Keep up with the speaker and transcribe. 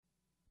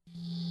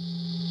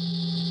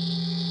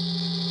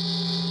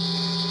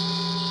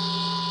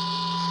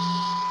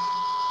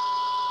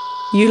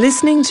You're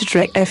listening to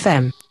Trek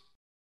FM.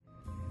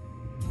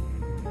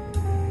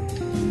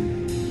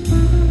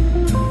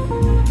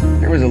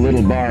 There was a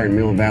little bar in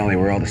Mill Valley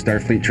where all the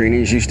Starfleet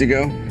trainees used to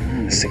go.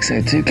 The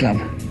 602 Club.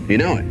 You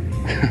know it?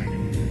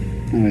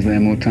 I was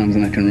there more times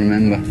than I can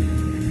remember.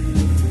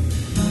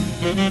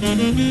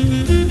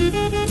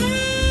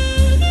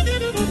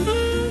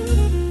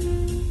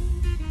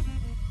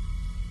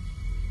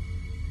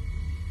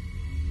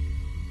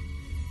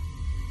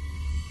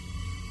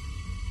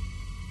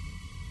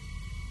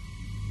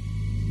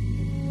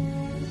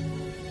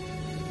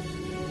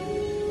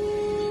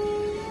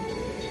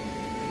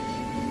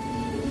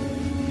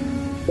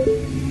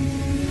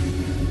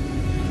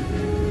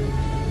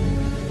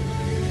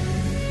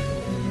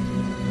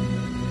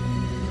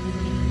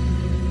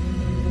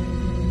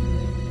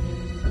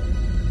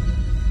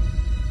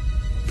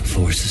 The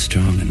Force is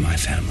strong in my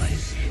family.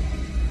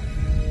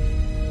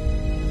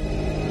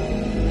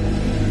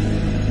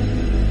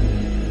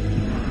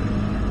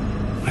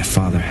 My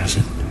father has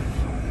it.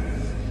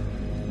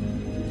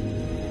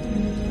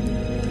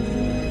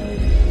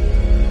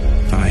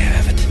 I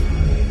have it.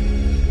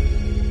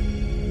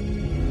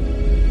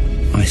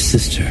 My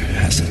sister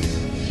has it.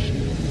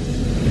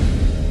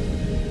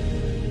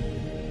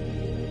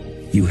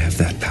 You have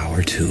that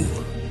power too.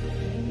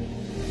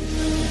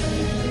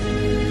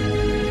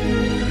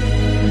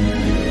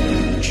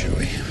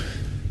 Chewie,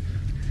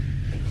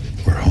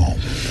 we're home.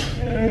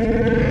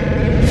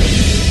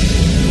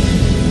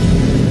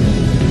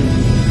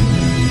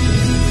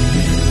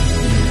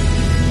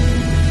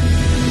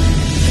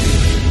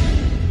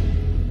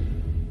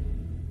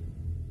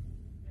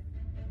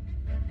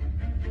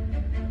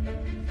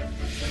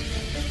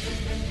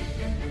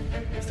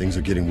 Things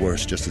are getting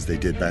worse, just as they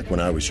did back when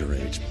I was your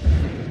age.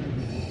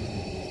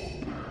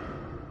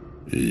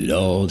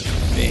 Lord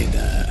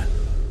Vader.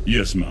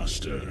 Yes,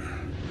 Master.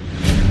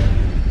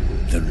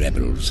 The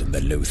rebels in the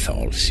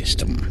Lothal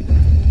system.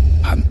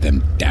 Hunt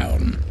them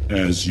down.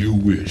 As you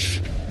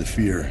wish. The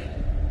fear,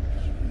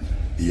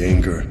 the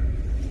anger,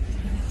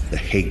 the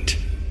hate.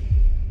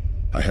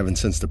 I haven't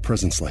sensed a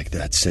presence like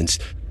that since...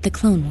 The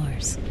Clone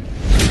Wars.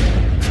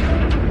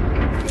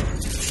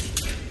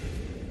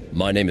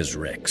 My name is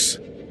Rex.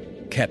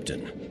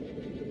 Captain.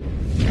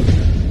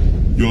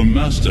 Your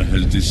master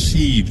has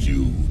deceived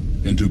you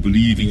into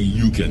believing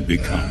you can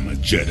become a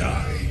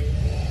Jedi.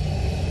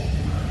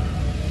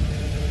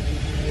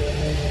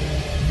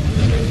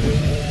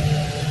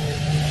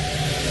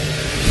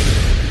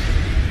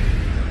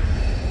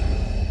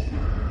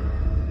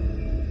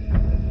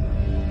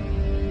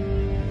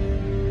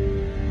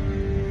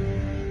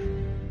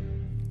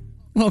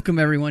 Welcome,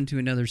 everyone, to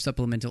another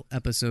supplemental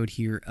episode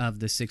here of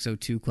the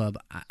 602 Club.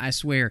 I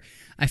swear,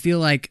 I feel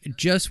like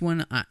just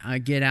when I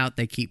get out,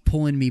 they keep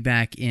pulling me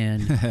back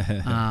in.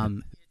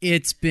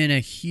 It's been a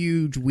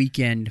huge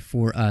weekend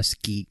for us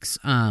geeks.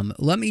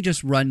 Let me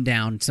just run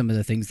down some of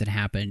the things that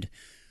happened.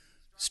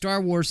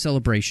 Star Wars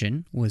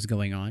Celebration was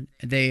going on.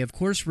 They, of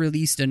course,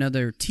 released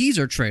another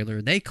teaser trailer,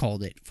 they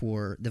called it,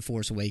 for The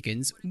Force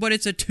Awakens, but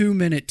it's a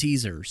 2-minute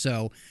teaser,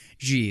 so,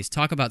 geez,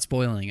 talk about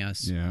spoiling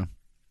us. Yeah.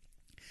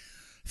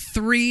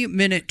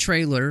 3-minute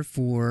trailer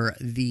for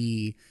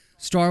the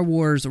Star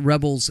Wars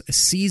Rebels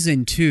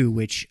Season 2,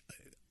 which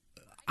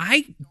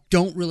I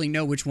don't really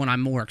know which one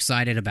I'm more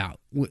excited about.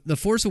 The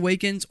Force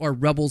Awakens or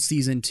Rebels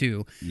Season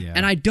 2. Yeah.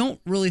 And I don't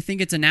really think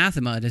it's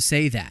anathema to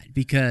say that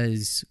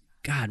because,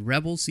 God,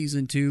 Rebels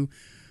Season 2,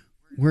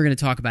 we're going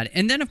to talk about it.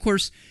 And then, of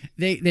course,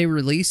 they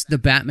released the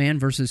Batman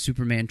versus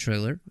Superman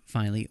trailer,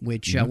 finally,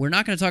 which we're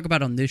not going to talk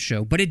about on this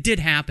show, but it did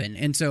happen.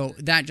 And so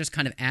that just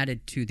kind of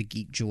added to the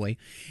geek joy.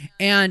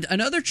 And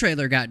another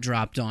trailer got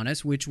dropped on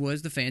us, which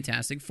was the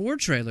Fantastic Four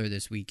trailer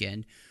this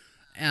weekend.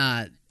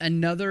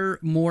 Another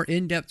more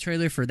in-depth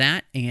trailer for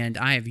that, and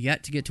I have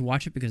yet to get to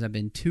watch it because I've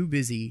been too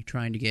busy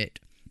trying to get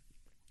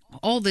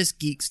all this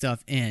geek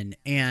stuff in.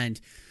 And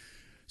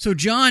so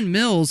John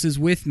Mills is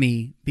with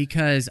me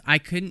because I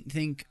couldn't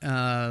think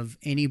of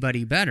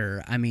anybody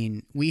better. I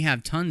mean, we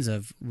have tons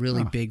of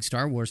really big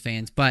Star Wars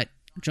fans, but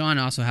John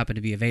also happened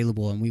to be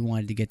available, and we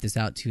wanted to get this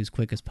out to you as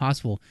quick as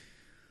possible.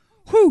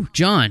 Whew,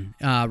 John,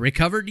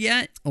 recovered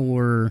yet,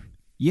 or...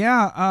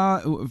 Yeah,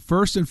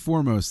 first and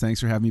foremost,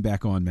 thanks for having me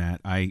back on, Matt.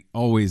 I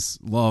always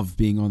love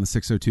being on the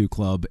 602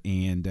 Club,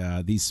 and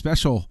these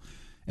special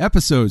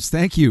episodes,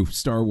 thank you,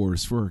 Star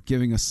Wars, for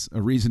giving us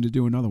a reason to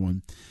do another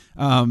one.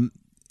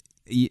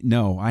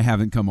 No, I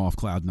haven't come off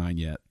Cloud 9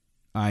 yet.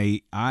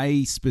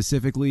 I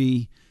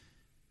specifically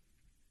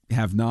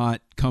have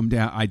not come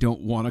down. I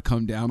don't want to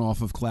come down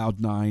off of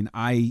Cloud 9.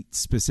 I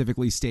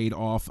specifically stayed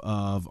off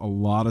of a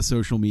lot of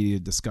social media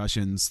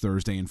discussions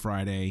Thursday and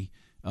Friday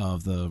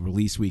of the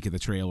release week of the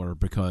trailer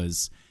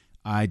because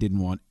I didn't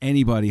want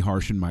anybody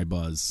harshing my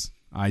buzz.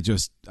 I'm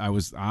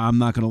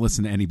not going to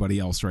listen to anybody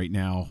else right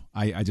now.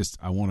 I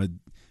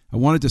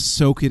wanted to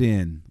soak it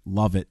in,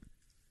 love it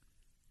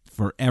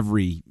for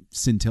every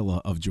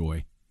scintilla of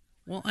joy.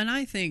 Well, and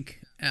I think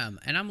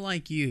And I'm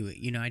like you.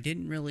 I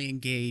didn't really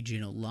engage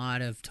in a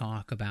lot of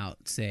talk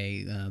about,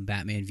 say,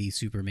 Batman v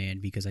Superman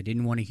because I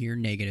didn't want to hear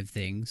negative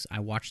things.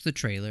 I watched the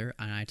trailer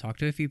and I talked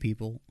to a few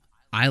people.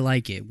 I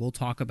like it. We'll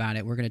talk about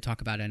it. We're going to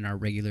talk about it in our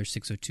regular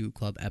 602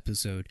 Club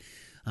episode.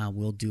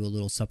 We'll do a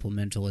little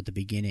supplemental at the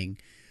beginning.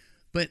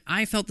 But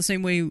I felt the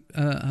same way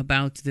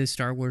about this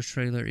Star Wars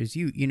trailer as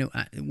you.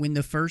 When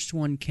the first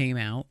one came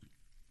out,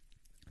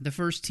 the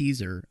first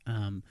teaser,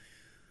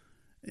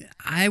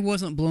 I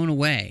wasn't blown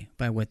away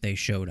by what they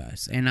showed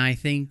us. And I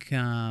think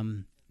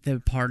the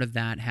part of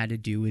that had to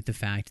do with the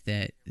fact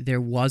that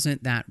there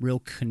wasn't that real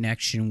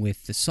connection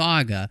with the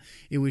saga.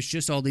 It was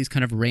just all these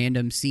kind of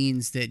random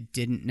scenes that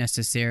didn't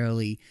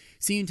necessarily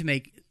seem to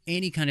make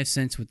any kind of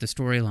sense with the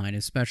storyline,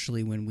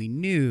 especially when we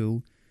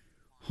knew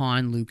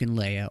Han, Luke, and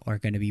Leia are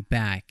going to be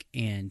back.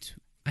 And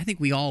I think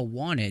we all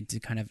wanted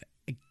to kind of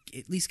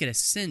at least get a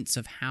sense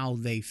of how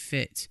they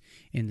fit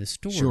in the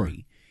story. Sure.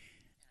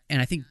 And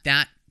I think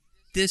that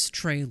this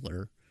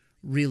trailer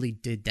really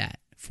did that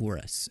for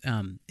us.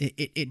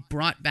 It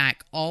brought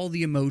back all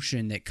the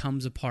emotion that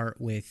comes apart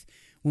with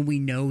when we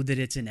know that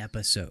it's an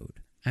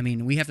episode. I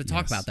mean, we have to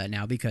talk about that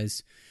now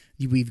because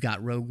we've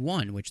got Rogue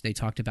One, which they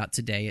talked about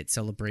today at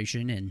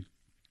Celebration, and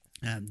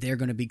they're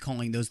going to be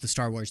calling those the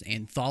Star Wars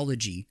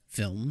anthology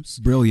films.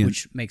 Brilliant.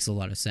 Which makes a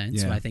lot of sense.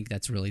 Yeah. So I think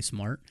that's really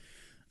smart.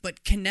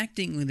 But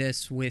connecting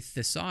this with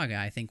the saga,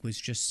 I think, was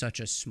just such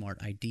a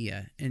smart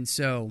idea. And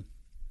so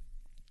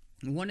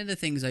one of the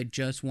things I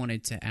just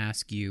wanted to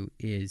ask you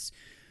is,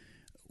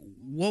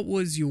 what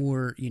was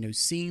your,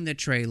 seeing the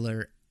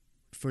trailer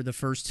for the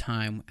first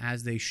time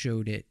as they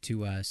showed it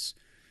to us,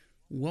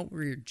 what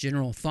were your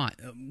general thoughts?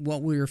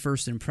 What were your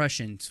first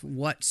impressions?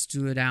 What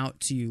stood out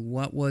to you?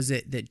 What was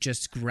it that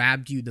just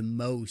grabbed you the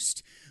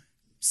most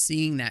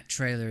seeing that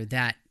trailer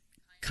that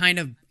kind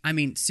of,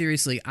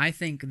 seriously, I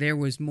think there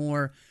was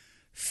more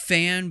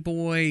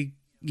fanboy,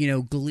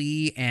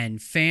 glee and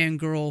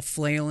fangirl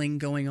flailing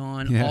going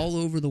on all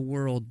over the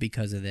world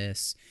because of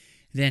this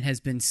than has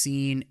been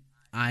seen,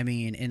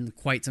 in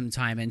quite some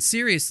time. And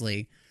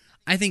seriously,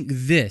 I think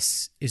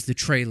this is the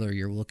trailer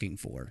you're looking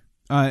for.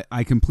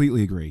 I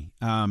completely agree.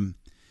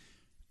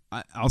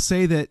 I'll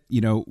say that,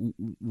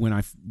 when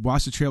I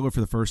watched the trailer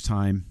for the first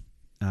time,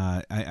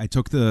 I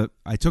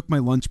took my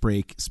lunch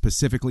break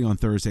specifically on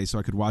Thursday so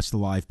I could watch the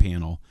live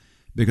panel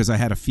because I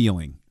had a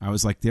feeling. I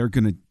was like, they're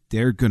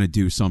gonna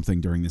do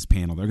something during this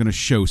panel. They're gonna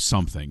show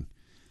something.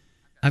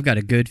 I've got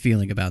a good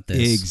feeling about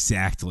this.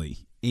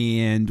 Exactly.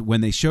 And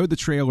when they showed the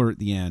trailer at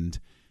the end,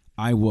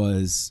 I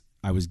was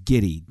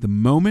giddy. The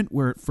moment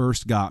where it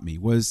first got me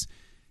was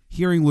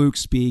hearing Luke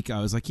speak.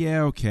 I was like,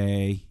 yeah,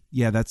 okay.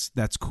 Yeah,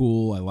 that's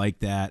cool. I like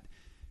that.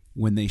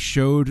 When they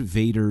showed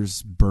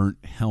Vader's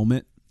burnt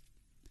helmet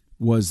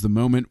was the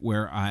moment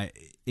where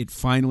it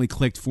finally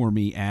clicked for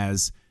me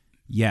as,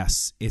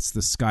 yes, it's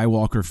the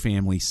Skywalker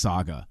family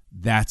saga.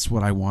 That's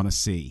what I want to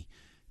see.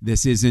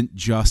 This isn't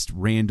just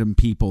random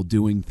people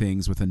doing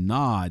things with a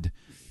nod.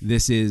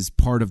 This is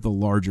part of the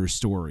larger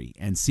story.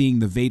 And seeing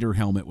the Vader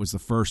helmet was the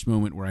first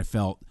moment where I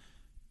felt,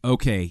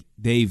 okay,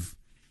 they've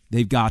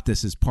got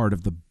this as part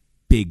of the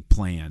big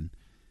plan.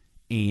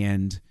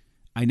 And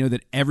I know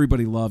that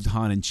everybody loved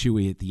Han and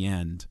Chewie at the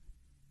end.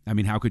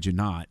 How could you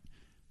not?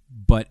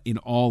 But in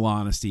all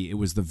honesty, it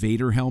was the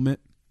Vader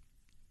helmet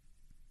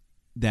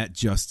that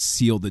just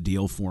sealed the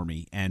deal for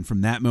me. And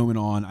from that moment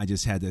on, I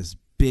just had this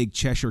big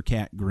Cheshire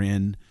Cat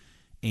grin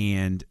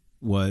and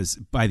was,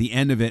 by the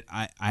end of it,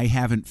 I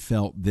haven't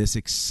felt this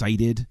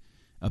excited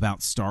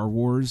about Star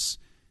Wars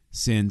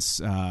since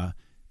the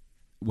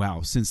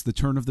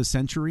turn of the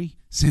century,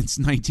 since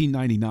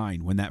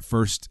 1999, when that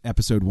first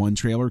Episode 1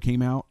 trailer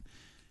came out.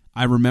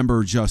 I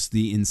remember just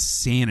the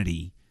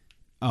insanity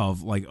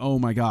of like, oh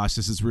my gosh,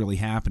 this is really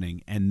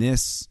happening. And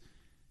this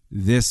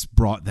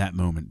brought that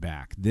moment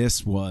back.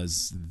 This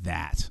was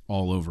that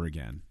all over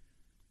again.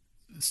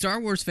 Star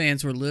Wars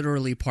fans were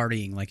literally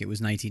partying like it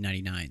was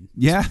 1999.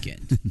 Yeah.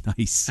 Weekend.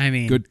 Nice.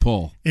 Good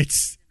pull.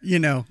 It's,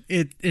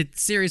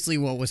 it's seriously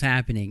what was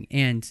happening.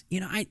 And,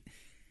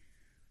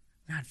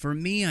 for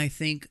me, I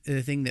think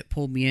the thing that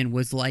pulled me in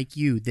was like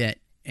you, that,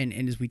 and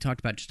as we talked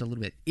about just a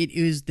little bit, it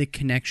is the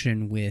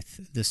connection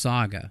with the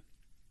saga.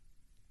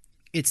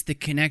 It's the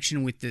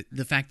connection with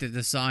the fact that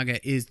the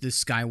saga is the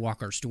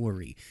Skywalker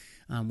story,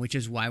 which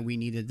is why we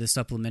needed the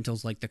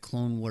supplementals like the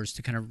Clone Wars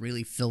to kind of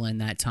really fill in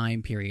that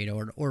time period,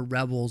 or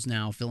Rebels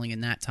now filling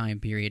in that time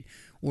period,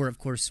 or of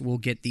course we'll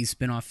get these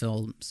spin-off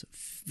films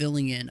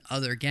filling in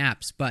other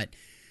gaps, but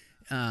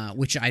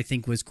which I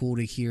think was cool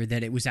to hear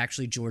that it was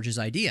actually George's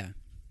idea.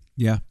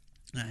 Yeah.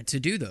 To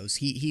do those.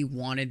 He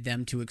wanted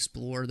them to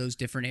explore those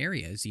different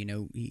areas.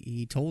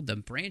 He told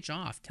them, branch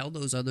off, tell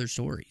those other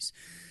stories.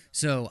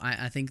 So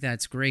I think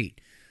that's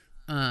great.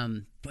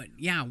 But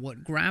yeah,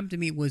 what grabbed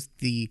me was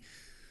the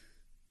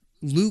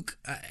Luke.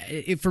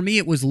 For me,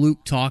 it was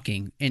Luke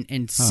talking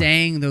and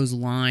saying those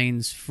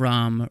lines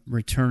from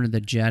Return of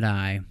the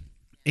Jedi,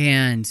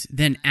 and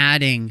then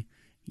adding,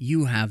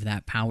 "You have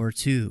that power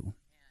too,"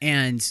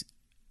 and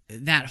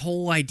that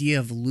whole idea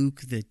of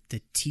Luke,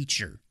 the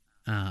teacher.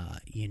 I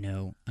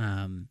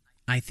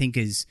think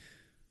is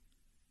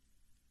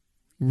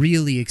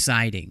really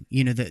exciting.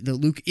 That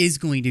Luke is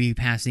going to be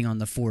passing on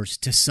the Force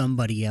to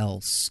somebody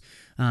else,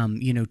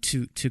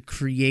 to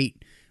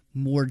create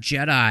more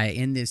Jedi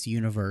in this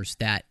universe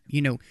that,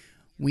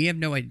 we have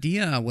no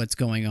idea what's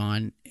going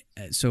on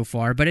so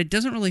far, but it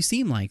doesn't really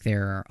seem like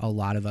there are a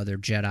lot of other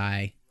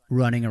Jedi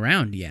running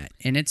around yet.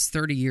 And it's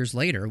 30 years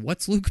later.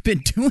 What's Luke been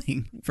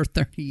doing for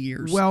 30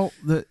 years? Well,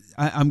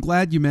 I'm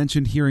glad you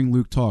mentioned hearing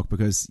Luke talk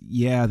because,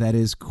 yeah, that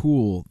is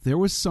cool. There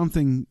was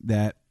something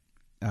that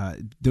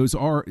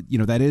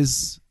that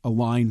is a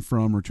line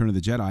from Return of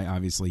the Jedi,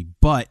 obviously,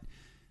 but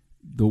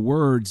the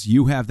words,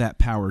 "you have that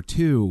power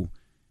too,"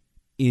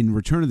 in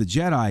Return of the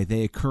Jedi,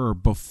 they occur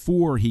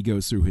before he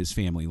goes through his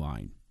family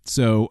line.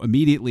 So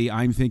immediately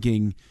I'm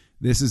thinking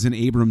this is an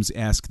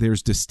Abrams-esque,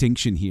 there's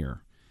distinction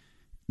here.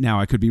 Now,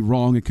 I could be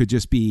wrong. It could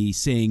just be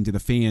saying to the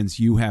fans,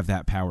 you have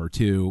that power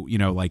too,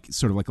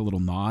 sort of like a little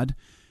nod.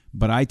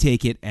 But I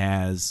take it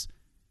as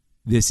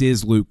this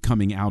is Luke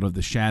coming out of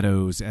the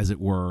shadows, as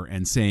it were,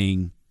 and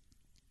saying,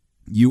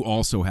 you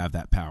also have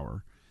that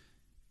power.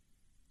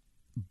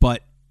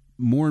 But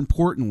more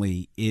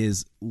importantly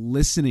is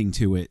listening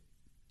to it.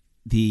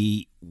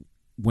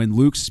 When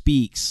Luke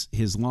speaks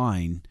his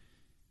line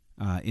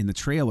in the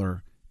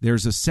trailer,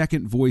 there's a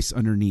second voice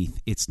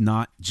underneath. It's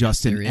not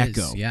just an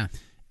echo. Yeah.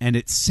 And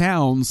it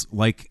sounds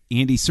like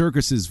Andy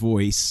Serkis's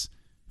voice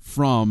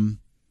from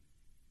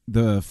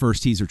the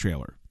first teaser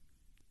trailer.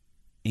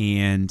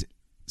 And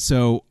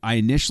so I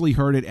initially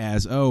heard it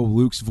as,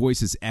 Luke's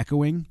voice is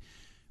echoing.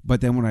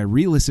 But then when I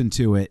re-listened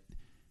to it,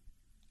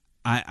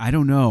 I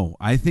don't know.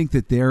 I think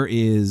that there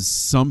is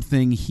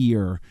something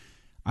here.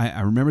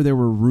 I remember there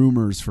were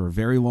rumors for a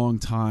very long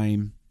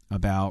time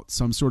about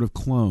some sort of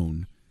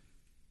clone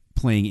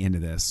playing into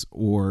this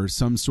or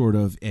some sort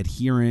of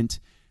adherent,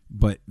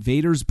 but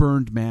Vader's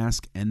burned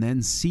mask and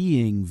then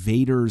seeing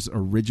Vader's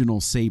original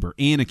saber,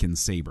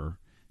 Anakin's saber,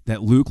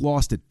 that Luke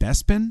lost at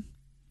Bespin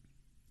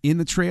in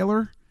the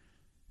trailer,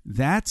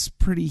 that's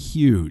pretty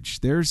huge.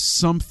 There's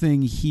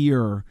something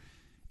here.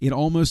 It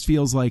almost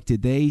feels like,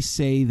 did they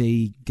say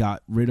they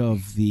got rid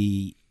of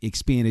the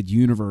expanded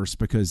universe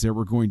because there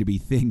were going to be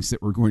things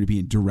that were going to be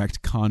in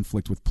direct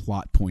conflict with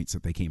plot points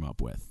that they came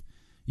up with?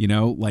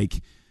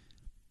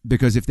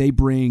 Because if they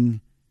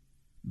bring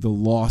the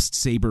lost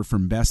saber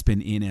from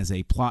Bespin in as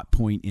a plot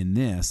point in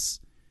this,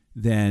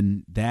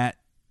 then that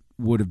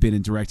would have been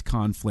in direct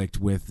conflict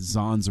with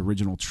Zahn's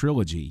original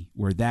trilogy,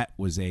 where that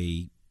was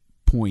a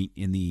point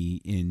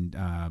in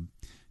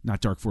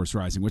not Dark Force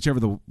Rising, whichever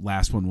the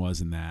last one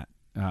was in that.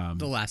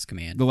 The Last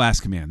Command. The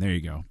Last Command. There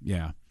you go.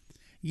 Yeah.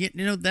 Yeah,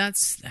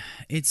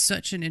 it's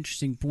such an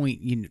interesting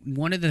point.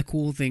 One of the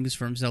cool things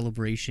from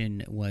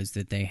Celebration was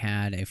that they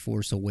had a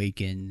Force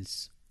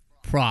Awakens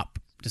prop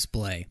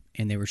display,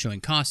 and they were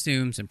showing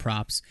costumes and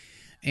props.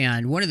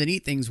 And one of the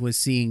neat things was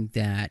seeing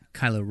that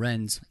Kylo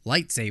Ren's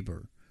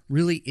lightsaber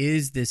really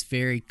is this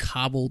very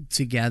cobbled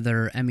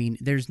together. I mean,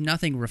 there's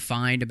nothing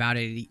refined about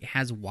it. It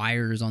has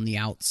wires on the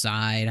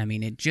outside. I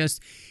mean,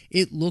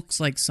 it looks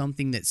like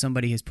something that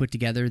somebody has put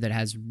together that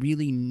has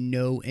really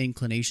no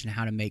inclination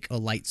how to make a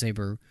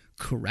lightsaber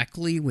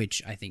correctly,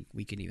 which I think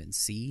we can even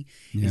see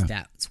is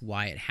that's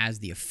why it has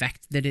the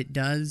effect that it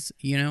does,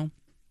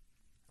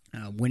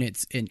 when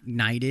it's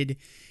ignited,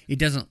 it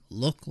doesn't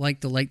look like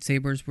the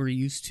lightsabers we're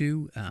used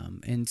to.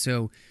 And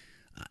so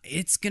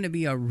it's going to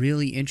be a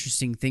really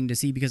interesting thing to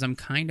see, because I'm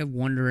kind of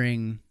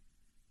wondering,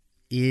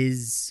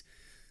 is,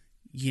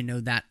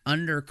 that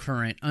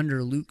undercurrent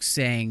under Luke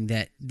saying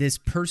that this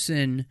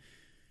person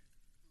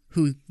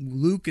who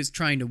Luke is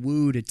trying to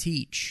woo to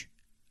teach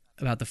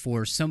about the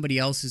Force, somebody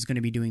else is going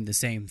to be doing the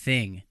same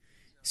thing.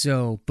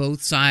 So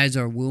both sides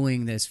are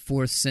wooing this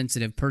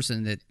Force-sensitive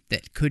person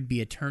that could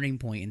be a turning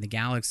point in the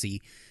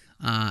galaxy.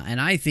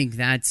 And I think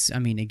that's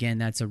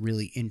a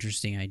really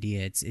interesting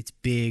idea. It's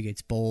big,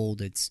 it's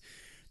bold,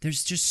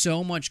 there's just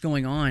so much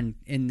going on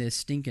in this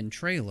stinking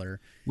trailer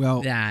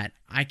that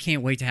I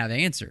can't wait to have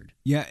answered.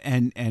 Yeah,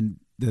 and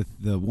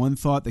the one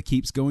thought that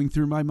keeps going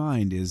through my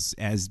mind is,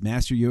 as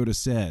Master Yoda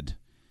said,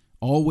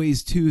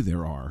 always two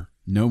there are,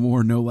 no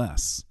more, no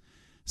less.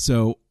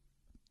 So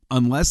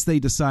unless they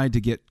decide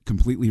to get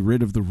completely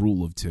rid of the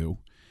rule of two,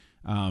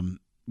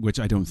 which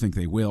I don't think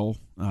they will,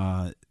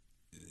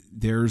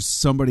 there's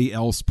somebody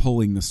else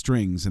pulling the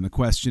strings. And the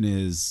question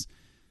is,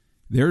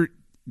 they're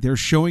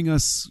showing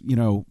us,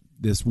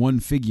 this one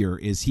figure.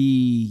 Is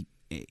he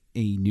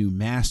a new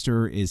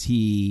master? Is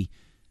he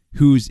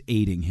who's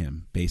aiding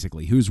him,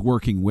 basically? Who's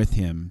working with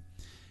him?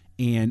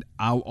 And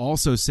I'll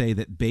also say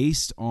that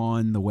based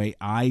on the way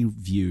I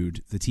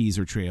viewed the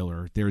teaser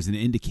trailer, there's an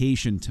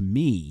indication to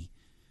me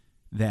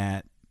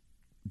that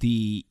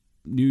the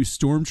new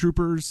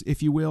stormtroopers,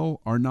 if you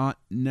will, are not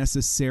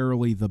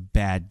necessarily the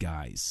bad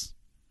guys.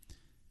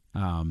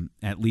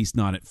 At least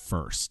not at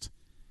first.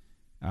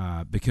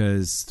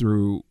 Because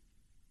through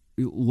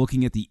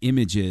looking at the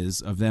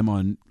images of them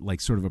on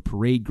sort of a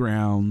parade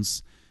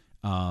grounds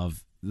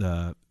of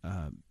the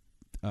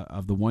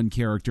one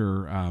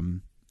character,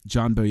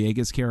 John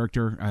Boyega's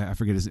character, I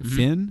forget, is it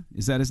Finn?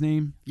 Is that his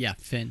name? Yeah,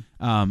 Finn.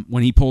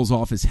 When he pulls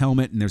off his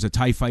helmet and there's a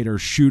TIE fighter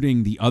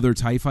shooting the other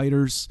TIE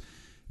fighters,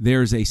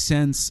 there's a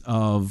sense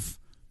of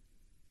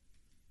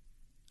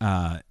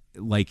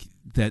like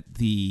that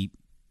the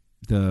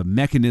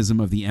mechanism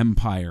of the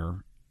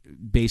Empire,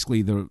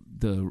 basically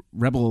the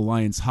Rebel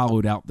Alliance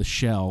hollowed out the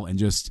shell and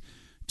just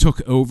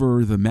took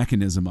over the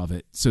mechanism of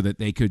it so that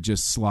they could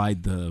just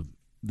slide the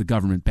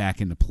government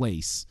back into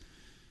place.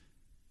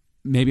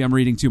 Maybe I'm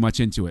reading too much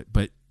into it,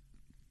 but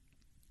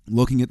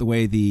looking at the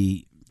way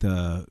these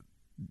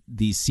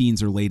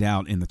scenes are laid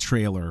out in the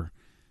trailer,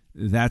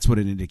 that's what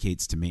it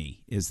indicates to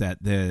me, is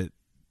that the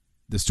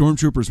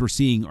stormtroopers we're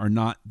seeing are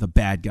not the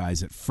bad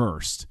guys at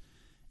first,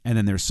 and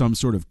then there's some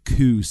sort of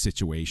coup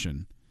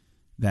situation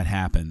that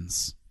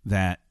happens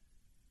that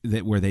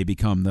where they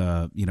become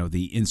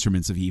the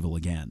instruments of evil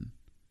again.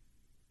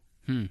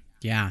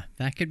 Yeah,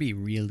 that could be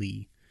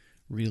really,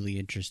 really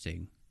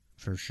interesting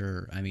for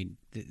sure. I mean,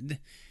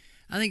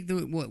 I think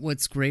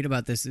what's great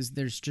about this is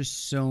there's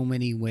just so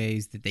many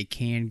ways that they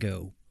can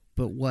go.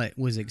 But what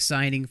was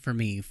exciting for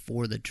me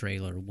for the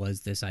trailer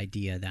was this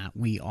idea that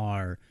we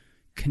are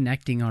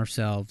connecting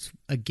ourselves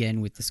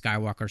again with the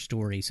Skywalker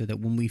story, so that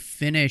when we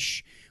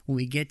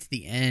get to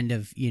the end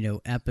of,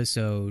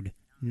 episode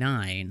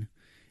 9,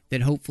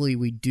 that hopefully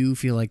we do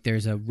feel like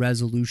there's a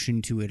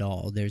resolution to it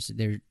all.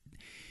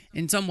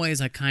 In some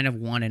ways, I kind of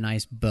want a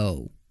nice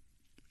bow,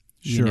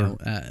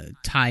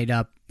 tied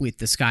up with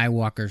the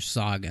Skywalker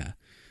saga.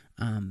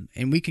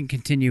 And we can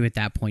continue at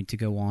that point to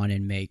go on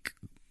and make,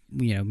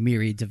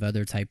 myriads of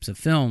other types of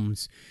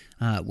films.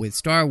 With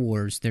Star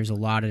Wars, there's a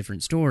lot of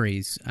different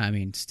stories. I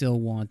mean, still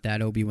want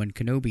that Obi-Wan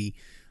Kenobi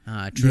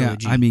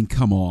trilogy. Yeah, I mean,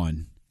 come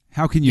on.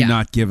 How can you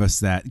not give us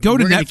that? Go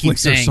to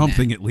Netflix or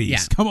something at least.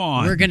 Yeah. Come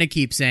on. We're going to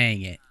keep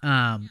saying it.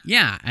 I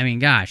mean,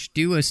 gosh,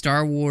 do a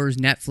Star Wars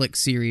Netflix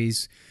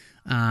series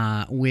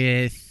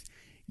with,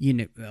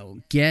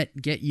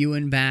 get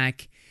Ewan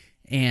back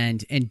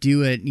and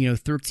do a,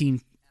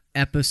 13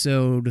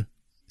 episode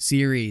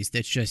series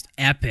that's just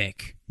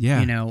epic.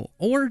 Yeah.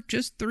 Or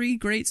just 3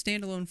 great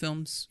standalone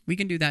films. We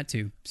can do that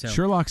too. So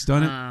Sherlock's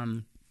done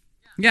it.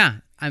 Yeah,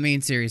 I mean,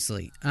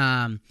 seriously.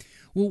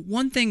 Well,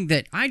 one thing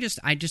that I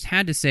just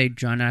had to say,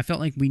 John, and I felt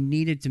like we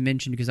needed to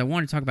mention because I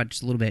want to talk about it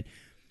just a little bit.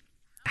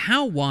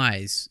 How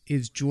wise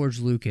is George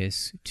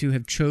Lucas to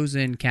have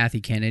chosen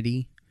Kathy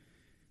Kennedy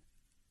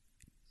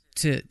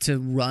to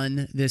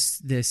run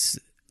this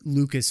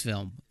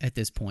Lucasfilm at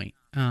this point?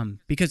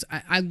 Because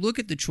I look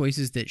at the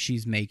choices that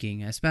she's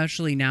making,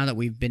 especially now that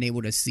we've been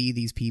able to see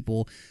these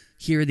people,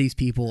 hear these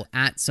people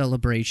at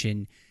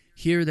Celebration,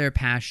 hear their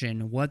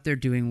passion, what they're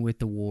doing with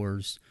the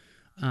wars.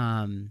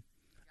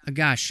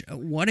 Gosh,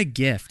 what a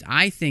gift.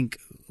 I think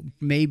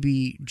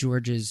maybe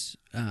George's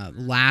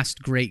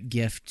last great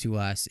gift to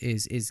us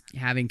is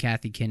having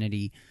Kathy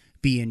Kennedy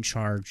be in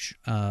charge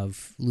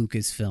of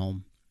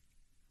Lucasfilm.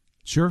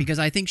 Sure. Because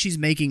I think she's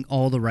making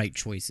all the right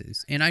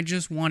choices. And I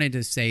just wanted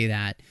to say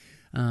that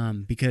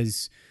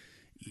because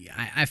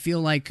I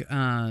feel like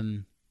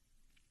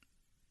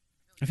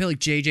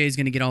JJ is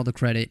going to get all the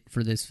credit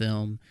for this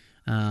film.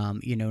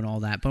 And all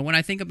that. But when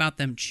I think about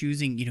them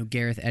choosing,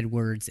 Gareth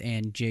Edwards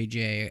and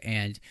JJ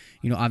and,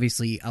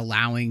 obviously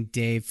allowing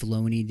Dave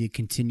Filoni to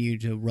continue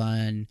to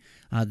run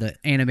the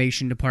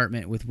animation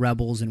department with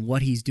Rebels and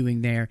what he's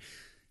doing there,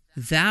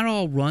 that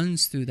all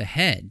runs through the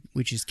head,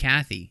 which is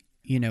Kathy,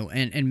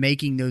 and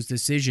making those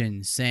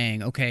decisions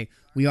saying, okay,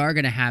 we are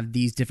going to have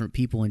these different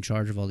people in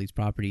charge of all these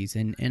properties.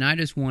 And I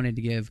just wanted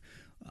to give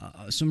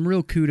some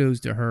real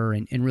kudos to her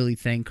and really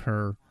thank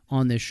her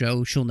on this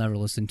show. She'll never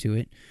listen to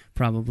it,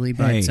 probably.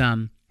 But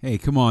hey,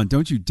 come on.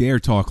 Don't you dare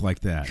talk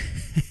like that.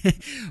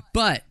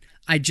 But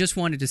I just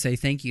wanted to say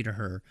thank you to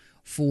her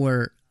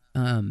for,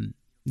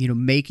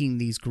 making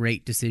these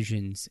great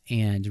decisions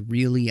and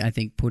really, I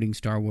think, putting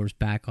Star Wars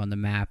back on the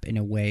map in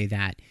a way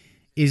that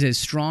is as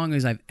strong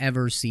as I've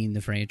ever seen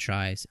the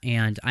franchise.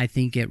 And I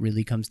think it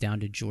really comes down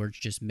to George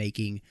just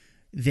making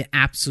the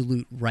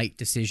absolute right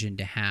decision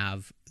to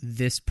have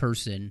this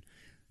person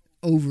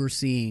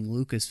overseeing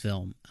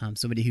Lucasfilm,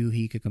 somebody who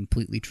he could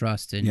completely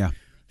trust. And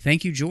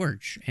thank you,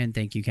 George, and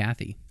thank you,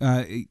 Kathy.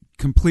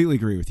 Completely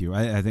agree with you.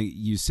 I think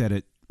you said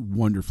it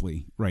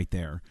wonderfully right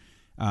there.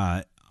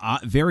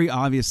 Very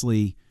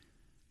obviously,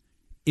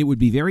 it would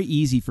be very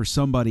easy for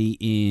somebody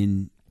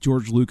in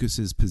George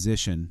Lucas's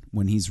position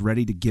when he's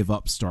ready to give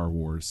up Star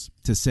Wars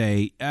to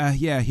say,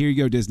 here you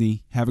go,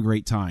 Disney, have a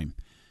great time.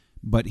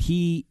 But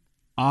he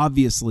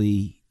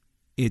obviously,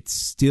 it's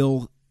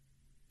still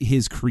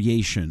his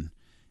creation.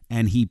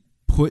 And he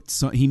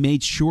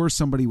made sure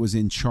somebody was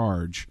in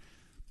charge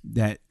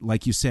that,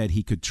 like you said,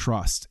 he could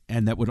trust,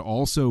 and that would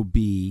also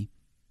be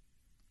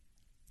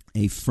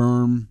a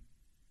firm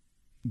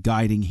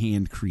guiding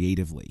hand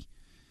creatively,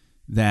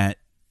 that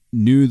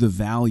knew the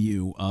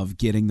value of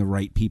getting the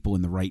right people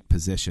in the right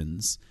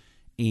positions.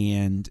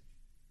 And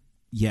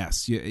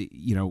yes,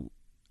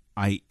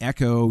 I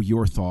echo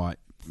your thought.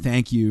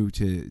 Thank you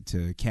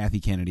to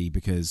Kathy Kennedy,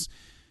 because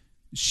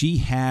she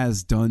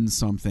has done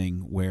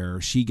something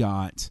where she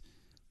got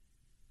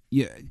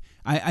Yeah,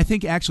 I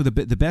think actually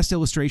the best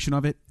illustration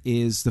of it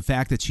is the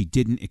fact that she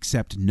didn't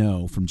accept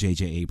no from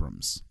J.J.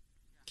 Abrams.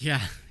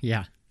 Yeah.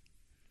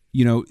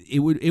 It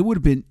would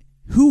have been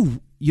who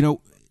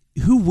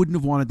wouldn't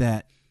have wanted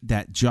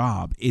that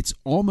job. It's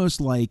almost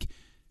like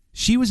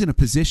she was in a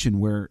position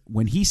where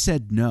when he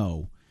said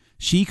no,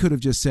 she could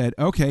have just said,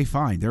 okay,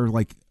 fine. There are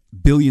like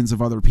billions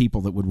of other people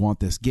that would want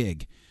this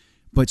gig,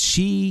 but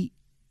she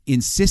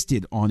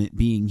insisted on it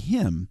being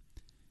him.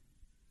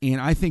 And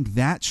I think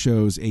that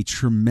shows a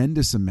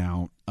tremendous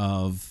amount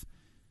of,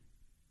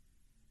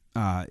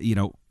 a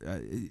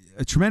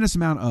tremendous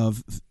amount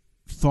of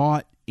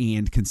thought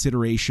and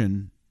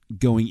consideration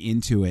going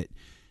into it.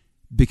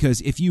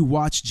 Because if you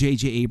watch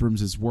J.J.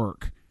 Abrams'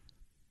 work,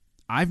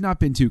 I've not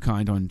been too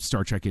kind on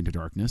Star Trek Into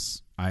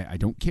Darkness. I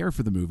don't care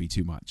for the movie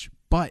too much.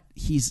 But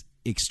he's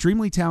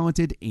extremely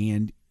talented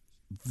and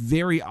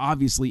very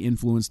obviously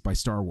influenced by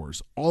Star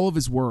Wars. All of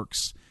his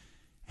works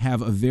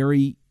have a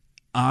very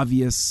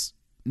obvious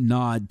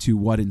nod to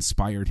what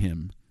inspired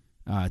him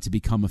to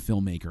become a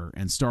filmmaker,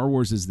 and Star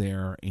Wars is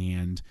there.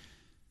 And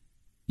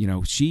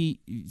she,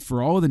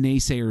 for all of the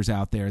naysayers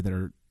out there that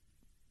are,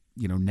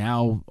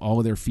 now all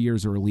of their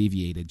fears are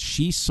alleviated,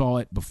 she saw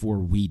it before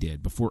we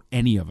did, before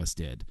any of us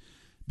did,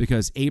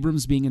 because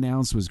Abrams being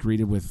announced was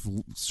greeted with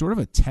sort of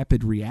a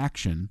tepid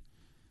reaction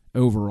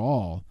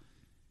overall.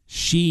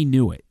 She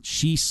knew it,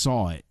 she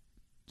saw it,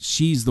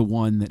 she's the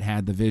one that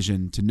had the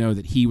vision to know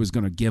that he was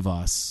going to give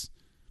us.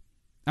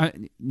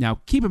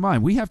 Now, keep in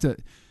mind,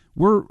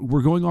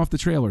 we're going off the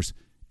trailers.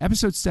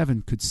 Episode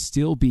 7 could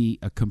still be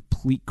a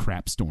complete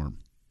crap storm.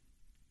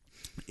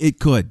 It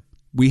could.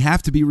 We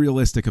have to be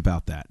realistic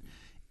about that.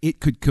 It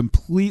could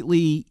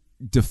completely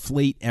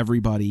deflate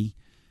everybody.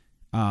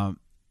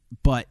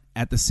 But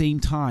at the same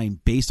time,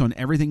 based on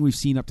everything we've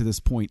seen up to this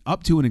point,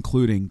 up to and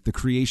including the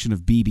creation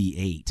of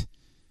BB-8,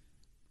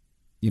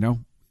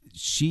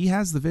 she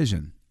has the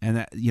vision. And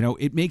that,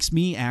 it makes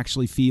me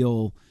actually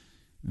feel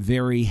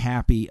very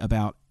happy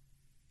about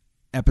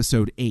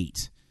Episode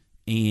 8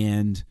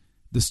 and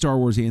the Star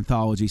Wars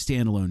anthology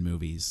standalone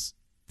movies.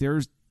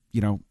 There's,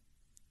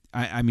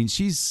 I mean,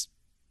 she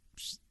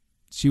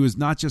was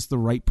not just the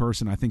right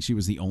person. I think she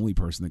was the only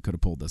person that could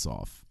have pulled this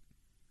off.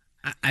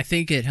 I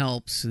think it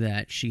helps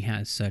that she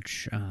has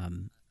such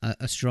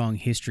a strong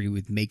history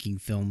with making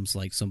films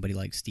like somebody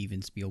like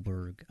Steven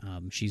Spielberg.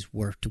 She's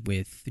worked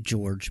with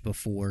George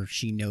before.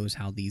 She knows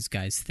how these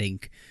guys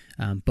think.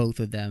 Both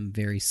of them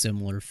very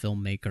similar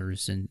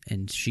filmmakers,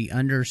 and she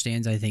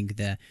understands, I think,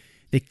 the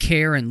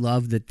care and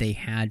love that they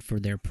had for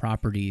their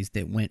properties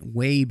that went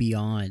way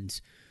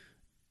beyond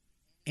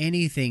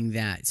anything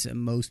that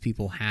most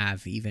people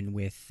have, even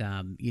with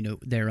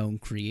their own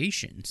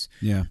creations.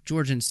 Yeah,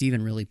 George and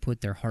Steven really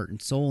put their heart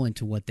and soul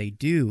into what they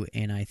do,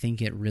 and I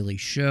think it really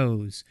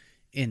shows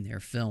in their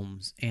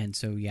films. And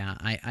so, yeah,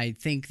 I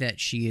think that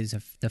she is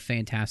the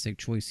fantastic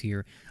choice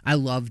here. I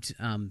loved,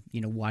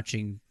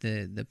 watching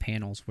the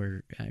panels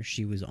where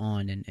she was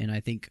on, and I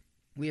think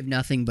we have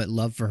nothing but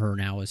love for her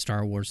now as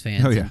Star Wars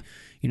fans. Oh yeah,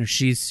 and,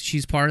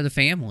 she's part of the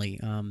family.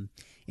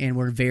 And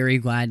we're very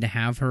glad to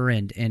have her,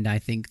 and I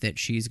think that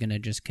she's going to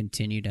just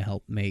continue to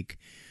help make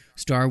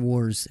Star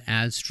Wars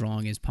as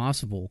strong as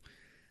possible.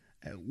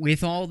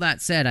 With all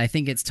that said, I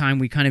think it's time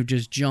we kind of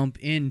just jump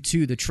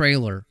into the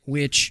trailer,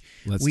 which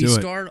we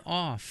start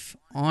off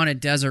on a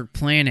desert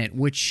planet,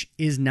 which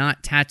is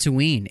not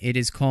Tatooine. It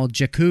is called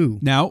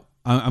Jakku. Now,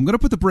 I'm going to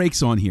put the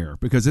brakes on here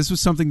because this was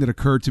something that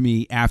occurred to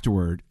me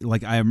afterward.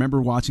 Like, I remember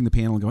watching the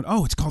panel and going,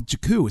 oh, it's called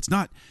Jakku. It's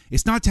not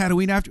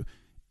Tatooine after.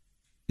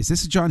 Is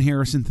this a John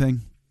Harrison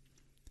thing?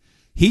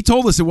 He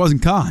told us it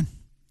wasn't Khan.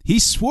 He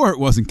swore it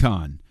wasn't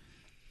Khan.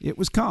 It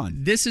was Khan.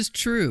 This is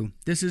true.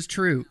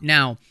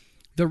 Now,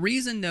 the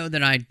reason, though,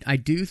 that I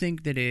do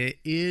think that it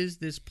is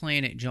this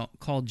planet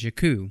called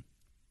Jakku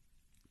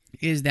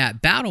is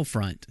that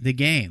Battlefront, the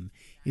game,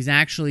 is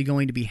actually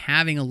going to be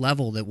having a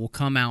level that will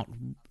come out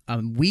a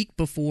week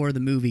before the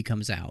movie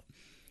comes out.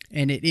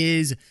 And it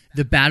is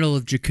the Battle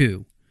of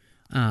Jakku.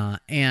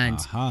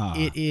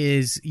 It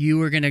is,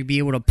 you are going to be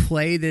able to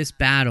play this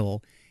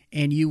battle,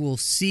 and you will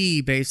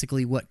see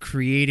basically what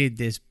created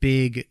this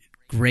big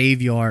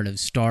graveyard of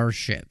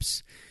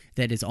starships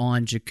that is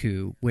on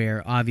Jakku,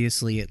 where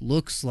obviously it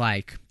looks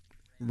like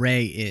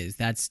Rey is.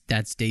 That's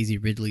Daisy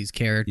Ridley's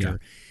character.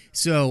 Yeah.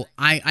 So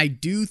I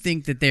do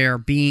think that they're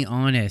being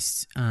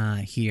honest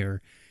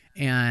here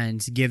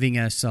and giving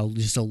us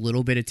just a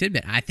little bit of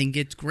tidbit. I think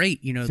it's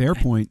great. Fair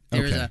point.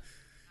 There's okay.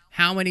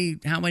 How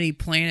many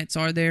planets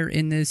are there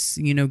in this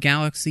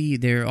galaxy?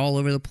 They're all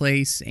over the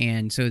place,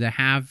 and so to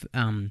have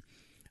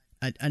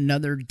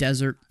another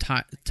desert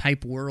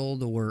type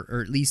world,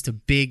 or at least a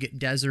big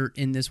desert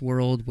in this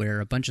world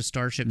where a bunch of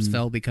starships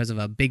fell because of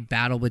a big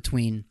battle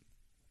between,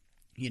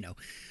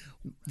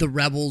 the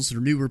Rebels or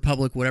New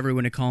Republic, whatever you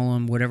want to call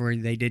them, whatever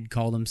they did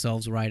call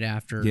themselves right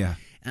after,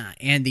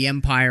 and the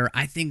Empire.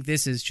 I think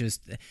this is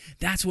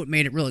that's what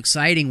made it real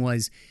exciting,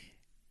 was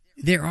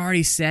they're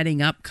already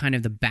setting up kind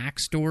of the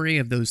backstory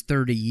of those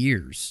 30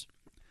 years.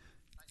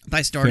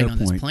 by starting on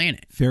this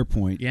planet. Fair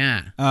point.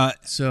 Yeah.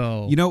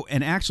 So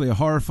and actually a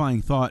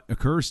horrifying thought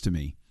occurs to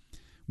me.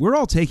 We're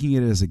all taking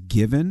it as a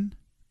given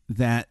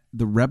that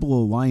the Rebel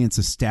Alliance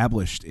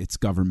established its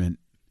government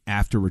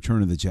after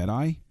Return of the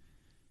Jedi.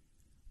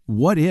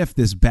 What if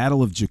this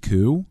Battle of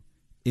Jakku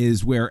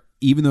is where,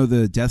 even though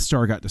the Death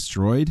Star got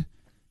destroyed,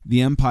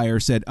 the Empire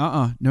said,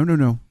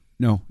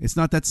 no, it's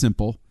not that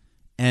simple,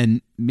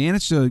 and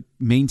managed to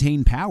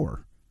maintain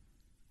power.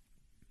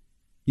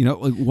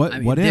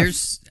 What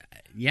if?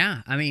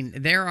 Yeah, I mean,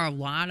 there are a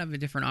lot of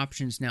different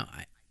options now.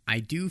 I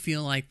do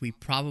feel like we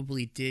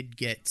probably did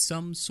get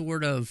some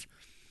sort of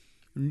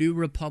New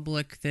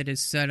Republic that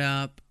is set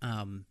up.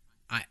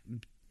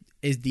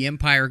 Is the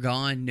Empire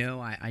gone?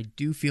 No, I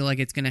do feel like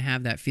it's going to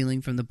have that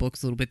feeling from the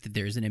books a little bit, that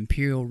there's an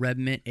Imperial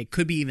remnant. It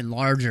could be even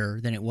larger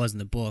than it was in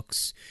the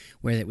books,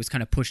 where it was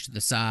kind of pushed to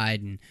the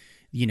side, and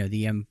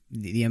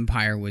the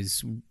Empire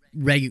was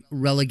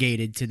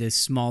relegated to this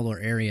smaller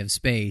area of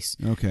space.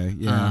 Okay,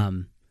 yeah.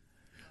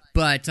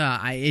 But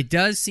it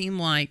does seem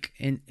like,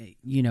 and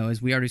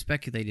as we already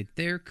speculated,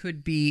 there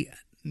could be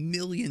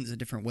millions of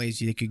different ways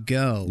you could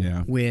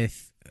go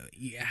with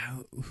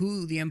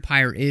who the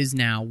Empire is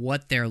now,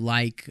 what they're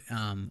like,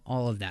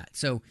 all of that.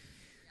 So,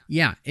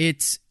 yeah,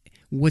 it's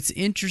what's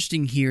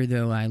interesting here,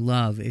 though, I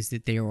love, is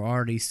that they are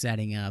already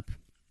setting up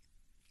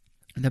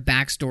the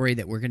backstory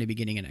that we're going to be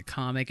getting in a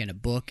comic and a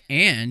book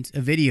and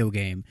a video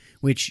game,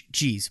 which,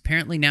 geez,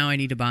 apparently now I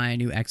need to buy a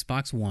new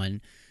Xbox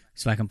One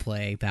so I can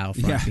play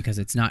Battlefront because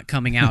it's not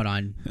coming out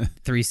on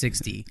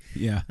 360.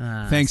 Yeah.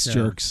 Thanks,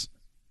 jerks.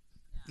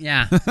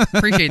 Yeah,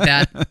 appreciate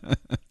that.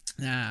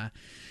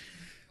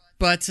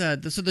 But so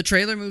the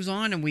trailer moves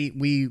on, and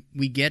we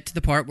get to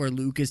the part where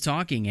Luke is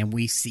talking, and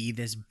we see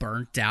this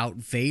burnt out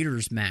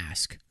Vader's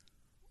mask.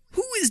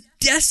 Who is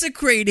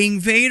desecrating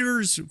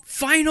Vader's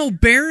final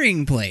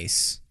burying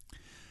place?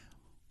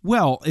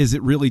 Well, is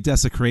it really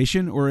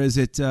desecration, or is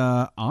it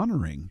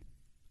honoring?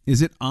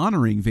 Is it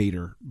honoring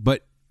Vader?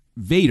 But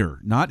Vader,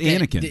 not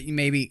Anakin.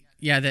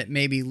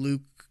 Maybe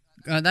Luke.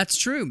 That's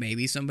true.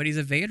 Maybe somebody's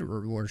a Vader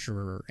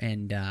worshiper,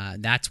 and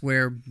that's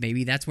where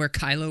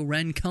Kylo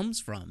Ren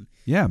comes from.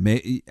 Yeah,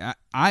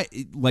 I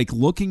like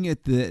looking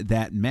at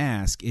that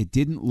mask. It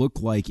didn't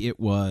look like it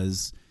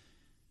was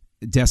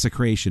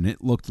desecration.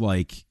 It looked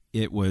like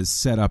it was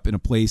set up in a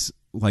place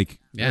like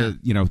the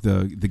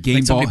game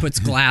like ball. Somebody puts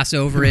glass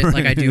over it,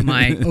 like I do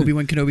my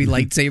Obi-Wan Kenobi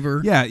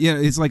lightsaber. Yeah,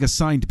 it's like a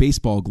signed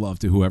baseball glove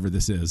to whoever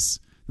this is.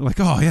 They're like,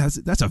 oh yeah,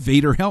 that's a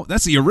Vader helmet.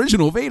 That's the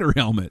original Vader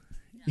helmet.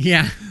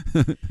 Yeah,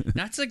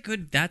 that's a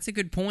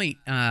good point.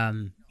 I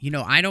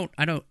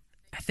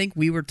think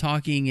we were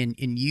talking,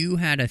 and you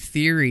had a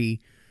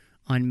theory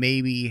on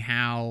maybe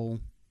how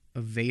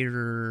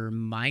Vader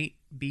might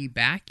be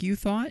back. You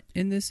thought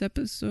in this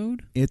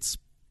episode, it's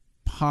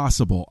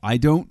possible. I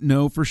don't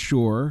know for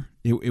sure.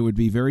 It would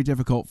be very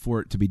difficult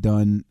for it to be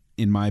done,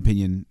 in my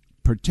opinion,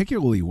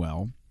 particularly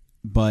well.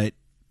 But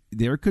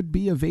there could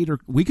be a Vader.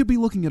 We could be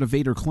looking at a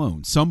Vader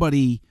clone.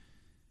 Somebody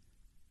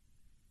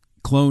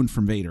cloned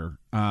from Vader.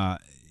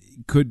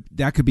 Could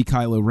be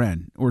Kylo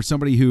Ren, or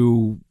somebody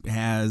who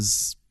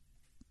has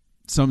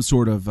some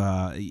sort of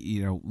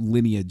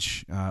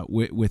lineage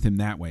with him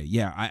that way.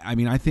 Yeah, I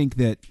mean, I think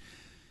that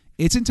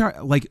it's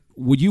entire. Like,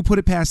 would you put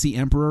it past the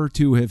Emperor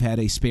to have had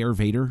a spare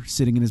Vader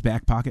sitting in his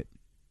back pocket?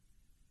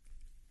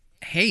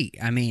 Hey,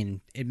 I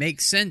mean, it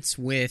makes sense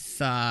with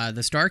the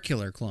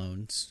Starkiller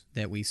clones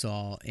that we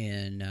saw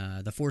in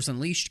the Force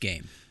Unleashed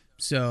game.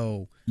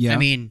 So, yeah. I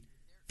mean,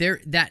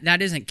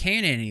 that isn't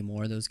canon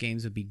anymore. Those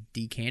games would be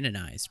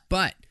decanonized.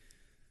 But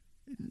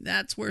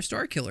that's where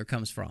Starkiller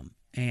comes from,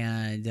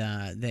 and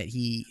that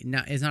he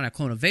is not a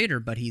clone of Vader,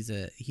 but he's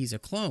a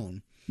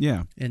clone.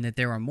 Yeah, and that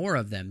there are more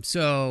of them.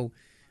 So,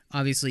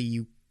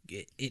 obviously,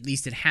 at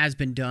least it has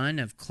been done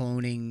of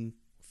cloning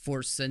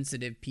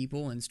Force-sensitive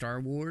people in Star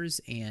Wars,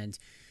 and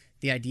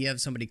the idea of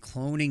somebody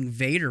cloning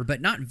Vader,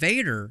 but not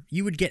Vader,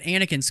 you would get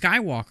Anakin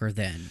Skywalker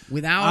then.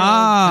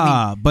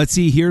 But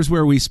see, here's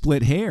where we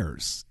split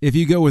hairs. If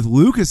you go with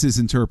Lucas's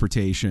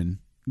interpretation,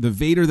 the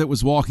Vader that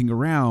was walking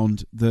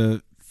around,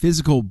 the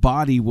physical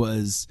body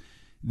was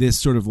this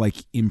sort of like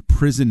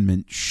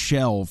imprisonment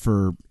shell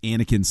for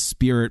Anakin's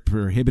spirit,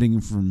 prohibiting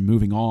him from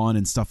moving on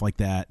and stuff like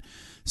that.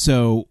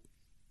 So,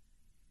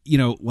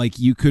 like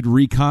you could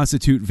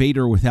reconstitute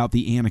Vader without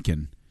the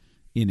Anakin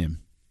in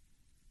him.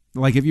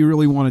 Like if you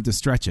really wanted to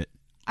stretch it.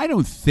 I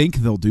don't think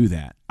they'll do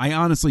that. I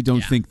honestly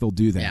don't think they'll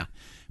do that. Yeah.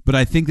 But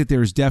I think that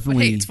there's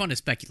definitely... But hey, it's fun to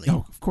speculate.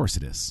 Oh, of course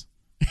it is.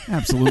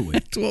 Absolutely.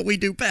 It's what we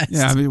do best.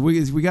 Yeah, I mean,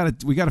 we got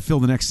to fill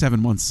the next 7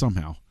 months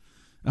somehow.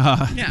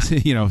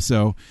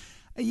 So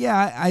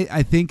yeah,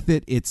 I think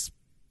that it's...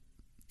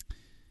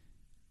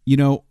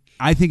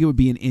 I think it would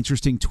be an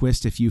interesting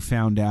twist if you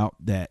found out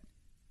that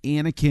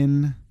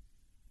Anakin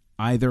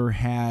either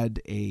had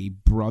a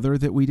brother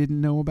that we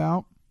didn't know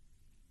about,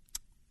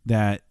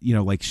 that,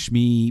 like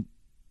Shmi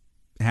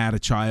had a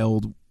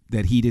child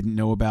that he didn't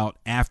know about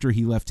after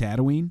he left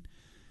Tatooine,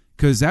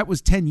 because that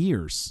was 10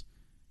 years.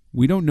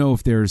 We don't know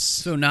if there's...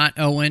 So not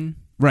Owen?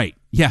 Right.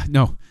 Yeah,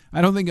 no.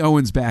 I don't think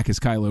Owen's back as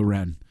Kylo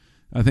Ren.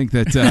 I think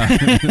that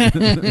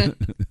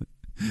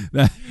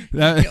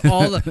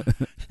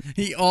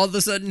he all of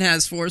a sudden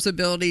has force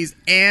abilities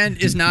and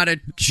is not a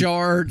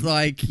charred,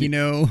 like, you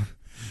know.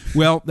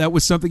 Well, that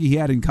was something he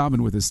had in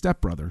common with his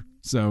stepbrother.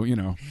 So, you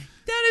know.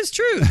 That is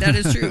true. That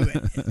is true.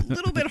 A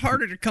little bit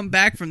harder to come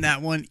back from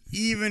that one,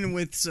 even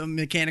with some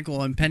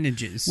mechanical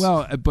appendages.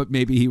 Well, but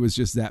maybe he was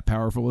just that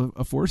powerful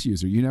a force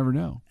user. You never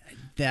know.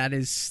 That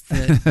is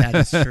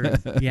true.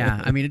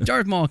 Yeah, I mean, if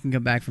Darth Maul can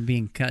come back from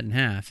being cut in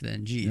half,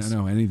 then geez. I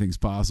know, anything's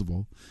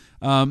possible.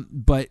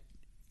 But,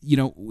 you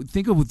know,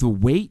 think of the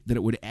weight that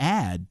it would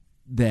add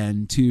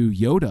then to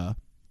Yoda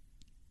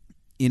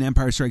in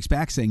Empire Strikes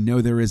Back saying,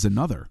 no, there is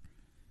another.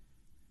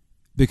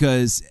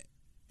 Because,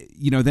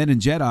 you know, then in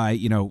Jedi,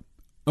 you know,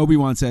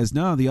 Obi-Wan says,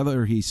 no, the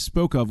other he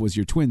spoke of was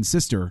your twin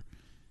sister.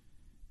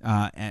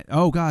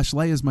 Oh, gosh,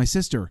 Leia's my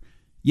sister.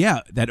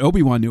 Yeah, that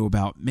Obi-Wan knew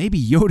about. Maybe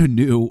Yoda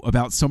knew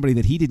about somebody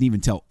that he didn't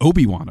even tell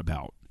Obi-Wan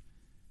about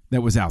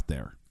that was out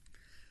there.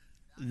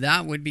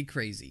 That would be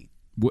crazy.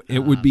 It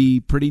would be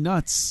pretty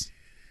nuts.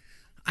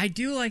 I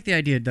do like the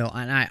idea, though,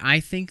 and I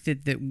think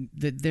that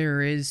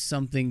there is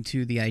something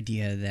to the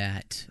idea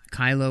that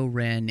Kylo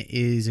Ren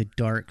is a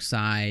dark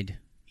side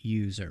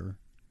user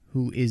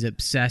who is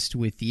obsessed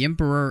with the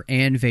Emperor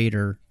and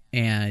Vader,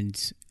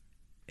 and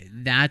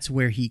that's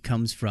where he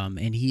comes from,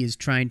 and he is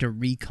trying to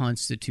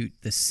reconstitute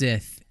the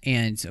Sith.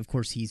 And of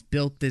course, he's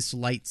built this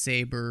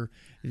lightsaber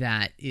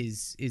that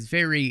is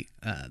very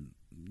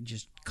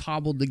just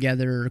cobbled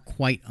together,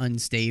 quite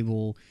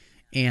unstable,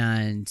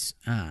 and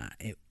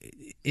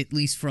at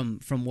least from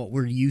what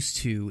we're used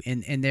to,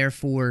 and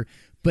therefore,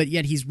 but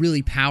yet he's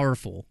really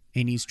powerful,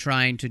 and he's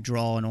trying to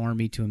draw an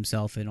army to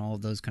himself and all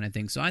of those kind of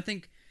things. So I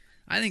think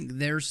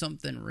there's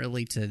something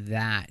really to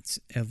that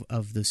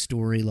of the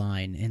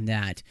storyline, in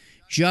that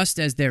just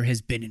as there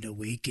has been an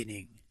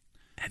awakening,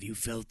 have you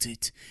felt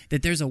it?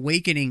 That there's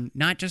awakening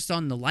not just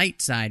on the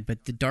light side,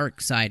 but the dark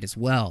side as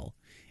well.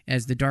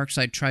 As the dark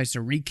side tries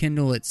to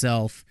rekindle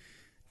itself,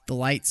 the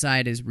light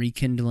side is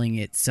rekindling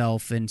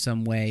itself in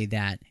some way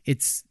that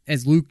it's,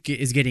 as Luke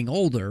is getting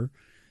older,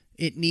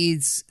 it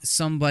needs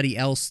somebody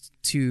else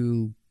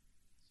to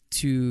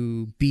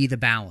be the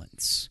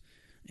balance.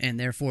 And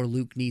therefore,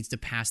 Luke needs to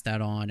pass that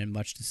on in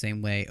much the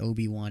same way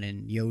Obi-Wan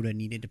and Yoda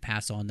needed to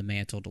pass on the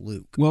mantle to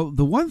Luke. Well,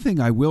 the one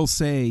thing I will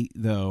say,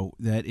 though,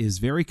 that is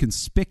very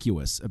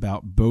conspicuous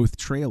about both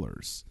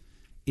trailers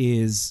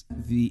is,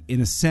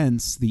 in a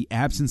sense, the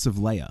absence of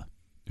Leia,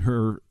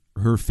 her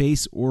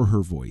face or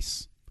her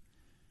voice.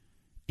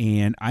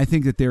 And I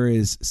think that there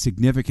is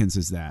significance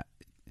to that.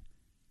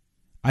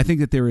 I think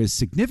that there is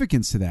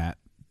significance to that,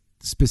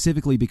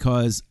 specifically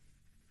because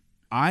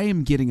I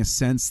am getting a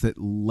sense that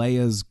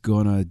Leia's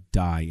gonna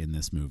die in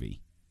this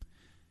movie.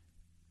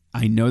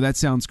 I know that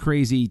sounds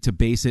crazy to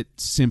base it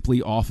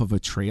simply off of a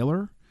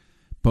trailer,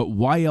 but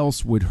why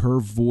else would her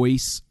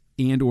voice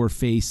and or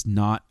face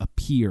not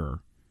appear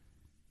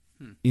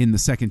in the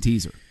second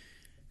teaser?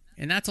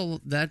 And that's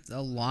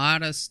a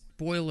lot of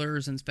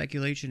spoilers, and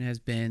speculation has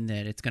been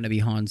that it's going to be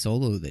Han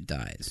Solo that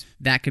dies.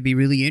 That could be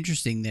really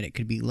interesting, that it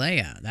could be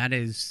Leia. That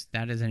is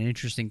an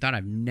interesting thought.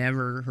 I've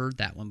never heard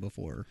that one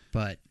before,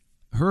 but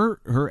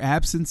her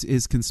absence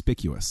is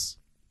conspicuous.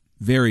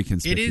 Very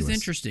conspicuous. It is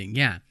interesting,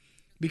 yeah.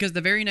 Because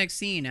the very next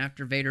scene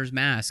after Vader's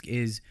mask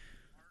is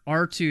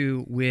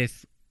R2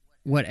 with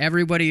what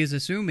everybody is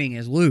assuming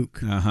is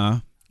Luke.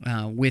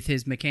 With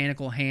his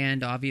mechanical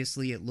hand.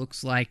 Obviously, it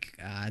looks like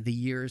the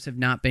years have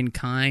not been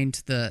kind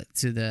to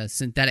the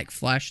synthetic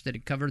flesh that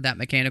had covered that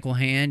mechanical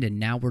hand, and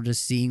now we're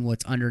just seeing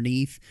what's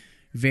underneath.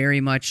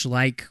 Very much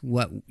like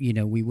what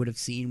we would have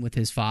seen with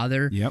his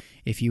father. Yep.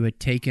 If you had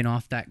taken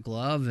off that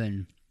glove,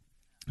 and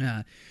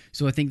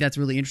so I think that's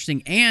really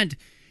interesting. And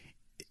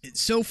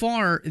so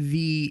far,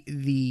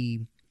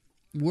 the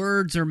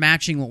words are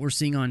matching what we're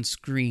seeing on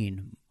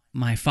screen.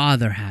 My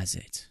father has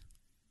it.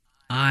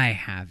 I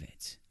have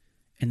it.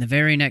 And the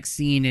very next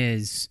scene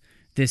is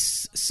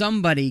this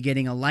somebody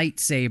getting a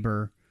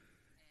lightsaber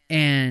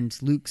and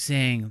Luke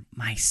saying,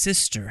 my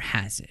sister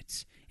has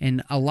it.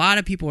 And a lot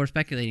of people are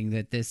speculating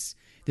that this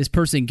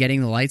person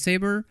getting the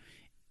lightsaber,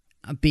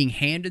 being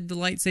handed the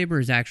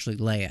lightsaber, is actually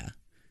Leia.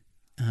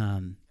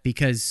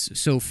 Because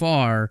so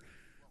far,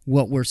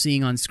 what we're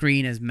seeing on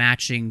screen is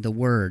matching the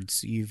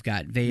words. You've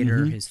got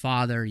Vader, his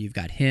father, you've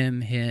got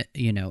him, and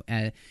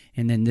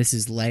then this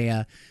is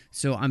Leia.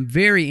 So I'm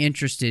very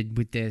interested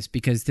with this,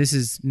 because this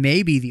is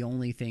maybe the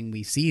only thing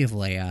we see of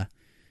Leia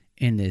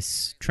in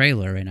this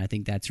trailer, and I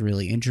think that's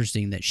really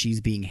interesting that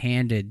she's being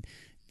handed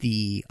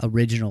the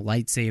original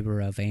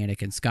lightsaber of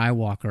Anakin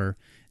Skywalker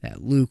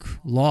that Luke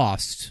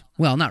lost.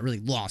 Well, not really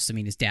lost. I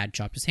mean, his dad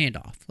chopped his hand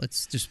off.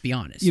 Let's just be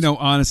honest.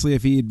 Honestly,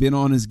 if he had been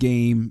on his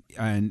game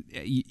and,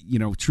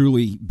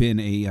 truly been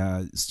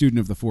a student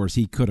of the Force,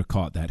 he could have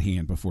caught that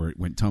hand before it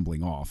went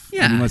tumbling off.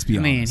 Yeah, let's be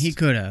honest. He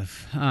could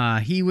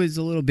have. He was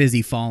a little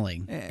busy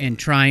falling and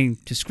trying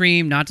to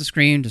scream, not to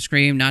scream, to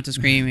scream, not to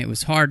scream. It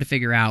was hard to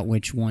figure out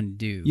which one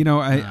to do.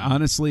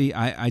 Honestly,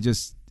 I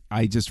just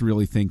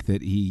really think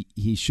that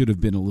he should have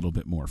been a little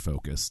bit more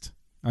focused.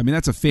 I mean,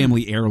 that's a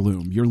family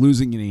heirloom. You're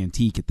losing an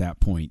antique at that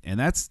point, and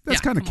that's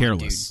kind of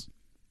careless.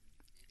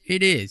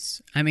 It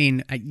is. I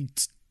mean,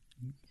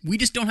 we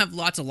just don't have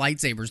lots of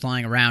lightsabers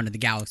lying around in the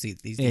galaxy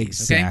these days.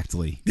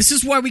 Exactly. Okay? This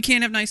is why we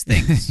can't have nice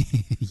things.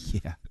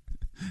 Yeah.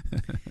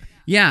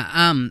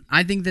 Yeah.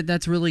 I think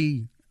that's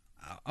really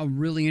a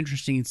really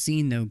interesting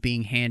scene, though,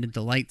 being handed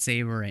the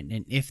lightsaber,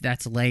 and if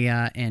that's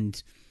Leia,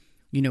 and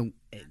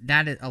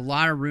that a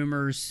lot of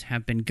rumors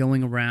have been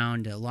going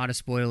around, a lot of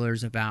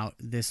spoilers about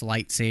this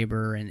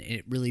lightsaber, and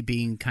it really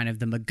being kind of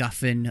the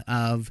MacGuffin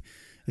of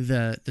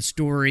the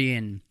story,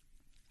 and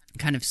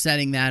kind of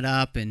setting that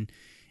up. And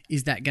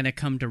is that going to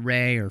come to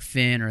Rey or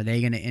Finn? Or are they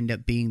going to end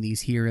up being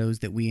these heroes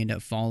that we end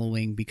up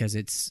following? Because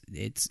it's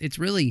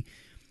really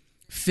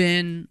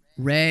Finn,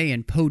 Rey,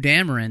 and Poe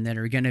Dameron that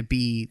are going to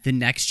be the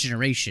next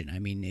generation. I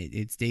mean,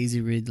 it's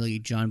Daisy Ridley,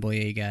 John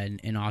Boyega,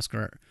 and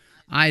Oscar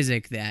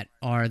Isaac that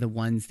are the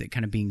ones that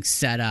kind of being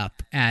set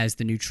up as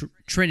the new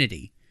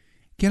Trinity.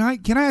 Can I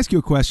ask you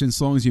a question?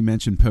 As long as you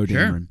mentioned Poe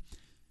Dameron,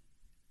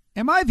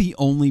 am I the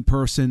only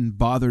person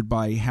bothered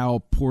by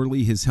how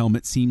poorly his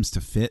helmet seems to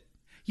fit?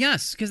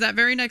 Yes, because that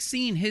very next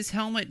scene, his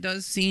helmet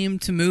does seem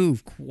to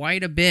move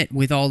quite a bit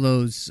with all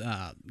those,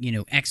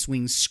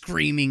 X-wings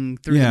screaming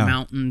through the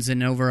mountains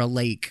and over a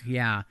lake.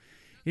 Yeah,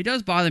 it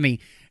does bother me.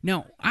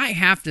 Now, I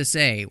have to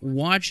say,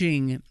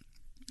 watching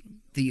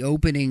the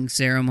opening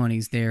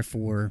ceremonies there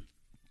for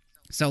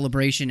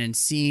Celebration and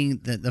seeing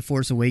the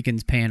Force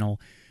Awakens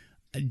panel,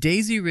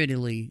 Daisy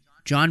Ridley,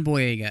 John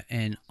Boyega,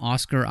 and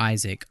Oscar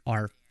Isaac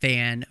are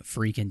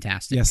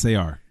fan-freaking-tastic. Yes, they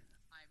are.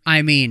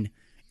 I mean,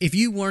 if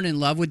you weren't in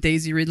love with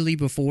Daisy Ridley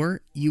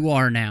before, you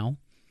are now.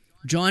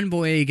 John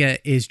Boyega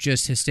is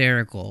just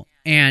hysterical.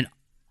 And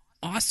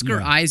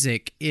Oscar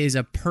Isaac is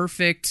a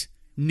perfect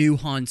new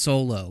Han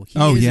Solo. He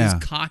is as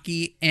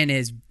cocky and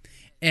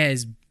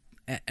as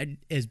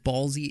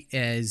ballsy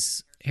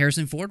as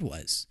Harrison Ford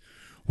was.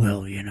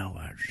 Well,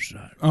 I just...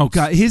 oh,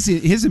 God.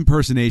 His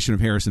impersonation of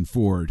Harrison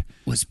Ford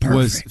was perfect.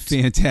 Was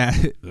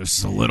fantastic.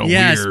 It's a little weird.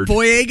 Yes,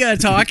 Boyega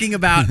talking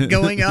about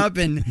going up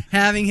and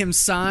having him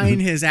sign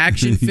his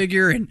action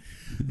figure, and,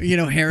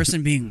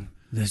 Harrison being,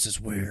 this is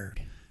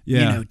weird.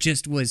 Yeah.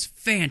 Just was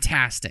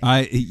fantastic.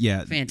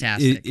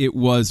 Fantastic. It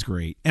was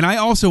great. And I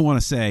also want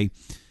to say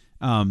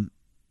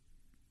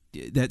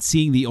that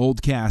seeing the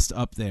old cast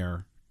up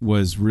there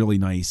was really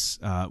nice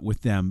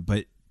with them.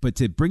 But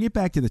to bring it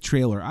back to the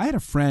trailer, I had a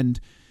friend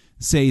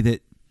say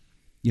that,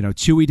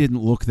 Chewie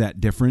didn't look that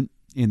different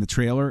in the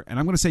trailer. And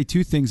I'm going to say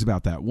two things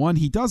about that. One,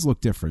 he does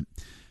look different.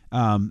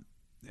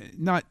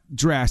 Not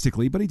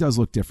drastically, but he does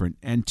look different.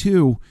 And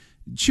two,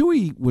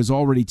 Chewie was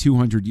already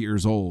 200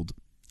 years old.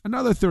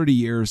 Another 30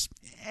 years,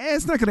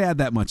 it's not going to add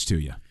that much to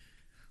you.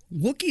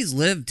 Wookiees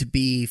live to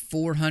be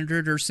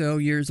 400 or so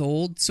years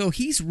old, so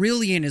he's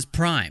really in his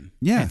prime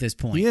at this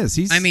point. He is.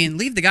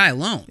 Leave the guy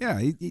alone. Yeah.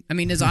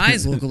 His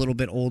eyes look a little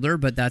bit older,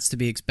 but that's to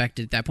be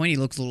expected at that point. He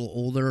looks a little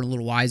older, a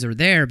little wiser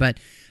there, but,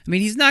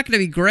 he's not going to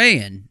be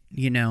graying,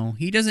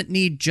 He doesn't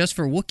need just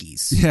for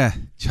Wookiees. Yeah,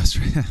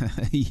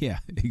 yeah,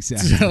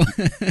 exactly. So,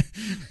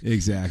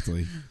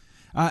 exactly.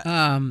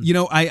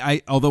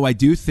 I although I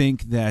do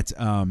think that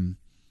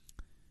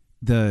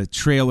the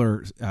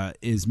trailer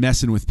is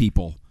messing with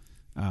people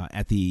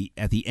at the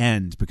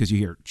end, because you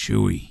hear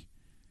Chewie,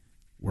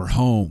 we're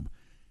home.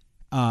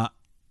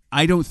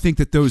 I don't think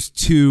that those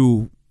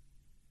two.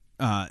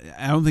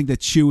 I don't think that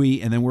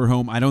Chewie and then we're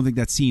home. I don't think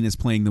that scene is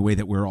playing the way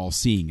that we're all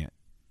seeing it.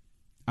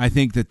 I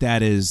think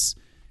that is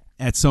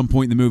at some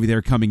point in the movie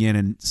they're coming in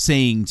and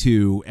saying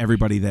to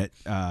everybody that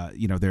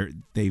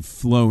they've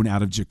flown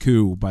out of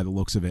Jakku by the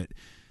looks of it.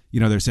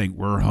 They're saying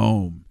we're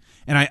home.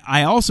 And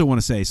I also want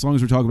to say, as long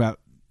as we're talking about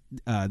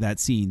that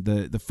scene,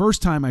 the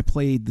first time I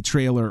played the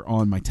trailer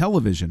on my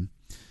television,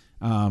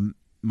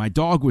 my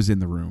dog was in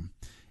the room,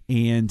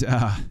 and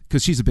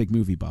because she's a big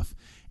movie buff,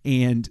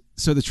 and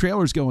so the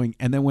trailer's going,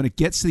 and then when it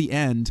gets to the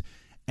end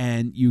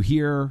and you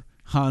hear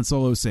Han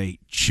Solo say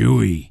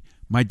Chewie,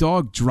 my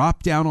dog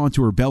dropped down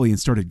onto her belly and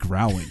started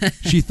growling.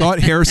 She thought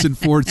Harrison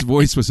Ford's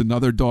voice was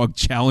another dog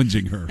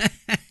challenging her.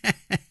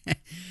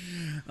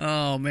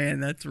 Oh man,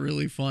 that's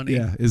really funny.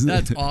 Yeah, isn't it?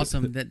 That's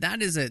awesome.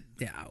 That is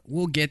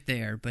we'll get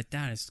there, but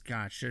that is,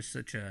 just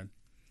such a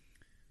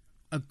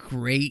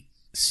great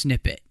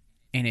snippet,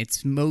 and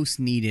it's most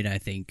needed, I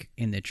think,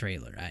 in the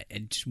trailer.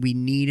 We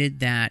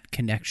needed that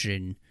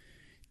connection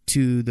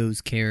to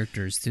those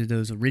characters, to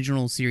those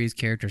original series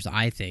characters.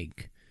 I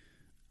think.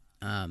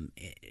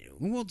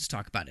 We'll just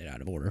talk about it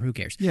out of order. Who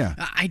cares? Yeah.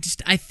 I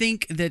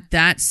think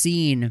that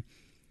scene,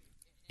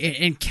 it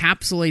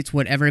encapsulates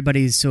what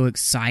everybody's so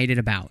excited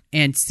about.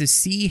 And to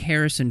see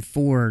Harrison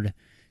Ford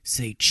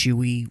say,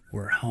 Chewie,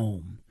 we're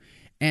home.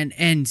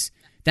 And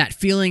that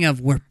feeling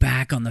of we're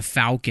back on the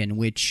Falcon,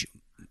 which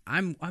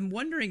I'm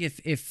wondering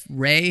if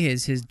Rey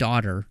is his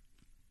daughter.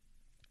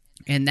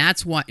 And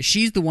that's why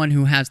she's the one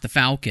who has the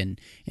Falcon,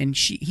 and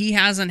he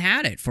hasn't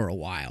had it for a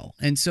while.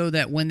 And so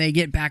that when they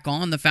get back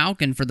on the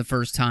Falcon for the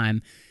first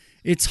time,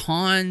 it's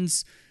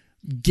Han's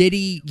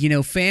giddy,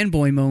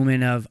 fanboy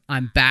moment of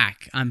I'm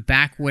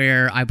back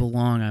where I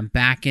belong. I'm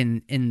back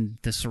in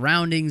the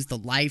surroundings, the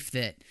life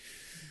that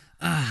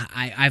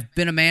I've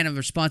been a man of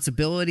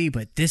responsibility,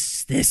 but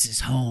this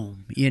is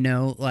home,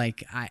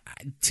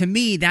 to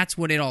me, that's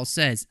what it all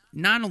says.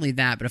 Not only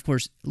that, but of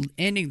course,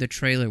 ending the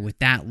trailer with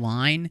that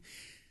line,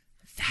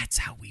 that's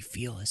how we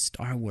feel as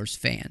Star Wars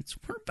fans.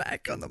 We're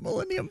back on the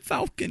Millennium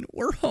Falcon.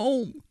 We're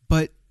home.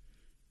 But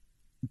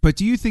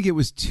do you think it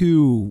was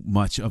too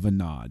much of a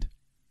nod?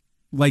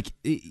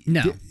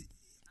 No,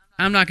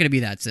 I'm not going to be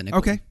that cynical.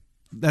 Okay,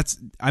 that's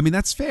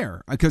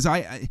fair, because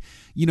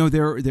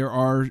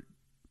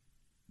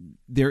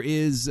there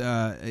is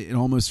an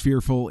almost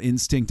fearful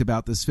instinct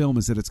about this film,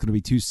 is that it's going to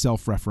be too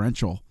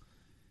self-referential,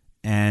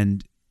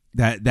 and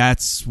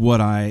that's what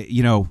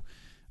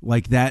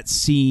that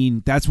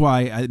scene. That's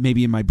why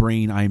maybe in my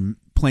brain I'm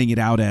playing it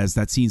out as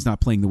that scene's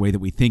not playing the way that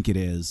we think it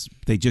is.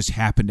 They just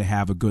happen to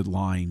have a good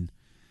line,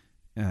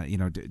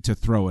 to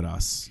throw at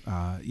us,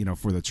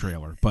 for the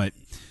trailer. But,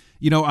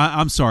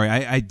 I'm sorry.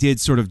 I did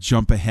sort of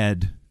jump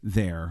ahead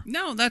there.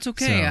 No, that's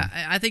okay. So.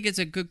 I think it's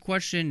a good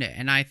question.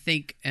 And I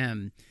think,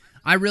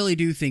 I really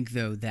do think,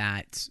 though,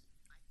 that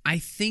I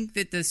think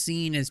that the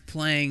scene is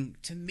playing,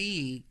 to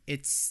me,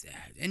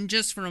 and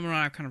just from what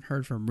I've kind of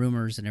heard from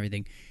rumors and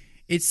everything,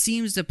 it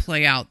seems to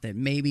play out that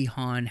maybe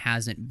Han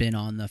hasn't been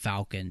on the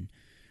Falcon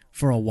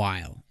for a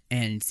while,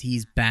 and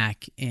he's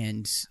back,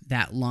 and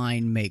that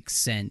line makes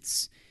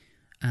sense.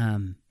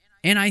 And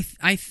I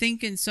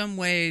think in some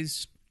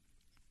ways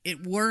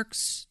it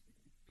works,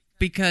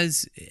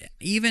 because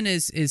even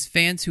as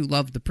fans who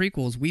love the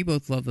prequels, we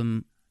both love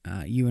them,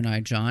 you and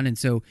I, John, and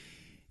so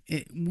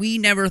we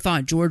never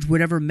thought George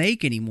would ever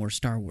make any more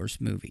Star Wars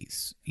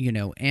movies,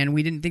 and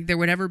we didn't think there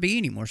would ever be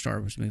any more Star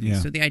Wars movies. Yeah.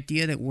 So the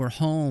idea that we're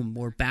home,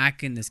 we're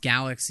back in this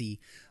galaxy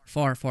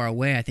far, far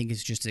away, I think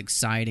is just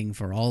exciting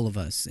for all of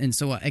us. And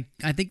so I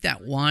think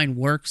that line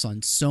works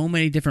on so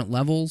many different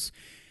levels,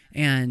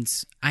 and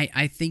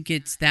I think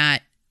it's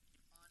that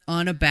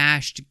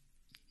unabashed,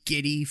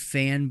 giddy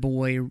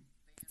fangirl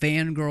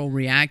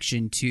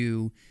reaction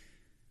to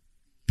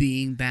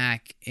being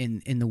back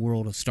in the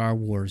world of Star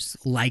Wars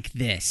like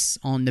this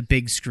on the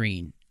big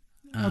screen.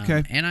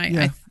 Okay. And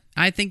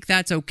I think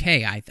that's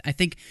okay. I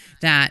think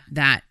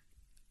that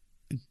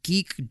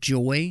geek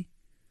joy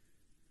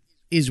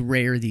is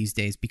rare these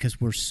days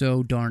because we're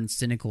so darn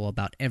cynical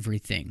about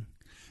everything.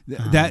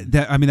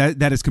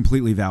 That is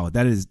completely valid.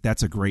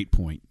 That's a great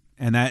point.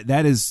 And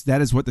that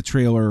is what the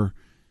trailer,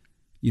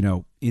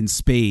 in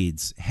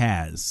spades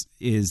has,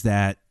 is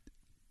that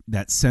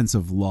sense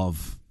of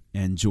love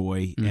and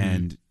joy. Mm-hmm.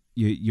 And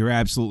you're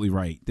absolutely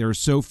right. There are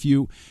so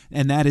few,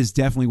 and that is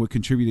definitely what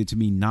contributed to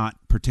me not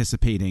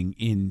participating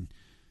in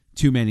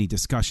too many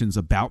discussions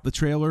about the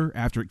trailer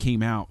after it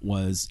came out,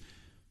 was,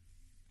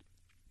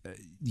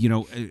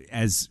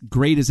 as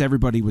great as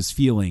everybody was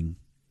feeling,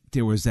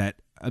 there was that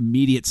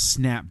immediate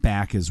snap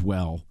back as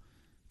well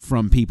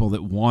from people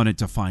that wanted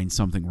to find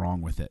something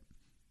wrong with it.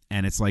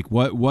 And it's like,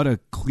 what a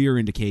clear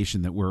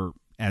indication that we're,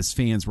 as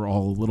fans, we're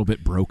all a little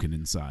bit broken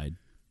inside.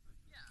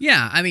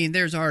 Yeah, I mean,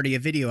 there's already a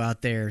video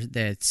out there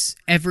that's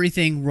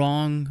everything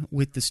wrong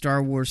with the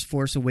Star Wars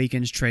Force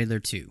Awakens trailer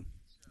 2.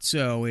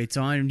 So it's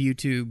on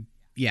YouTube.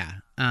 Yeah.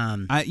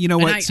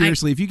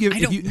 Seriously, if you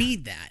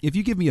need that. If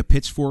you give me a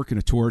pitchfork and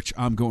a torch,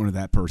 I'm going to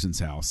that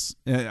person's house.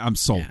 I'm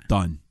sold. Yeah.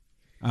 Done.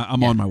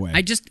 I'm on my way.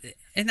 I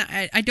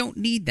don't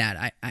need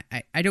that.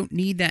 I don't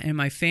need that in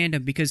my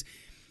fandom, because,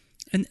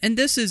 and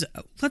this is,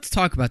 let's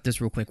talk about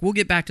this real quick. We'll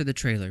get back to the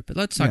trailer, but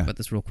let's talk about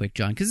this real quick,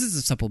 John, because this is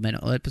a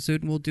supplemental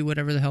episode and we'll do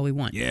whatever the hell we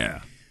want.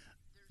 Yeah.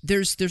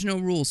 There's no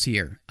rules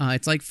here.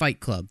 It's like Fight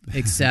Club,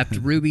 except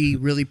Ruby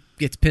really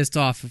gets pissed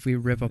off if we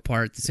rip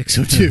apart the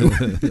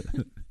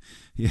 602.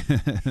 Yeah.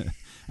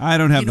 I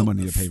don't have the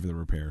money to pay for the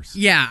repairs.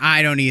 Yeah,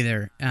 I don't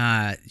either.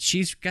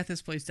 She's got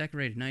this place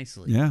decorated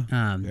nicely.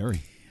 Yeah,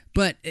 very.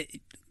 But,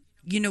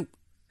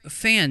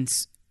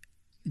 fans,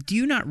 do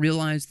you not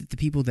realize that the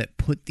people that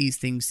put these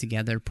things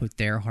together put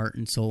their heart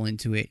and soul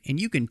into it? And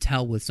you can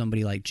tell with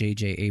somebody like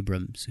J.J.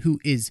 Abrams, who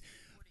is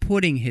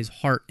putting his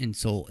heart and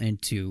soul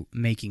into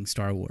making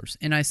Star Wars.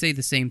 And I say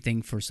the same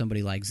thing for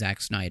somebody like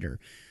Zack Snyder.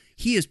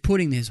 He is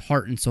putting his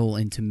heart and soul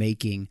into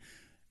making,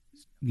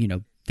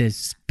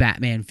 this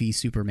Batman v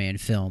Superman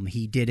film.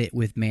 He did it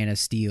with Man of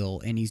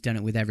Steel, and he's done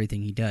it with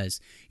everything he does.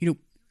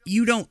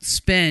 You don't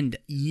spend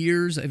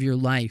years of your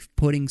life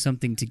putting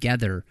something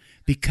together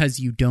because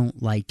you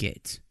don't like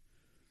it,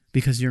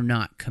 because you're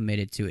not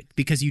committed to it,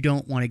 because you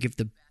don't want to give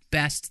the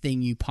best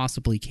thing you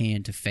possibly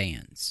can to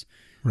fans.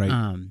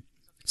 Right.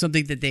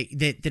 Something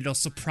that'll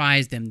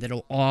surprise them,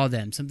 that'll awe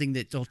them, something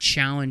that'll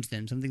challenge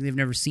them, something they've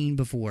never seen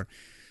before.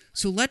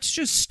 So let's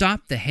just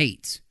stop the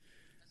hate,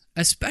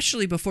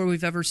 especially before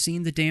we've ever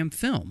seen the damn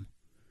film.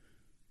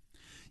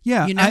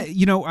 Yeah,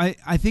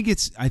 I think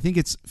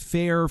it's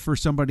fair for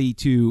somebody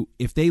to,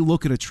 if they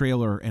look at a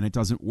trailer and it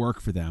doesn't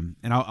work for them,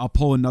 and I'll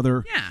pull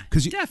another. Yeah,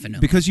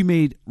 definitely. Because you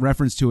made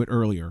reference to it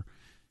earlier.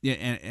 Yeah,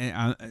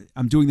 and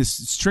I'm doing this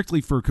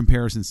strictly for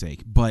comparison's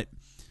sake. But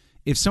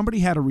if somebody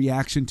had a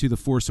reaction to the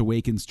Force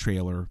Awakens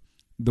trailer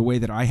the way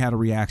that I had a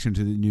reaction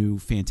to the new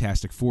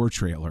Fantastic Four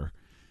trailer,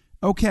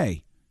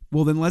 okay,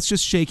 well then let's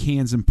just shake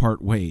hands and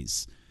part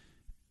ways.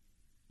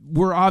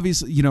 We're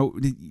obviously,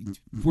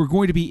 we're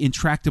going to be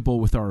intractable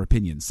with our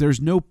opinions. There's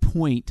no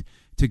point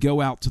to go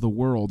out to the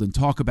world and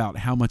talk about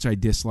how much I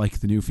dislike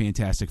the new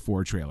Fantastic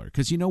Four trailer.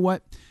 Because you know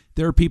what?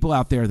 There are people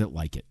out there that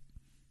like it.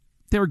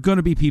 There are going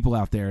to be people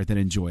out there that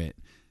enjoy it.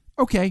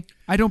 Okay,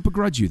 I don't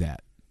begrudge you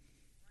that.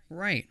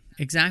 Right,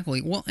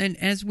 exactly. Well, and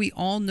as we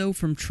all know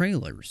from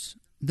trailers,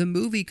 the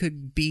movie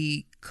could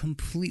be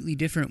completely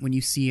different when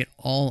you see it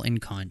all in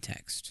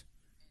context.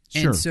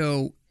 Sure. And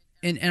so...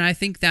 And I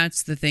think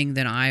that's the thing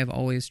that I've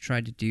always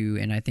tried to do,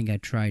 and I think I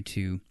try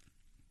to,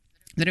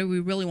 that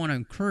we really want to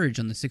encourage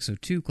on the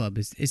 602 Club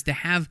is to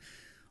have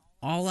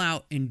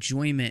all-out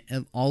enjoyment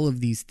of all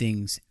of these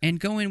things and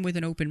go in with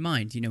an open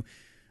mind.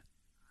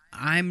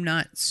 I'm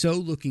not so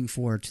looking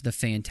forward to the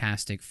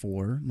Fantastic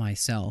Four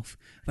myself,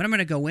 but I'm going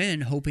to go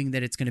in hoping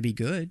that it's going to be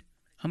good.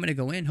 I'm going to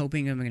go in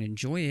hoping I'm going to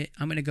enjoy it.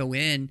 I'm going to go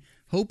in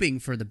hoping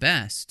for the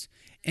best.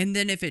 And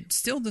then if it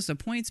still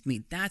disappoints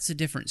me, that's a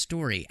different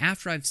story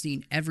after I've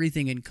seen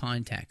everything in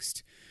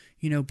context.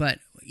 But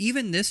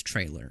even this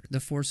trailer, the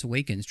Force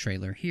Awakens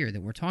trailer here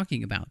that we're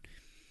talking about,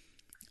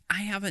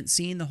 I haven't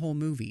seen the whole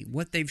movie.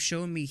 What they've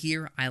shown me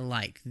here, I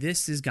like.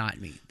 This has got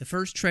me. The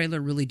first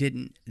trailer really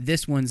didn't.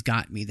 This one's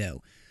got me,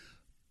 though.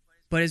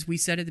 But as we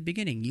said at the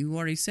beginning, you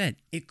already said,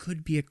 it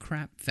could be a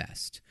crap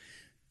fest.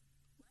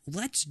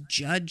 Let's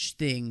judge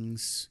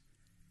things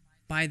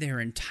by their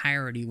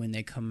entirety when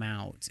they come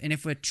out. And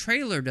if a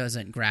trailer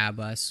doesn't grab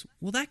us,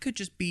 well, that could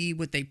just be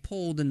what they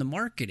pulled in the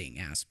marketing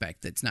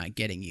aspect that's not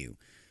getting you.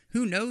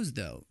 Who knows,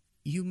 though?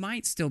 You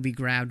might still be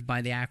grabbed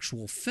by the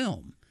actual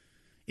film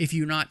if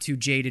you're not too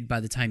jaded by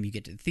the time you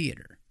get to the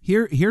theater.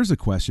 Here's a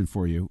question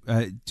for you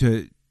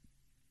to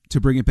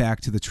bring it back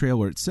to the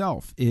trailer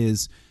itself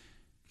is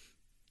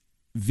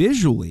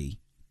visually,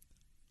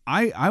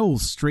 I will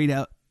straight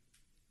out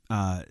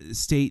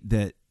state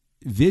that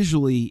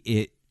visually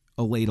it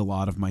allayed a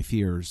lot of my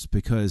fears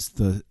because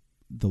the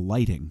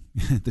lighting,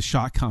 the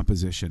shot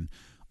composition,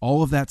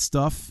 all of that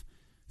stuff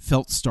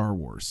felt Star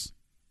Wars.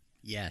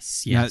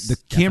 Yes. The definitely.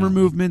 Camera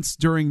movements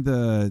during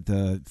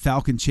the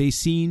Falcon chase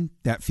scene,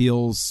 that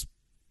feels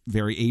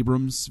very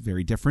Abrams,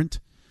 very different.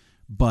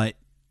 But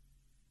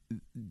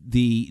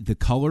the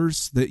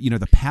colors,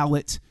 the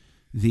palette,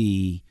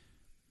 the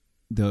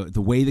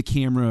way the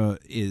camera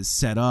is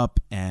set up,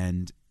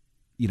 and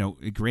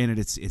granted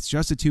it's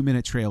just a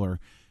 2-minute trailer,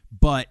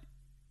 but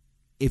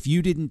if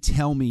you didn't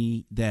tell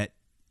me that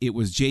it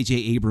was J.J.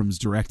 Abrams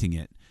directing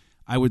it,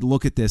 I would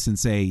look at this and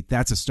say,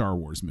 that's a Star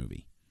Wars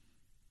movie.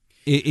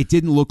 It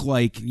didn't look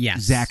like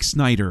Zack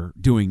Snyder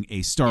doing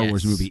a Star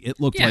Wars movie. It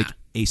looked like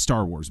a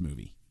Star Wars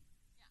movie.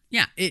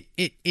 Yeah,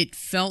 it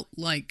felt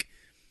like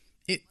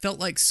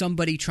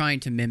somebody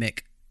trying to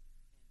mimic,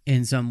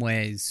 in some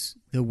ways,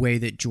 the way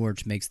that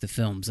George makes the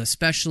films,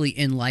 especially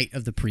in light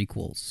of the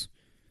prequels.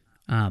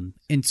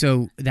 And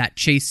so that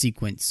chase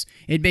sequence,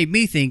 it made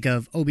me think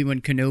of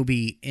Obi-Wan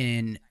Kenobi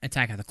in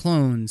Attack of the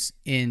Clones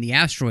in the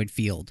asteroid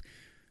field.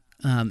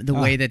 The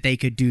way that they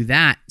could do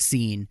that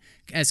scene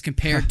as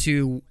compared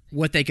to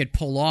what they could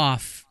pull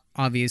off,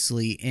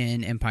 obviously,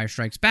 in Empire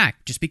Strikes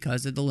Back, just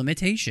because of the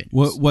limitations.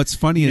 What's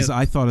funny is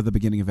I thought of the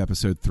beginning of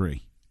Episode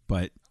 3,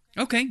 but...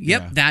 Okay,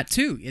 yep, that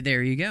too.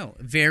 There you go.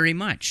 Very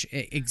much.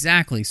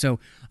 Exactly. So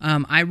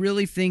I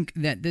really think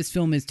that this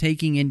film is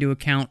taking into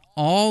account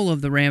all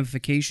of the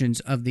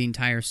ramifications of the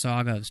entire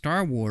saga of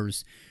Star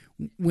Wars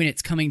when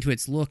it's coming to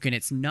its look, and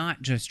it's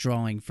not just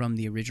drawing from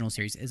the original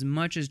series. As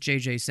much as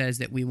JJ says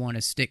that we want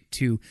to stick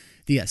to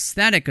the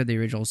aesthetic of the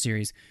original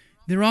series,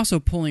 they're also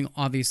pulling,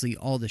 obviously,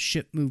 all the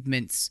ship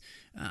movements,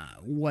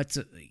 what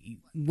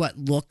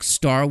looks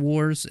Star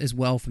Wars as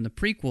well from the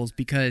prequels,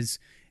 because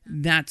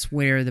that's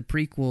where the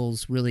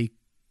prequels really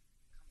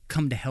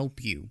come to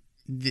help you.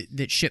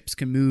 That ships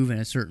can move in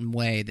a certain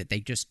way that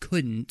they just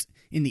couldn't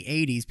in the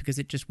 80s because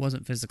it just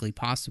wasn't physically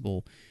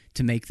possible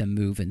to make them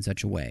move in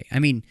such a way. I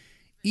mean,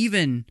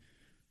 even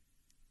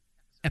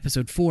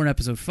Episode 4 and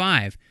Episode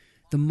 5,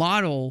 the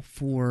model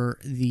for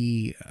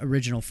the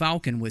original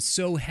Falcon was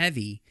so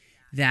heavy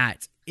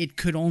that it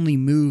could only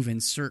move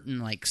in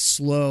certain,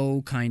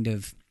 slow kind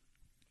of,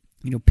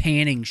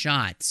 panning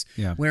shots.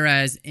 Yeah.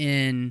 Whereas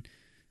in...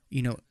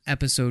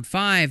 Episode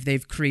 5,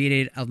 they've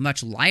created a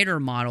much lighter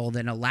model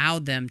that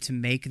allowed them to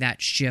make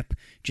that ship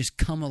just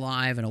come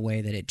alive in a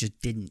way that it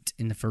just didn't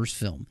in the first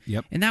film.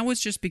 Yep. And that was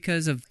just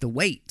because of the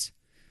weight.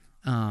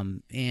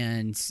 And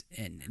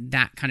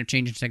that kind of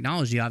change in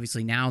technology.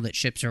 Obviously, now that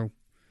ships are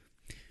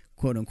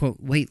quote-unquote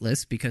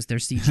weightless because they're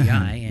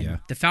CGI, and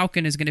the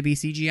Falcon is going to be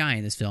CGI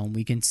in this film.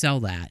 We can sell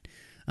that.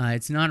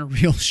 It's not a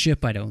real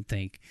ship, I don't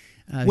think.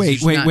 Wait.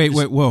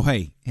 Whoa,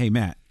 hey,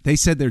 Matt. They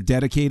said they're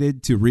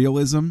dedicated to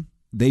realism.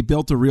 They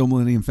built a real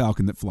Millennium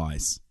Falcon that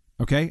flies.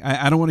 Okay,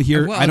 I don't want to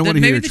hear. I don't want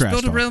to hear your trash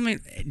talk.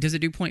 Does it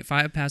do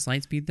 0.5 past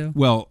light speed though?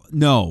 Well,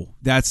 no.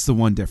 That's the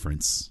one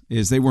difference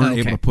is they weren't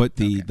able to put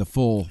the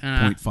full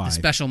 0.5 the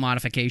special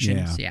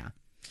modifications. Yeah.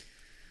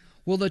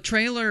 Well, the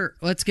trailer,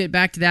 let's get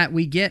back to that.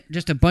 We get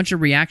just a bunch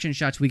of reaction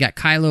shots. We got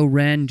Kylo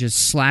Ren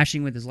just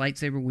slashing with his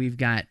lightsaber. We've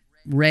got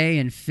Rey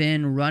and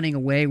Finn running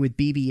away with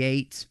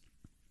BB-8.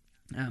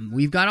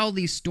 We've got all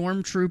these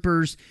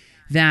stormtroopers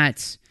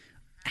that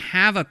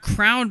have a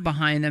crowd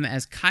behind them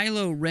as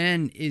Kylo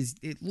Ren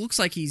it looks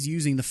like he's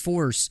using the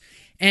Force.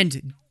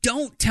 And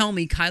don't tell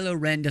me Kylo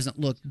Ren doesn't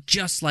look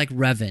just like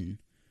Revan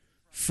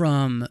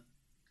from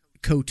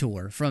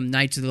KOTOR, from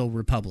Knights of the Old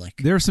Republic.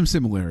 There are some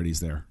similarities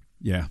there.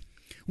 Yeah.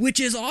 Which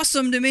is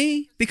awesome to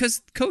me,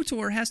 because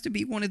KOTOR has to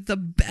be one of the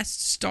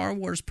best Star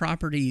Wars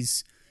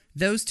properties.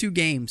 Those two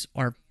games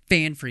are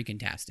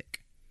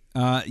fan-freaking-tastic.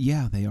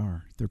 Yeah, they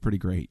are. They're pretty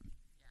great.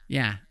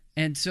 Yeah,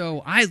 and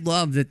so I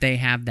love that they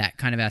have that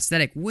kind of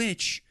aesthetic,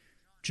 which,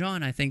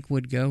 John, I think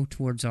would go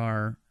towards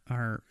our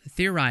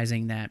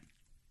theorizing that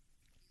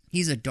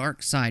he's a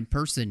dark side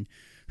person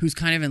who's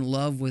kind of in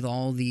love with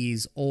all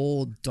these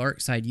old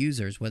dark side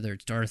users, whether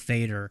it's Darth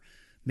Vader,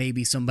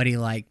 maybe somebody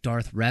like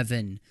Darth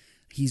Revan.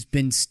 He's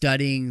been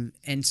studying,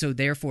 and so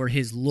therefore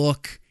his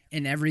look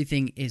and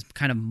everything is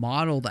kind of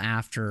modeled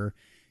after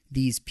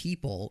these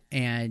people,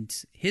 and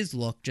his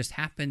look just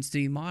happens to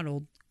be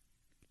modeled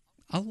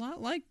a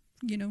lot like,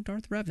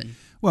 Darth Revan.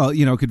 Well,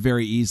 it could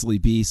very easily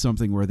be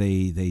something where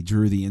they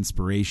drew the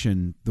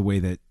inspiration the way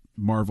that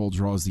Marvel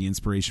draws the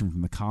inspiration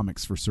from the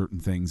comics for certain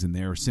things in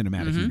their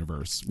cinematic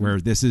universe, where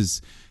this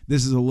is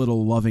a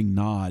little loving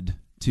nod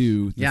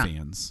to the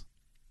fans.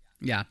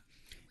 Yeah.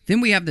 Then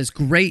we have this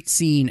great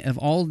scene of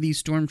all of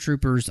these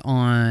stormtroopers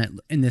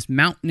in this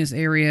mountainous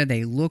area.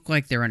 They look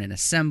like they're in an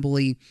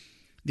assembly.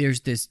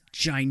 There's this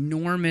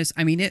ginormous,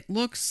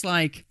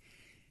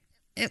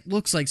 it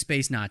looks like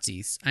space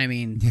Nazis.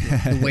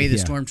 The way the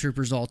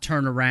stormtroopers all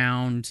turn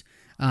around.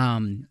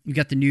 You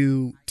got the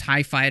new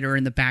TIE fighter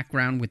in the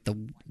background with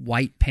the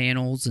white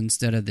panels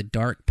instead of the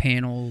dark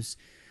panels.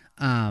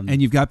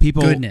 And you've got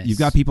people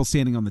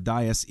standing on the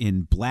dais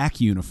in black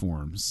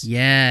uniforms.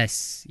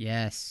 Yes.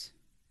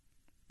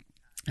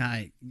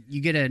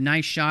 You get a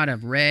nice shot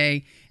of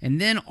Rey,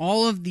 and then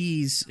all of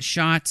these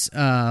shots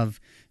of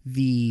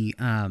the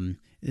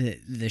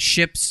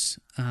ships,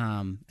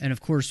 and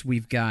of course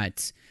we've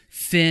got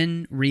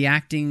Finn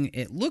reacting.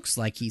 It looks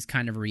like he's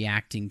kind of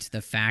reacting to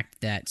the fact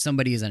that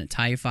somebody is in a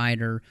TIE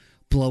fighter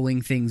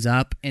blowing things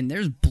up, and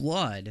there's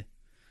blood,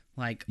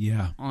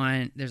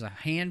 there's a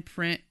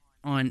handprint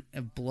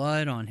of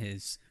blood on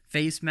his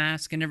face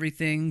mask and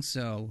everything.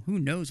 So who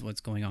knows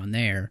what's going on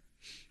there?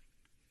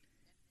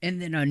 And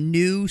then a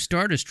new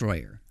Star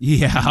Destroyer.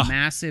 Yeah. A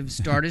massive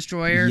Star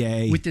Destroyer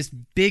with this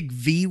big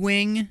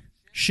V-wing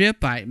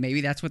ship.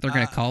 Maybe that's what they're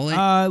going to call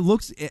it.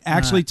 Looks,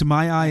 actually, to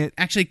my eye...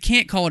 Actually,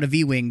 can't call it a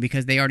V-wing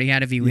because they already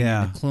had a V-wing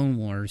in the Clone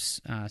Wars.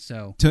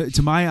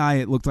 To my eye,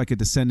 it looked like a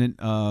descendant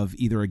of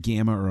either a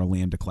Gamma or a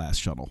Lambda-class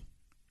shuttle.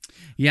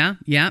 Yeah,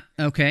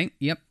 okay,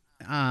 yep.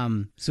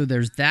 So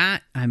there's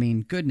that.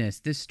 Goodness,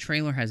 this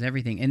trailer has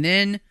everything. And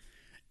then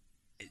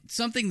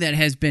something that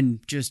has been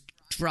just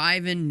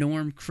driving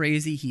Norm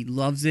crazy, he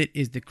loves it,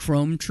 is the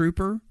Chrome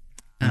Trooper,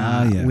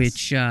 yes.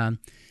 which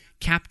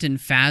Captain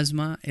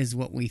Phasma is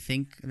what we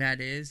think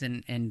that is,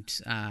 and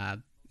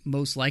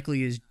most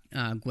likely is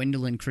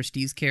Gwendolyn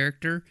Christie's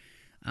character.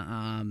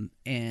 And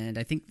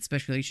I think the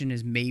speculation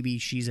is maybe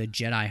she's a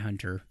Jedi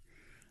hunter.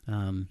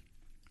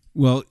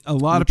 Well, a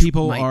lot of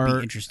people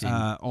are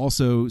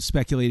also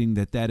speculating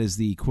that is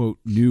the, quote,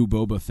 new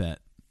Boba Fett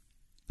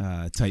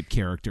type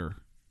character.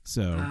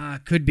 So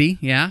could be,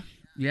 yeah.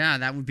 Yeah,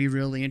 that would be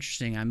really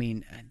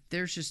interesting.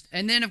 There's just...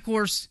 And then, of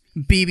course,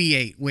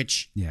 BB-8,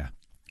 which... Yeah.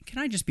 Can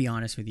I just be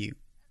honest with you?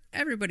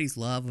 Everybody's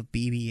love of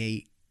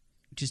BB-8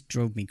 just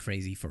drove me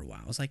crazy for a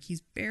while. It's like,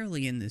 he's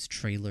barely in this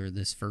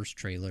first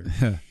trailer.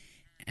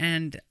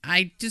 And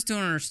I just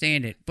don't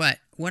understand it. But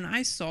when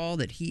I saw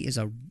that he is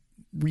a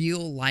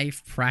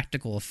real-life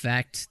practical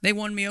effect, they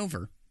won me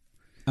over.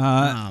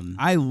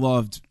 I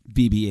loved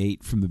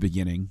BB-8 from the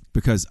beginning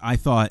because I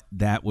thought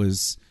that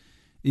was...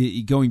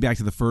 Going back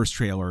to the first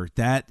trailer,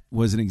 that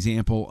was an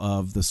example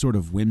of the sort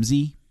of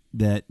whimsy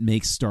that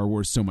makes Star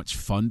Wars so much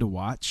fun to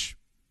watch.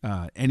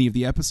 Any of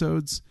the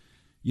episodes,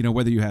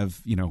 whether you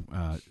have,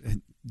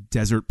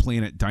 desert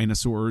planet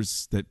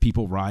dinosaurs that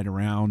people ride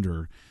around,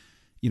 or,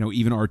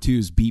 even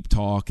R2's beep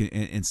talk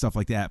and stuff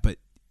like that. But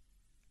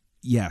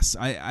yes,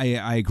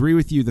 I agree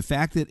with you. The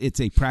fact that it's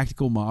a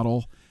practical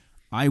model,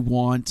 I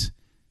want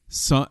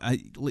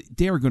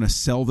they are going to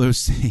sell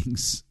those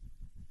things.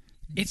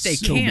 If they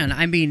can,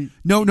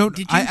 no. Did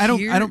you I don't.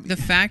 hear the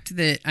fact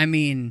that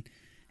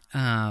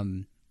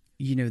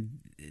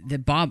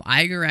that Bob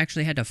Iger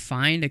actually had to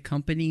find a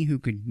company who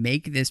could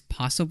make this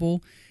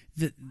possible.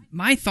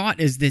 My thought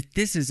is that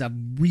this is a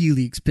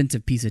really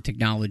expensive piece of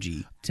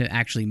technology to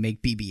actually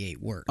make BB-8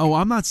 work. Oh,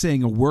 I'm not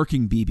saying a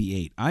working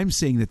BB-8. I'm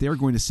saying that they're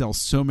going to sell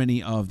so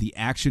many of the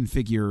action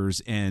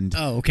figures and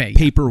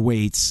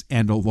paperweights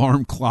and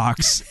alarm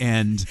clocks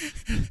and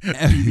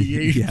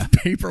BB-8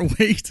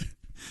 paperweight.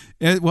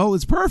 Well,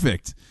 it's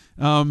perfect.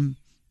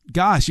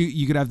 Gosh,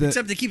 you could have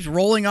except it keeps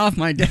rolling off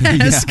my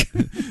desk.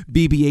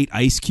 BB-8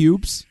 ice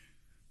cubes.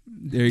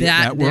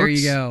 That works. There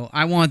you go.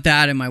 I want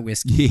that in my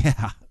whiskey.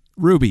 Yeah.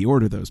 Ruby,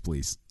 order those,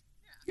 please.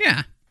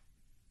 Yeah.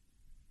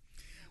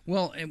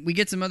 Well, we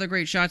get some other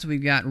great shots.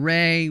 We've got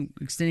Rey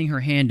extending her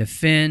hand to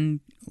Finn,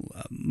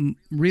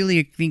 really,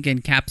 I think,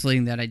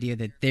 encapsulating that idea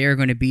that they're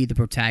going to be the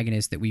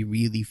protagonist that we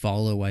really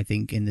follow, I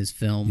think, in this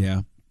film.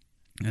 Yeah.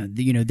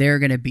 They're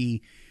going to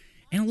be,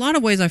 in a lot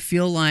of ways, I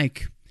feel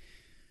like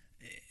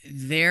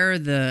they're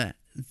the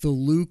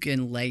Luke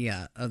and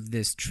Leia of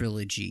this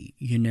trilogy,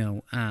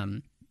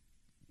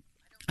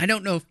 I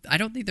don't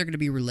think they're going to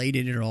be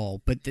related at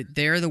all, but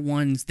they're the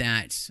ones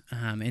that,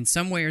 in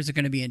some ways, are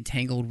going to be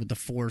entangled with the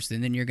Force,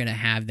 and then you're going to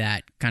have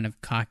that kind of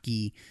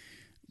cocky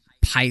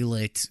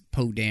pilot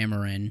Poe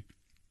Dameron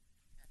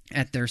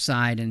at their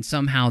side, and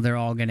somehow they're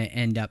all going to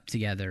end up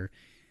together.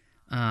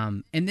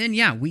 And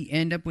then, we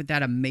end up with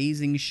that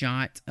amazing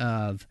shot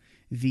of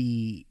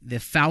the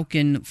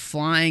Falcon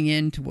flying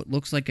into what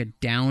looks like a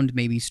downed,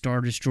 maybe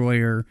Star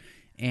Destroyer,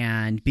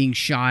 and being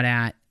shot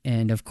at,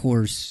 and of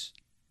course,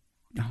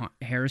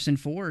 Harrison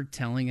Ford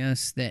telling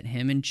us that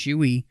him and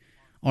Chewie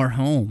are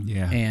home.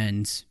 Yeah.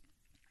 And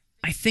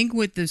I think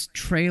what this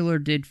trailer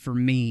did for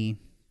me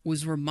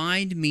was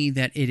remind me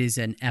that it is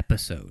an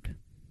episode.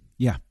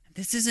 Yeah.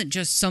 This isn't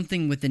just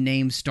something with the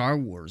name Star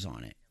Wars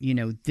on it.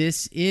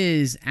 This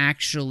is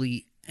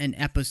actually an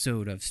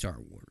episode of Star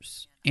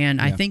Wars.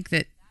 And I think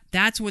that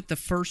that's what the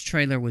first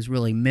trailer was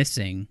really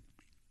missing.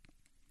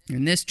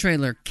 And this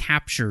trailer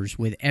captures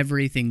with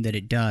everything that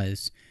it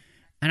does.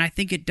 And I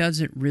think it does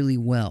it really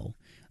well.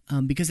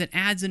 Because it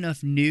adds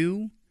enough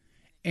new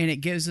and it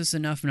gives us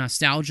enough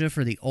nostalgia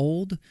for the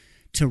old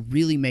to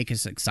really make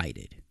us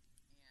excited.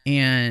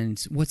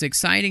 And what's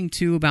exciting,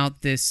 too,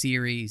 about this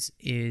series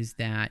is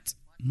that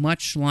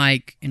much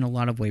like, in a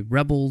lot of ways,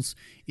 Rebels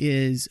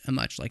is,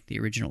 much like the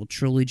original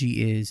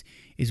trilogy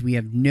is we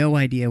have no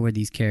idea where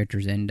these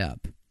characters end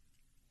up.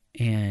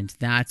 And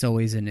that's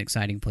always an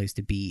exciting place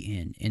to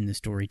be in the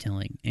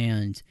storytelling.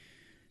 And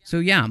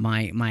so,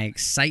 my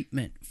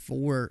excitement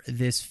for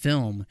this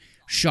film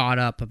shot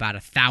up about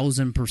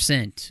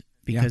 1,000%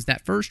 because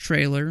that first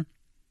trailer,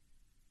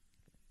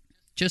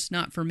 just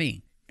not for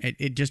me.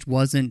 It just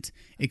wasn't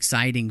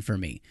exciting for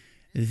me.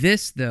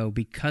 This, though,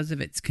 because of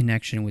its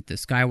connection with the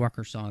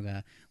Skywalker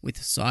saga, with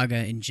the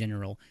saga in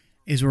general,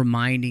 is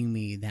reminding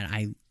me that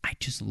I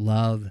just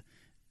love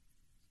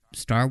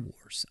Star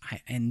Wars.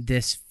 And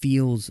this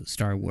feels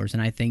Star Wars.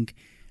 And I think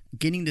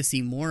getting to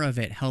see more of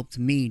it helped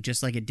me,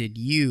 just like it did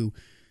you,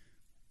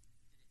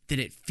 that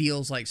it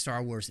feels like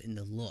Star Wars in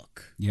the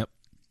look. Yep.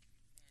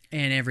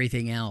 And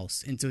everything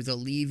else. And so it's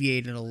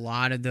alleviated a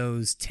lot of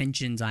those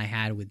tensions I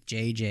had with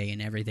JJ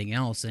and everything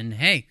else. And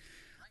hey,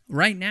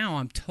 right now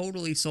I'm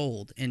totally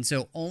sold. And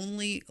so let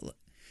me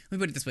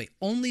put it this way,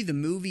 only the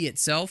movie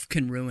itself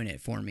can ruin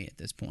it for me at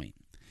this point.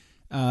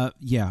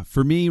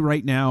 For me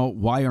right now,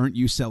 why aren't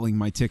you selling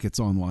my tickets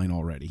online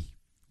already?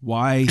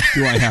 Why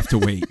do I have to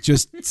wait?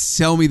 Just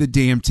sell me the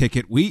damn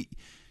ticket.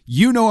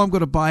 You know I'm going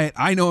to buy it.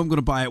 I know I'm going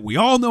to buy it. We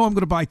all know I'm going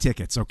to buy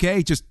tickets,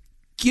 okay? Just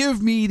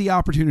give me the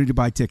opportunity to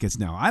buy tickets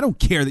now. I don't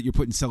care that you're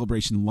putting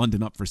Celebration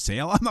London up for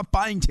sale. I'm not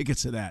buying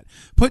tickets to that.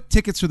 Put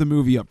tickets for the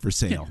movie up for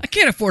sale. I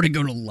can't afford to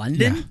go to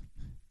London.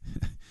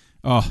 Yeah.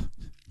 Oh,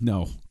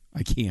 no,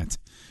 I can't.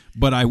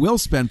 But I will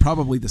spend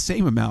probably the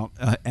same amount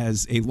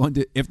as a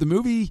London. If the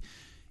movie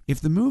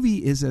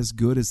is as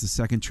good as the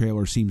second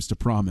trailer seems to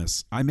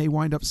promise, I may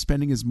wind up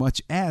spending as much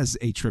as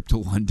a trip to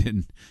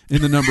London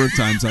in the number of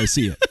times I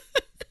see it.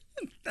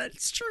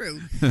 That's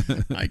true.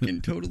 I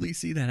can totally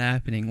see that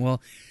happening.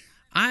 Well,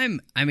 I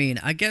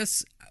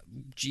guess,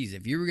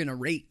 if you were going to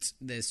rate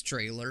this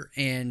trailer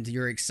and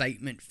your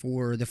excitement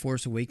for The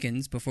Force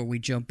Awakens before we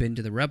jump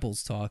into the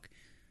Rebels talk,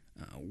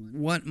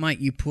 what might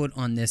you put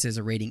on this as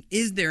a rating?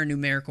 Is there a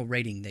numerical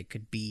rating that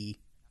could be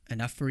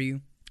enough for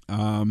you?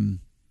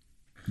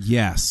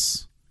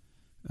 Yes.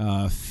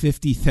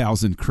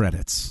 50,000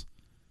 credits.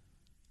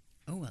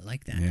 Oh, I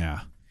like that.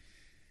 Yeah.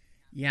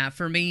 Yeah,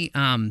 for me,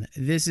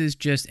 this is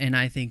just, and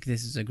I think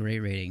this is a great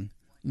rating,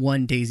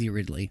 1 Daisy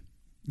Ridley.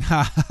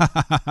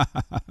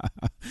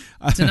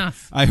 It's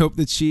enough. I hope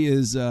that she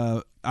is.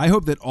 I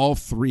hope that all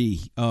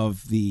three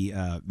of the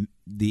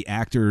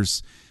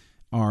actors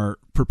are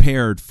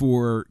prepared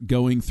for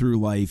going through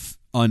life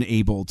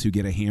unable to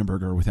get a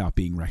hamburger without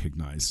being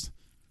recognized.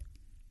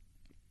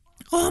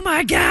 Oh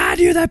my God!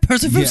 You're that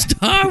person from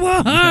Star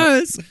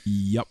Wars.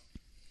 Yep.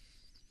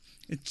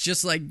 It's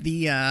just like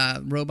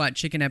the Robot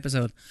Chicken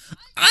episode.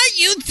 Are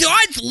you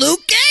George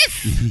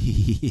Lucas?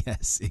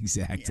 Yes,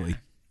 exactly.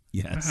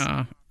 Yeah.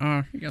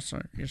 Yes.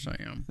 Yes, I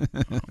am.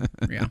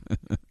 Yeah.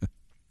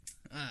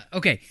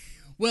 Okay.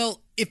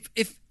 Well, if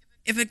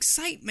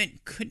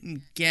excitement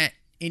couldn't get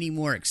any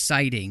more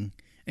exciting,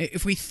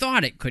 if we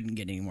thought it couldn't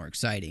get any more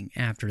exciting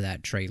after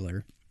that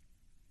trailer,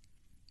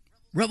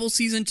 Rebels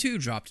Season 2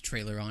 dropped a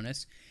trailer on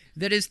us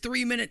that is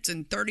 3 minutes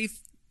and 30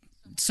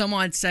 some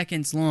odd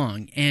seconds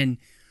long, and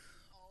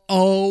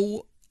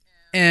OMG.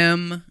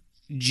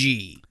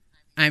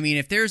 I mean,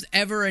 if there's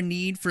ever a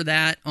need for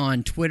that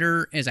on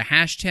Twitter as a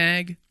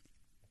hashtag,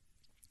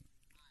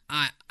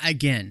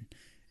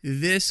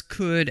 this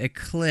could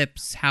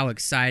eclipse how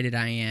excited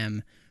I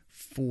am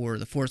for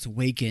The Force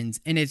Awakens,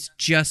 and it's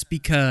just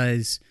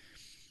because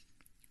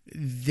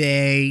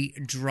they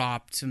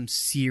dropped some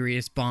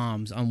serious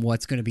bombs on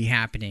what's going to be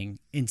happening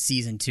in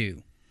Season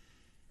 2.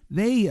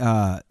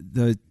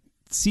 The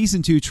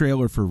Season 2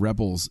 trailer for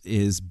Rebels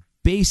is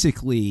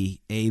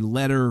basically a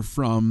letter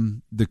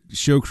from the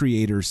show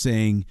creators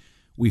saying,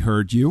 we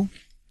heard you,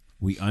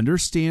 we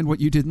understand what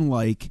you didn't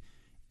like,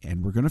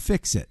 and we're going to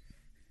fix it.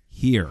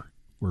 Here,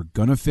 we're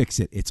going to fix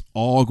it. It's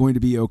all going to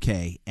be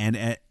okay.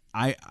 And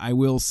I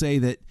will say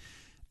that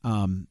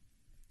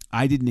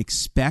I didn't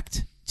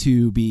expect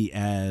to be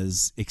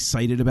as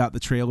excited about the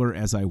trailer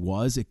as I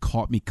was. It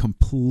caught me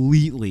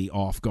completely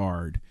off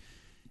guard.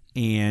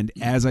 And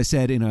as I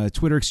said in a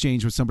Twitter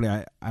exchange with somebody,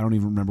 I don't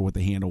even remember what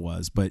the handle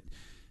was, but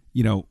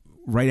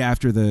right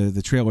after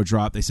the trailer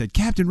dropped, they said,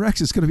 Captain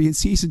Rex is going to be in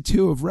Season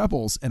 2 of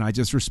Rebels. And I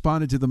just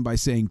responded to them by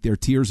saying they're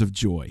tears of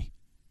joy.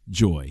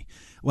 Joy.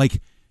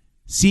 Like,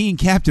 seeing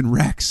Captain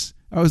Rex,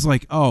 I was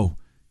like, oh,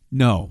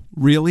 no,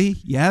 really?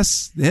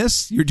 Yes?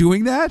 This? You're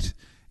doing that?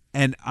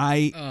 And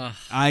I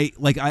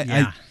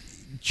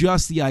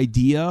just the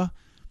idea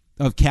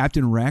of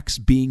Captain Rex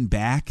being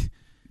back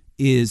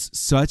is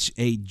such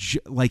a,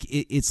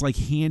 it's like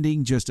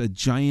handing just a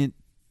giant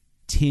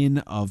tin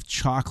of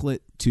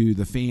chocolate to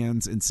the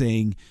fans and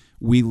saying,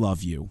 we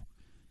love you.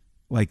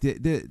 Like,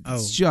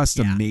 it's just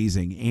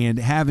amazing. And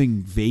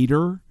having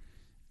Vader,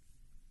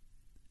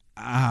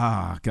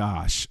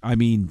 gosh, I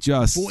mean,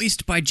 just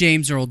voiced by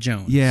James Earl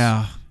Jones.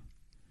 Yeah.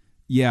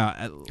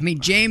 I mean,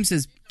 James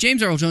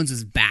Earl Jones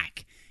is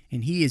back,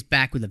 and he is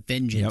back with a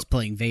vengeance,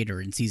 playing Vader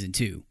in Season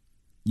 2.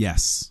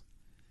 Yes,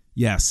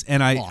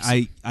 and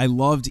awesome. I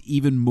loved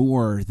even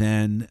more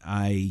than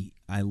I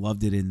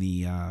loved it in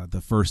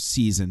the first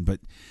season, but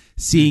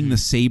seeing the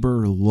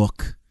saber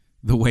look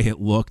the way it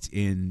looked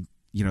in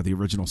the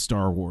original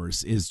Star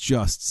Wars is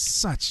just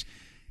such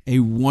a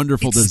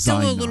wonderful design.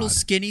 It's still a little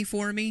skinny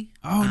for me.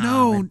 Oh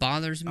no, it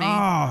bothers me.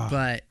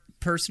 But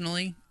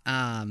personally,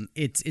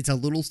 it's a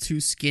little too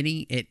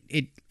skinny.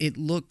 It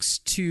looks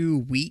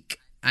too weak.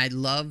 I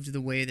loved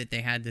the way that they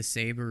had the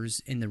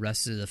sabers in the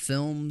rest of the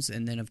films,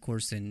 and then of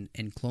course in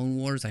Clone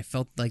Wars, I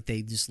felt like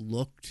they just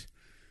looked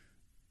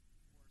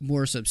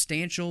more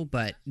substantial.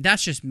 But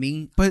that's just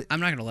me. But I'm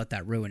not going to let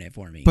that ruin it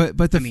for me. But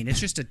it's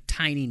just a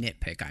tiny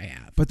nitpick I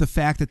have. But the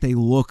fact that they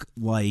look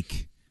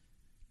like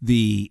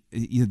the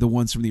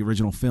ones from the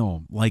original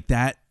film, like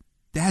that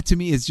to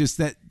me is just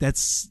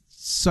that's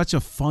such a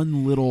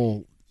fun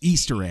little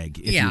Easter egg,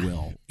 if you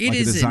will. It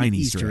is an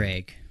Easter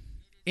egg.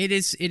 It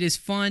is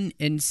fun,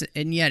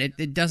 and yet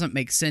it doesn't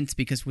make sense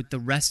because with the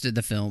rest of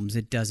the films,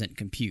 it doesn't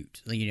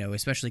compute.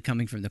 Especially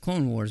coming from the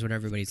Clone Wars, where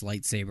everybody's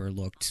lightsaber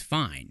looked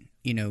fine.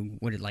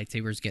 What did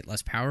lightsabers get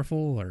less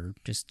powerful or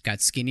just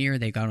got skinnier?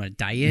 They got on a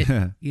diet,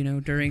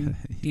 during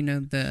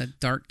the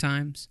dark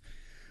times.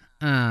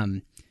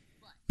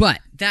 But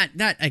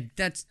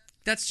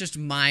that's just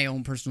my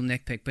own personal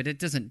nitpick. But it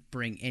doesn't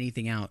bring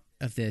anything out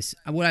of this.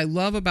 What I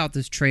love about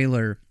this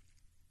trailer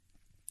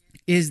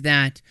is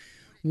that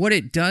what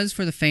it does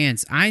for the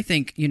fans, I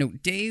think,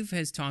 Dave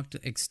has talked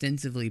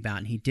extensively about,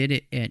 and he did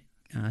it at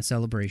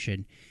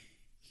Celebration.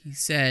 He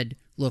said,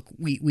 look,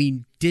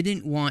 we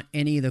didn't want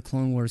any of the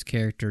Clone Wars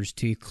characters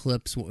to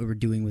eclipse what we were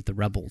doing with the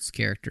Rebels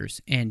characters.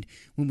 And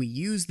when we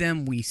use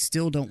them, we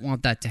still don't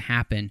want that to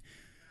happen.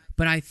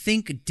 But I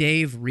think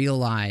Dave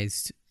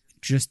realized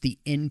just the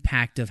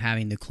impact of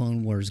having the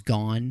Clone Wars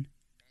gone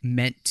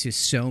meant to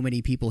so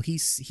many people. He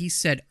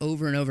said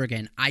over and over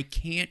again, I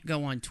can't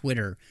go on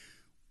Twitter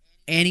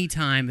any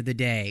time of the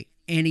day,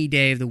 any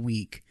day of the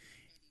week,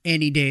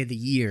 any day of the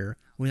year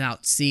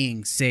without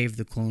seeing Save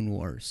the Clone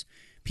Wars.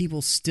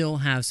 People still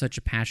have such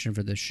a passion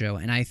for this show,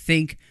 and I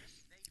think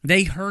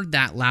they heard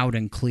that loud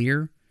and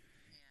clear,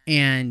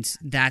 and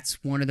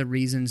that's one of the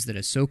reasons that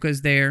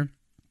Ahsoka's there.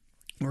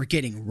 We're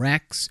getting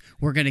Rex.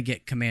 We're going to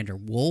get Commander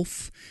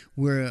Wolf.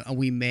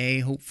 We may,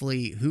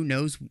 hopefully, who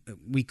knows,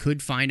 we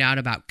could find out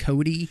about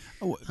Cody.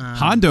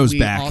 Hondo's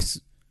back.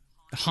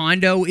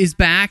 Hondo is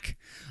back.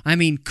 I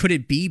mean, could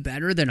it be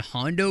better than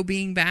Hondo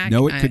being back?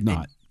 No, it could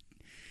not.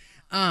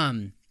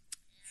 And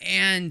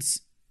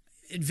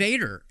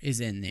Vader is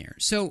in there.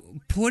 So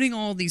putting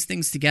all these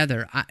things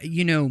together,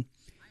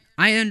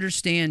 I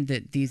understand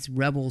that these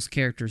Rebels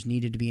characters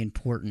needed to be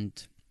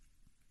important.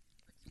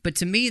 But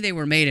to me, they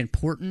were made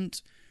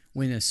important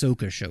when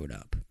Ahsoka showed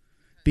up.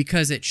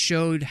 Because it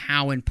showed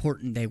how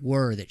important they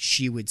were that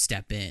she would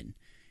step in.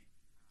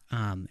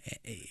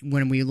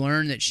 When we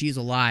learn that she's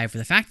alive, for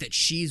the fact that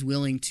she's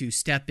willing to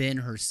step in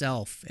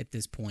herself at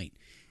this point,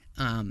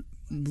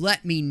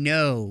 let me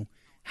know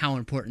how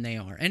important they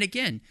are. And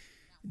again,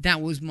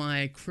 that was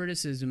my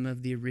criticism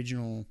of the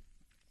original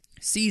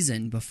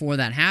season before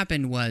that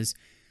happened, was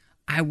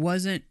I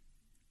wasn't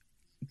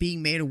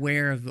being made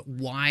aware of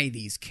why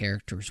these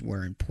characters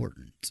were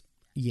important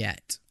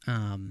yet.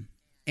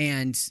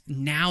 And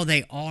now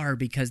they are,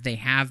 because they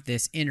have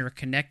this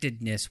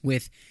interconnectedness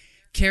with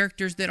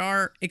characters that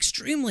are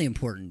extremely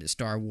important to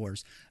Star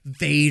Wars.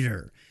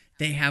 Vader,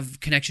 They have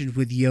connections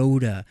with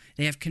Yoda.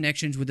 They have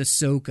connections with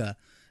Ahsoka.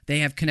 They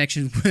have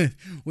connections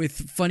with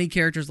funny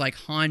characters like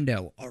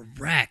Hondo or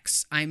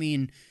Rex. I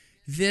mean,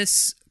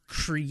 this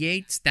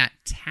creates that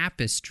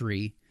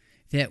tapestry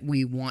that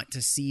we want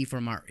to see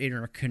from our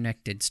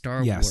interconnected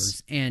Star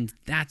Wars. And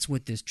that's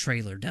what this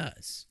trailer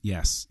does.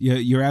 Yes.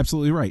 You're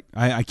absolutely right.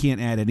 I can't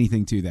add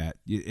anything to that.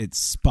 It's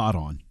spot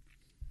on.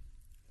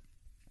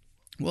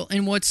 Well,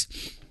 and what's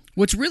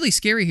really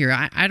scary here,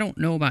 I don't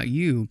know about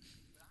you,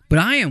 but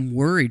I am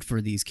worried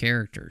for these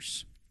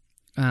characters.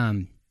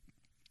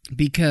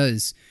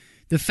 Because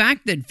the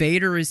fact that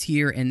Vader is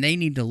here and they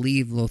need to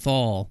leave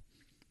Lothal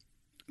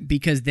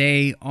because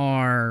they've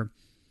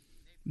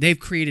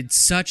created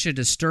such a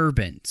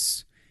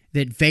disturbance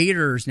that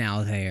Vader's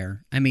now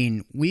there. I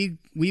mean, we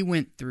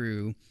went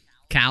through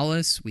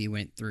Kallus, we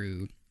went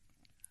through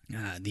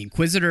the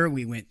Inquisitor,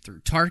 we went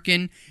through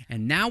Tarkin,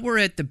 and now we're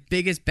at the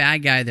biggest bad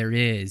guy there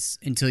is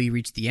until you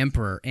reach the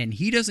Emperor, and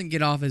he doesn't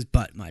get off his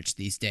butt much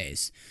these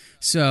days.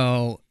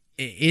 So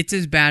it's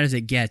as bad as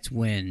it gets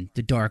when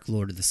the Dark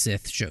Lord of the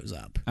Sith shows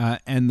up.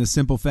 And the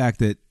simple fact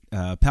that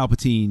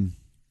Palpatine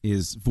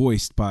is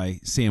voiced by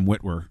Sam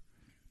Witwer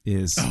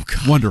is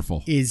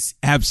wonderful. Is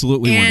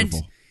absolutely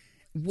wonderful.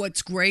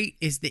 What's great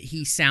is that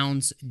he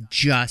sounds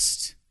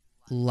just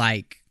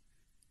like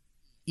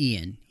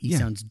Ian. He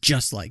sounds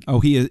just like.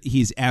 Oh,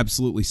 he's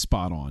absolutely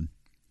spot on.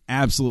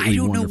 Absolutely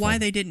wonderful. I don't know why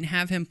they didn't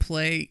have him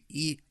play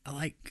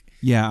like.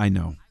 Yeah, I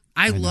know.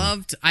 I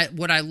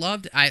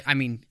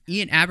mean,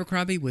 Ian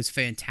Abercrombie was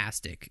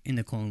fantastic in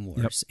the Clone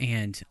Wars,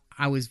 and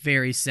I was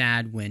very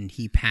sad when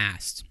he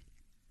passed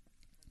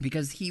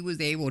because he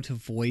was able to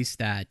voice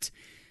that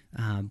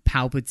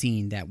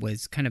Palpatine that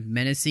was kind of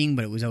menacing,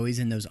 but it was always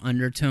in those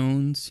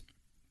undertones,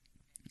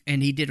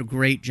 and he did a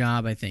great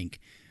job, I think.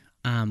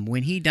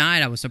 When he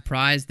died, I was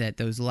surprised that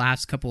those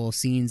last couple of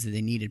scenes that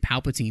they needed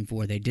Palpatine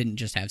for, they didn't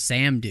just have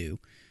Sam do.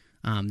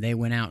 They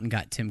went out and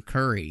got Tim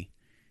Curry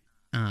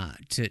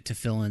to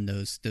fill in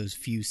those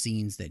few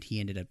scenes that he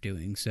ended up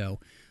doing. So,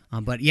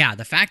 but yeah,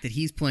 the fact that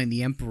he's playing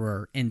the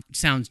Emperor and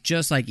sounds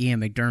just like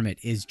Ian McDermott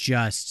is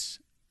just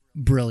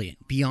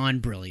brilliant,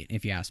 beyond brilliant,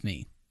 if you ask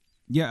me.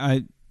 Yeah,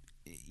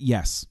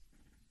 yes.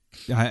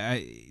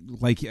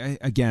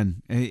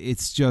 Again,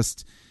 it's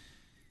just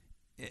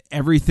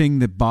everything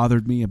that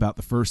bothered me about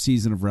the first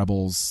season of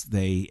Rebels.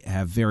 They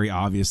have very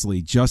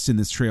obviously, just in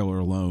this trailer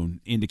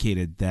alone,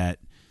 indicated that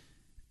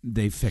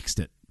they fixed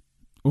it.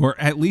 Or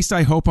at least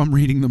I hope I'm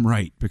reading them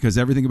right, because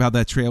everything about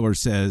that trailer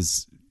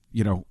says,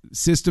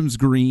 system's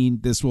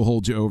green, this will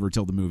hold you over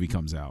till the movie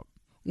comes out.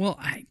 Well,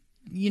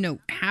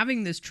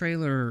 having this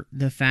trailer,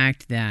 the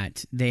fact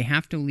that they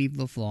have to leave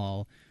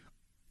Lothal,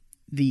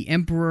 the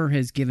Emperor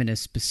has given a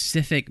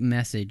specific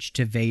message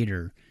to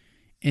Vader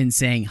in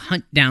saying,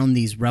 hunt down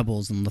these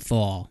rebels in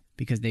Lothal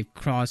because they've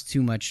caused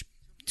too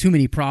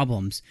many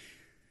problems,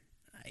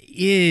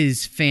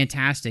 is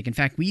fantastic. In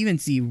fact, we even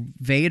see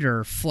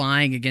Vader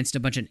flying against a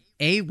bunch of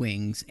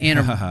A-Wings and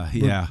a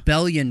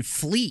rebellion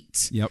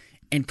fleet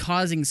and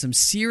causing some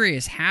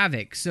serious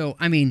havoc. So,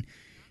 I mean,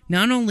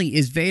 not only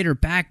is Vader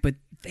back, but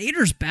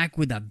Vader's back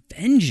with a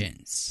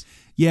vengeance.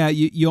 Yeah,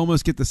 you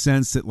almost get the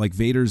sense that like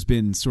Vader's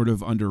been sort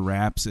of under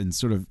wraps and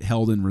sort of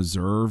held in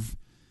reserve,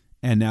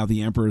 and now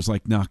the Emperor's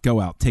like, "No, go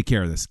out, take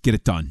care of this, get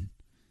it done."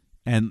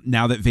 And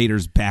now that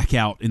Vader's back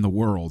out in the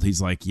world,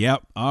 he's like,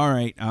 "Yep, all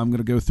right, I'm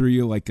gonna go through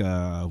you like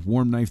a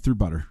warm knife through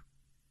butter."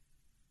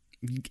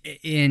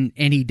 And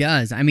he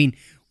does. I mean,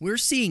 we're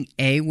seeing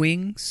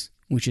A-Wings,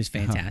 which is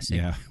fantastic.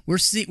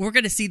 We're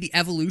going to see the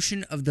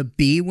evolution of the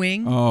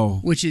B-Wing,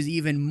 which is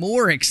even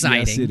more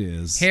exciting. Yes, it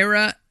is.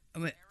 Hera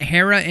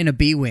in a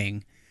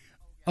B-Wing.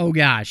 Oh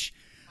gosh,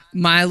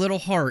 my little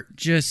heart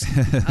just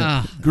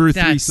grew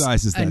 3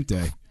 sizes that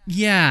day.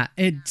 Yeah,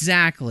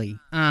 exactly.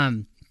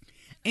 And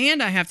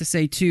I have to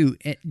say too,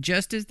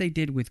 just as they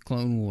did with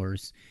Clone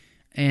Wars,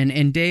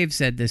 and Dave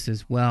said this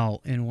as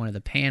well in one of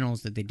the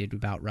panels that they did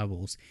about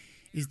Rebels,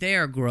 is they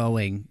are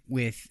growing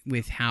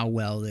with how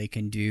well they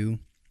can do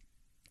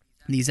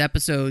these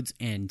episodes,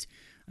 and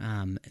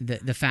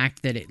the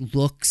fact that it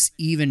looks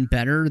even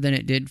better than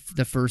it did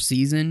the first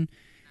season.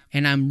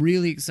 And I'm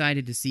really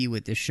excited to see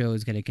what this show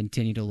is going to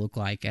continue to look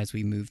like as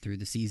we move through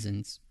the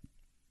seasons.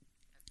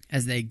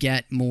 As they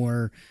get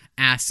more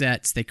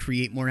assets, they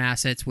create more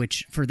assets,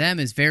 which for them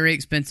is very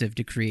expensive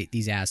to create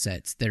these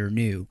assets that are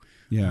new,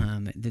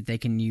 that they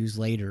can use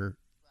later.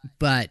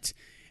 But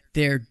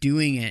they're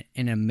doing it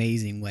in an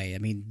amazing way. I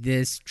mean,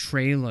 this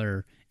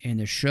trailer and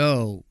the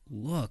show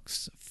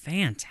looks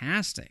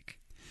fantastic.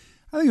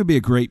 I think it would be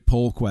a great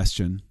poll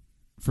question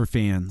for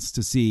fans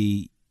to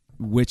see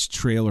which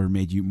trailer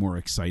made you more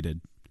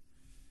excited.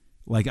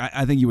 Like,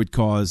 I think you would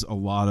cause a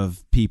lot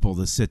of people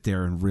to sit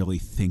there and really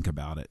think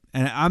about it.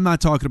 And I'm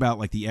not talking about,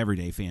 like, the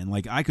everyday fan.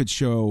 Like, I could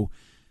show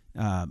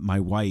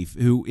my wife,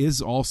 who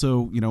is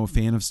also, a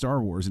fan of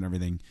Star Wars and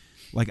everything.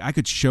 Like, I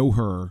could show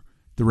her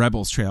the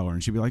Rebels trailer,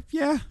 and she'd be like,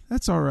 yeah,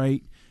 that's all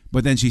right.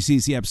 But then she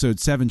sees the Episode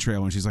 7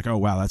 trailer, and she's like, oh,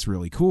 wow, that's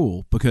really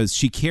cool. Because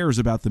she cares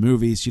about the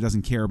movies. She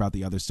doesn't care about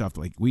the other stuff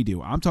like we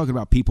do. I'm talking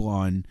about people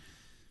on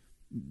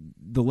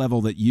the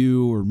level that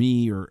you or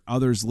me or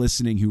others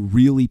listening who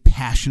really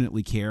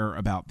passionately care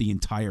about the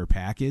entire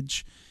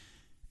package,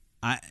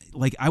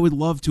 I would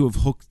love to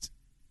have hooked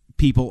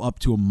people up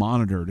to a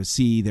monitor to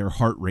see their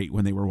heart rate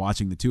when they were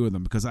watching the two of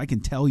them, because I can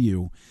tell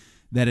you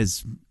that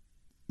as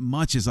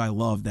much as I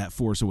love that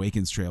Force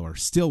Awakens trailer,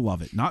 still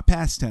love it, not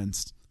past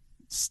tense,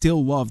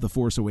 still love the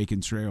Force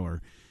Awakens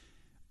trailer.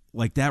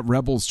 Like, that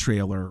Rebels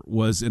trailer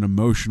was an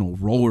emotional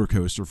roller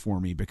coaster for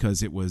me,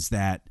 because it was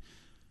that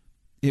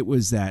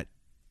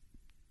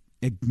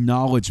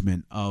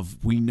acknowledgement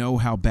of, we know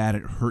how bad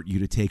it hurt you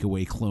to take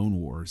away Clone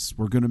Wars.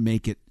 We're going to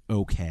make it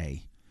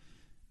okay.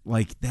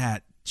 Like,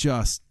 that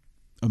just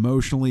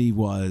emotionally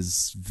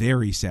was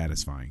very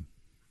satisfying.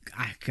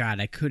 God,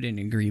 I couldn't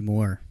agree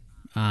more.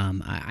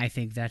 I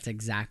think that's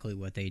exactly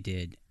what they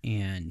did.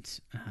 And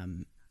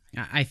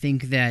I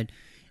think that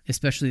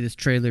especially this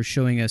trailer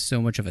showing us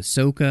so much of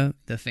Ahsoka,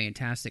 the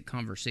fantastic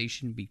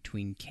conversation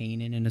between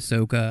Kanan and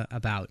Ahsoka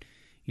about,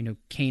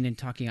 Kanan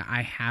talking,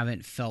 I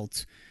haven't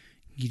felt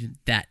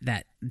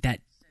that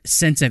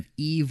sense of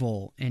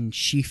evil, and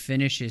she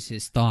finishes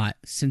his thought,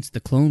 since the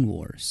Clone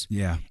Wars.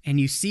 Yeah. And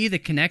you see the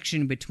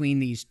connection between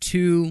these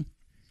two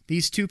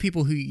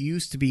people who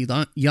used to be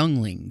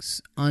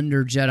younglings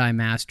under Jedi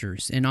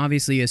Masters. And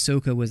obviously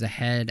Ahsoka was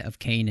ahead of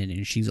Kanan,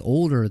 and she's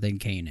older than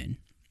Kanan.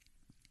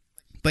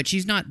 But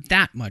she's not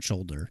that much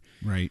older.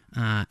 Right.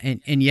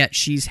 And yet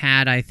she's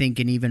had, I think,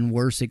 an even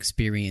worse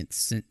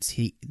experience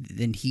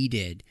than he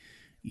did,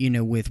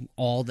 with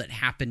all that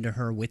happened to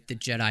her with the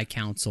Jedi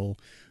Council.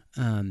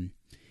 And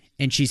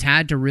she's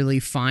had to really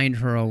find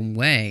her own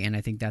way, and I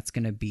think that's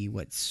going to be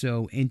what's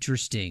so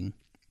interesting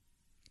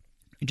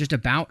just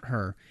about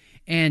her.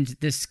 And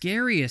the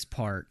scariest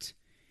part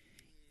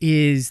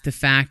is the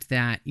fact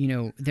that,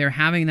 they're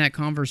having that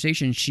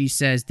conversation. She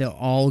says they're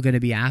all going to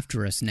be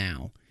after us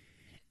now.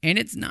 And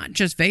it's not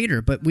just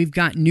Vader, but we've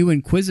got new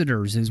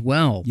Inquisitors as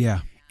well. Yeah.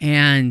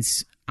 And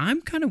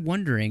I'm kind of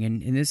wondering,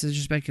 and this is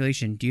just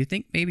speculation, do you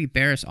think maybe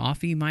Barriss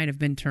Offee might have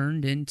been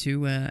turned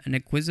into an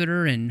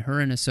Inquisitor, and her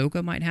and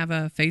Ahsoka might have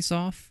a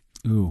face-off?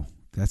 Ooh,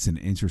 that's an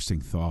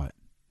interesting thought.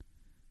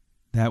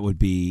 That would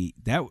be...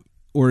 that,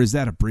 or is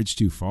that a bridge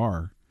too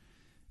far?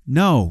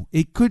 No,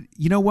 it could...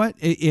 You know what?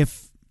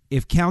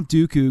 If Count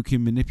Dooku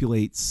can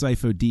manipulate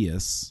Sifo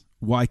Dyas,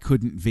 why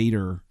couldn't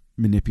Vader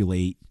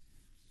manipulate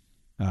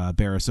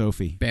Barriss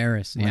Offee?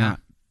 Barriss, Why yeah. not?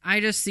 I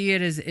just see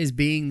it as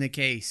being the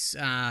case,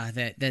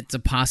 that's a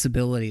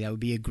possibility. That would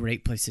be a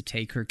great place to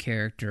take her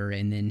character,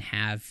 and then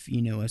have,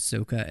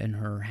 Ahsoka and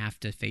her have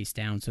to face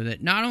down, so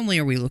that not only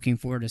are we looking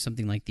forward to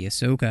something like the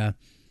Ahsoka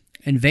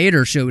and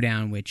Vader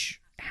showdown, which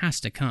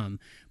has to come,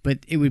 but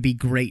it would be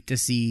great to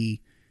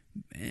see,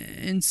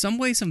 in some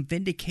way, some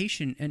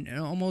vindication, and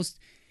almost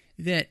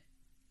that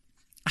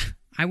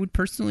I would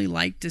personally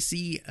like to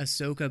see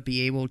Ahsoka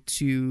be able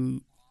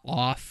to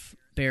off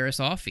Barriss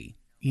Offee.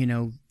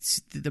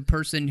 The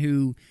person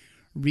who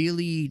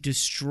really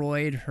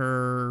destroyed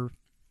her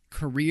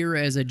career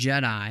as a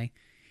Jedi,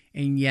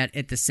 and yet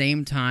at the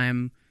same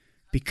time,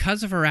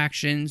 because of her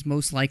actions,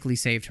 most likely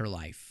saved her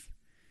life.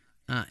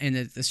 And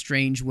the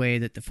strange way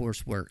that the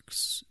Force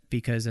works,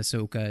 because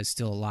Ahsoka is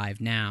still alive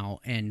now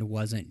and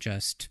wasn't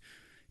just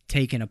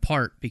taken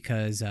apart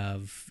because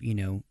of,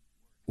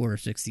 Order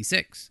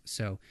 66.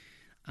 So,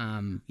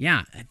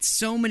 it's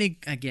so many,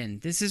 again,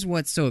 this is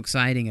what's so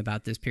exciting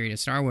about this period of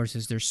Star Wars,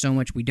 is there's so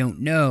much we don't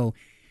know,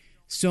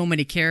 so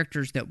many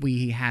characters that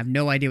we have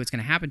no idea what's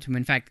going to happen to them.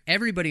 In fact,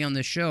 everybody on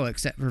this show,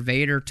 except for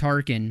Vader,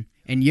 Tarkin,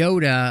 and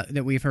Yoda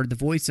that we've heard the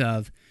voice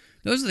of,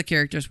 those are the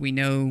characters we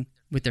know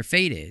what their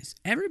fate is.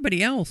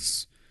 Everybody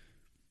else,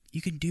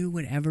 you can do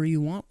whatever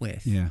you want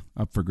with. Yeah,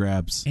 up for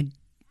grabs. And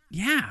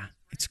yeah,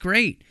 it's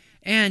great.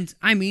 And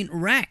I mean,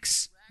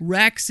 Rex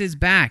is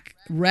back.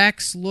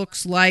 Rex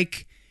looks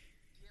like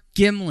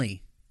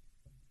Gimli.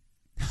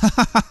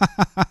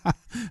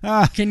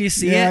 Can you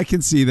see it? Yeah, I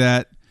can see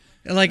that.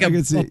 Like a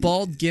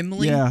bald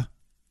Gimli? Yeah.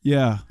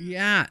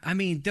 Yeah, I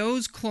mean,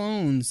 those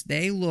clones,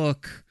 they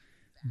look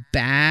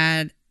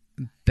badass.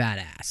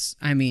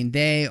 I mean,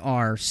 they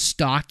are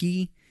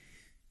stocky.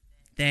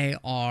 They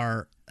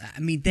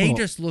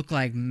just look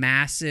like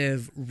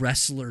massive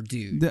wrestler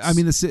dudes.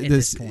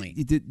 This point.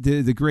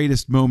 The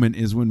greatest moment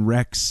is when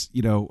Rex,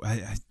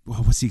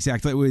 what's the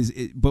exact? But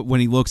when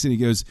he looks and he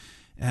goes,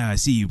 I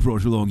see you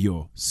brought along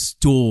your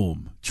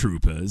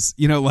stormtroopers.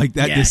 Like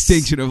that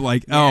distinction of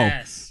like,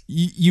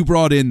 you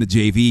brought in the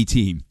JV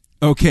team.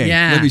 Okay,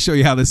 let me show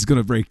you how this is going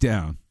to break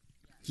down.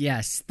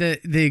 Yes,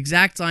 the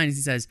exact line is,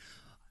 he says,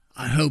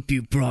 I hope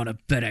you brought a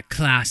better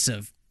class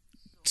of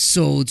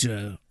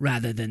soldier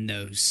rather than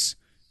those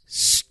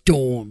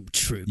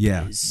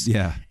stormtroopers.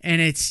 Yeah. And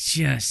it's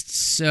just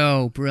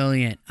so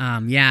brilliant.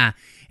 And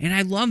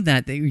I love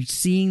that you're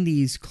seeing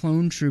these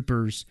clone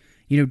troopers.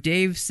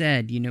 Dave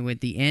said,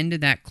 at the end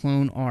of that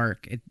clone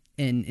arc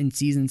in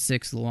season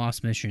 6, The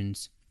Lost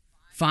Missions,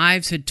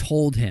 Fives had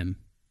told him,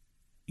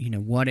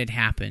 what had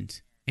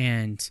happened.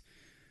 And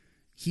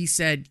he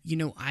said,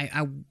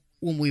 I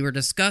when we were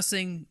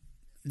discussing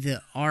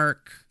the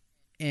arc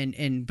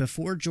And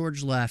before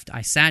George left,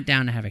 I sat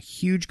down and had a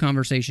huge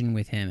conversation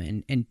with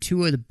him. And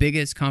two of the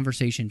biggest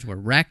conversations were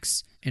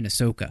Rex and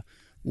Ahsoka.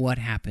 What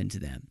happened to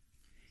them?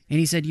 And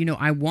he said,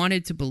 I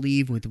wanted to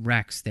believe with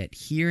Rex that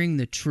hearing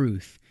the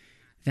truth,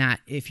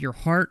 that if your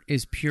heart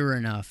is pure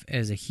enough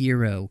as a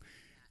hero,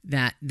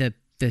 that the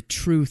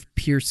truth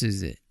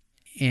pierces it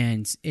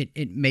and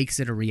it makes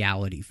it a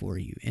reality for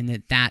you.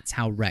 And that's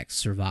how Rex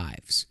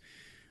survives.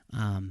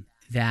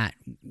 That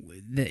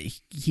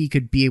he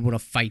could be able to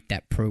fight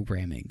that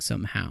programming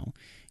somehow,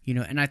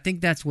 and I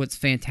think that's what's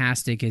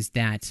fantastic is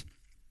that,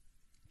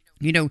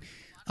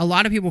 a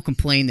lot of people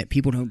complain that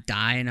people don't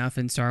die enough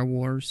in Star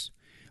Wars,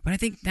 but I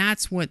think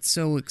that's what's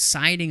so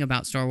exciting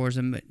about Star Wars,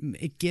 and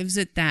it gives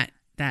it that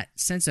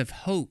sense of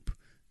hope,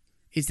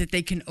 is that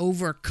they can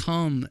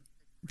overcome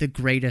the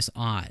greatest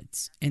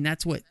odds. And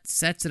that's what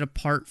sets it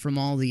apart from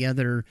all the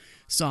other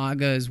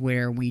sagas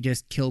where we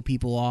just kill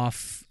people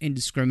off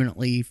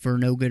indiscriminately for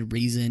no good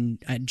reason.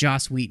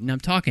 Joss Whedon,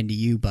 I'm talking to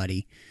you,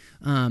 buddy.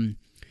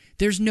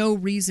 There's no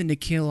reason to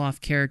kill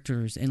off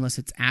characters unless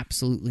it's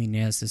absolutely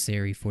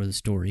necessary for the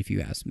story, if you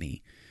ask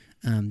me.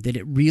 That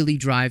it really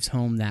drives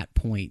home that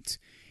point.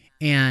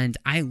 And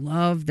I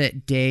love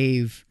that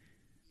Dave,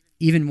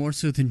 even more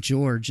so than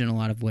George in a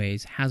lot of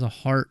ways, has a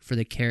heart for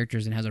the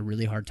characters and has a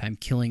really hard time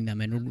killing them,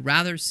 and would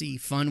rather see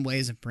fun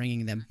ways of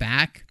bringing them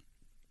back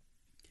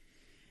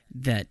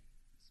that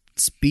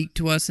speak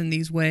to us in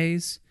these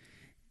ways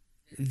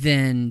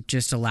than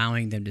just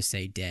allowing them to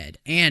stay dead.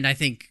 And I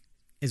think,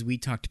 as we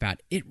talked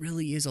about, it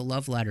really is a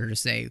love letter to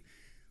say,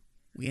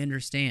 we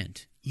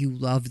understand. You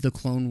loved the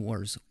Clone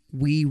Wars.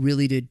 We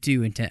really did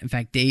too. In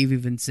fact, Dave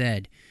even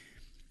said,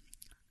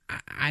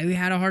 I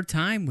had a hard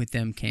time with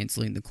them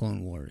canceling the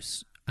Clone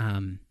Wars.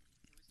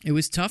 It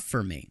was tough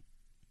for me.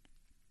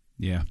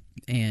 Yeah.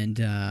 And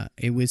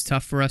it was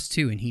tough for us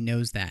too, and he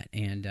knows that.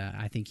 And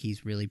I think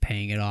he's really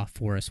paying it off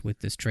for us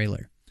with this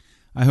trailer.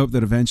 I hope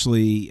that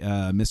eventually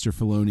Mr.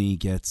 Filoni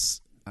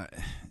gets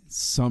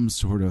some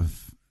sort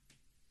of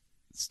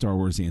Star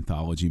Wars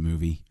anthology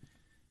movie.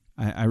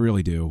 I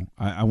really do.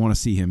 I want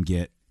to see him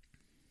get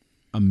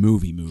a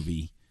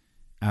movie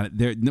out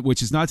there,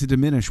 which is not to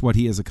diminish what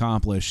he has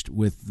accomplished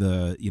with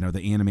the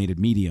animated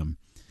medium.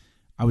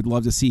 I would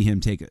love to see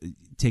him take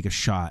a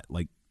shot,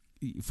 like,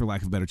 for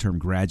lack of a better term,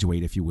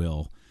 graduate, if you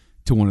will,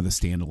 to one of the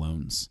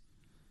standalones,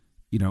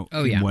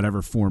 in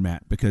whatever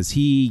format, because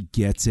he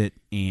gets it,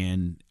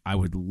 and I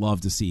would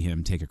love to see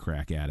him take a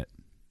crack at it.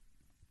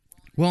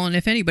 Well, and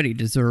if anybody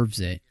deserves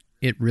it,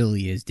 it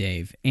really is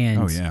Dave.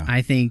 And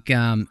I think,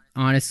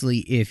 honestly,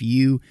 if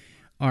you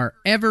are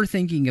ever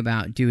thinking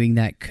about doing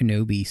that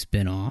Kenobi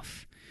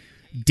spinoff,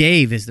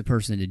 Dave is the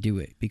person to do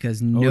it,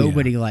 because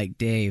nobody like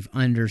Dave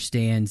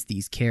understands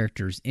these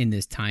characters in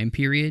this time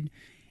period,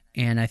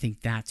 and I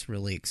think that's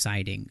really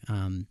exciting.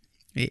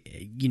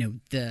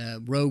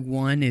 The Rogue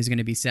One is going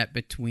to be set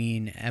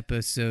between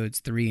episodes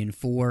 3 and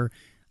 4.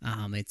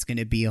 It's going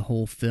to be a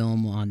whole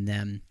film on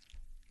them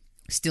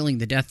stealing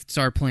the Death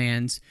Star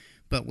plans,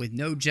 but with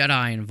no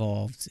Jedi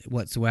involved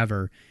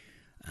whatsoever.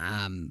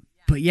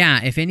 But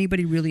yeah, if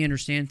anybody really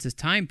understands this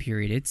time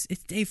period, it's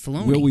Dave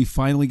Filoni. Will we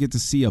finally get to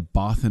see a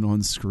Bothan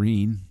on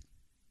screen?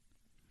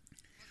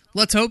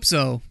 Let's hope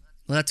so.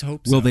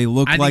 Will they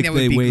look like the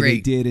way they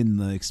did in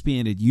the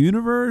expanded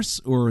universe,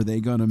 or are they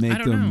going to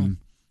make them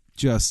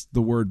just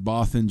the word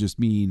Bothan just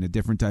mean a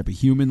different type of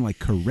human, like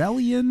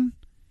Corellian?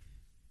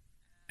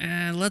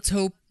 Let's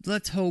hope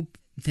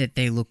that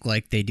they look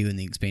like they do in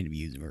the expanded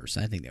universe.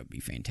 I think that would be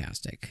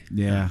fantastic.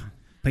 Yeah.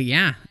 But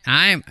yeah,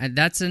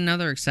 that's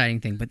another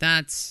exciting thing. But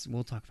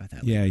we'll talk about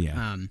that later.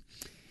 Yeah.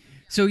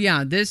 So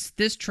yeah, this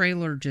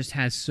trailer just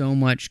has so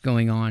much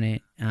going on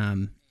it.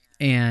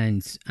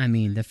 And I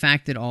mean, the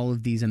fact that all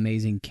of these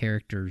amazing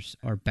characters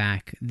are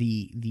back,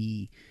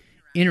 the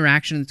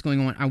interaction that's going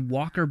on,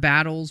 Walker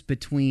battles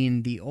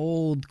between the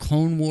old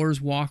Clone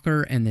Wars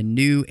Walker and the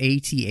new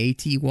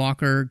AT-AT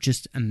Walker,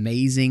 just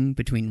amazing,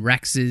 between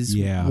Rex's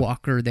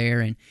Walker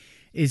there, and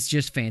it's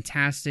just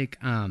fantastic.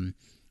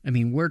 I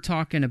mean, we're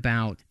talking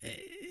about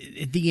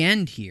the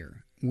end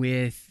here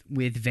with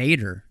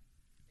Vader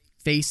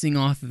facing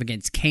off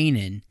against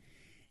Kanan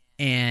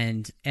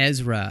and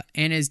Ezra.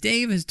 And as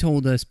Dave has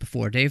told us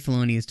before, Dave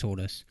Filoni has told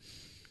us,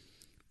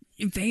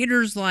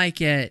 Vader's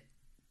like at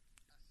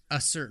a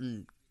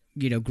certain,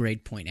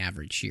 grade point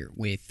average here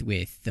with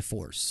the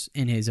Force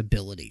and his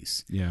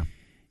abilities. Yeah.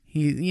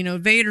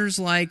 Vader's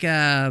like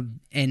an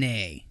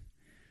A.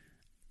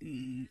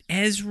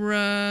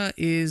 Ezra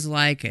is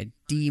like a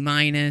D-,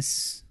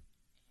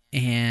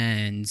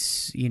 and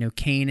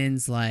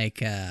Kanan's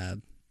like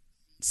a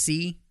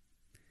C.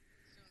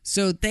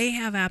 So they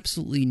have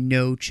absolutely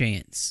no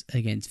chance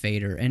against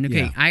Vader. And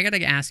I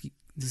gotta ask you,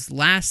 this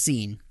last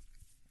scene,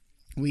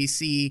 we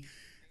see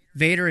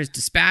Vader has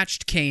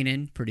dispatched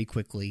Kanan pretty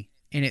quickly,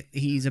 and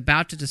he's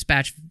about to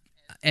dispatch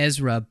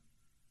Ezra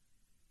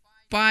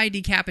by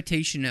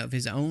decapitation of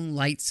his own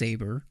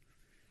lightsaber.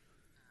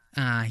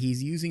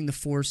 He's using the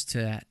Force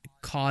to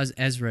cause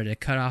Ezra to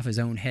cut off his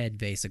own head,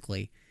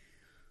 basically.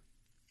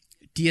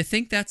 Do you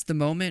think that's the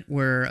moment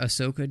where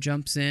Ahsoka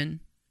jumps in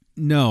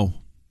No,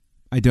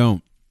 I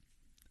don't.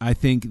 I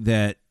think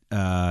that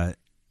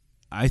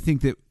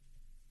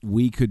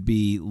we could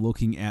be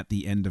looking at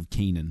the end of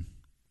Kanan.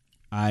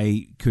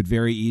 I could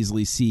very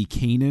easily see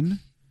Kanan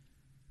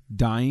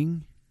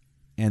dying,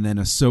 and then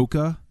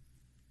Ahsoka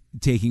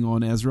taking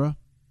on Ezra,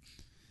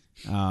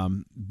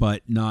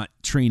 but not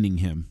training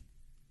him.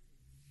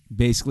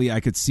 Basically,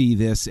 I could see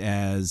this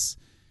as...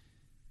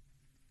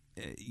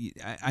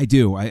 I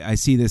do. I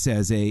see this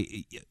as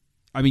a...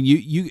 I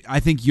mean, I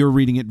think you're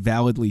reading it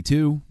validly,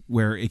 too,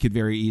 where it could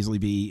very easily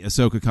be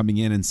Ahsoka coming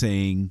in and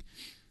saying,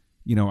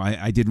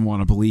 I didn't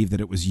want to believe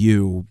that it was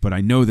you, but I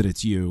know that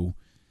it's you.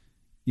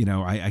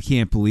 I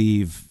can't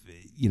believe,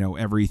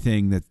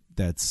 everything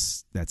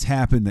that's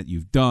happened, that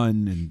you've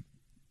done, and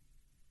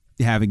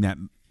having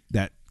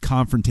that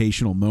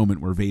confrontational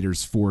moment where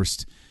Vader's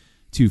forced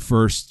to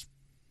first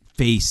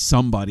face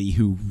somebody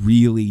who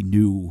really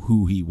knew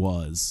who he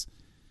was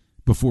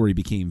before he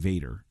became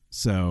Vader.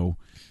 So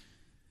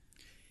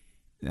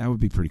that would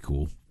be pretty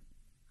cool.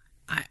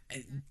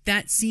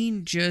 That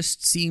scene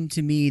just seemed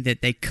to me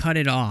that they cut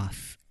it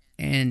off,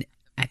 and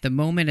at the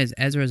moment as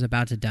Ezra is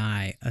about to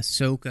die,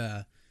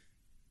 Ahsoka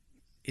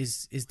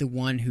is the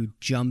one who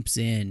jumps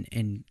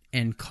in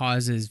and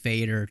causes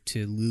Vader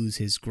to lose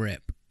his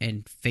grip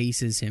and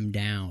faces him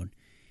down.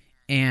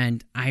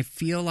 And I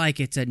feel like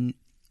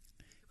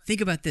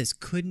think about this,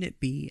 couldn't it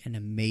be an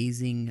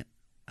amazing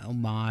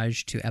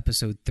homage to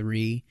Episode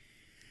 3?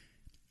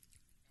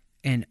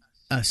 And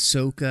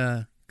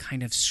Ahsoka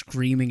kind of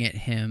screaming at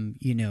him,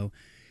 you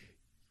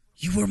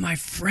were my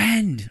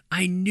friend.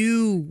 I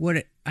knew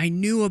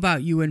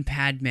about you and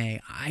Padme.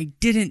 I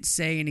didn't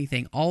say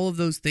anything. All of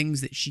those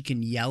things that she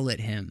can yell at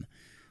him,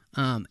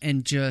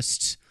 and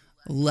just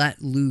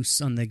let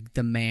loose on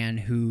the man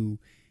who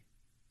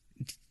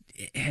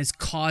has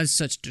caused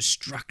such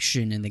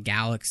destruction in the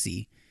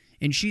galaxy.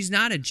 And she's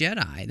not a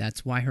Jedi.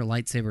 That's why her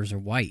lightsabers are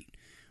white.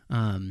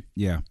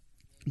 Yeah.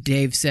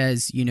 Dave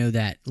says,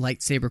 that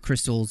lightsaber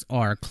crystals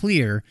are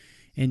clear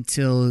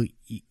until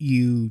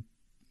you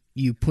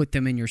put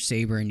them in your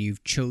saber and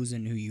you've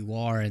chosen who you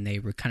are, and they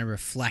kind of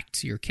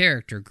reflect your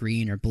character,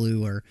 green or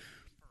blue or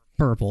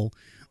purple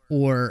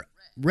or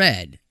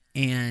red.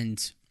 And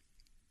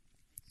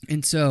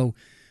so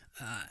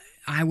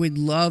I would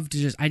love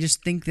to I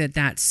just think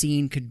that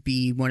scene could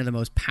be one of the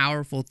most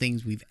powerful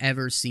things we've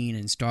ever seen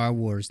in Star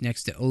Wars,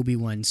 next to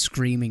Obi-Wan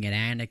screaming at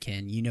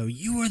Anakin,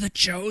 you are the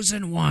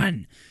chosen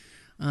one.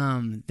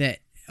 That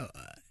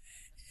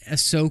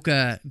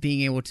Ahsoka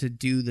being able to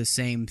do the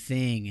same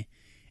thing.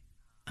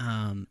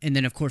 And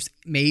then, of course,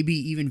 maybe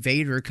even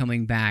Vader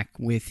coming back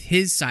with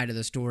his side of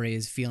the story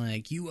is feeling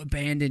like, you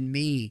abandoned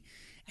me.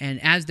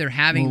 And as they're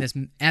having this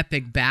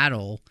epic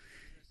battle,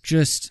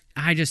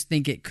 I just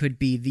think it could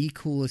be the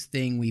coolest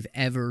thing we've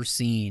ever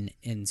seen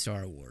in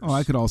Star Wars. Oh,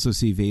 I could also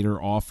see Vader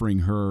offering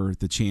her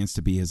the chance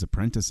to be his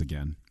apprentice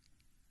again.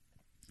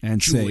 And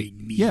Join say,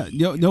 me. Yeah,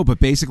 no, but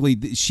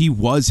basically she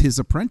was his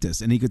apprentice.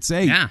 And he could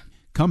say,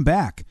 come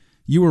back.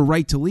 You were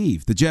right to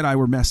leave. The Jedi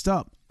were messed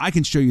up. I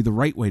can show you the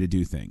right way to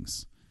do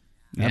things.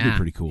 That'd be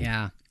pretty cool.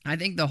 Yeah. I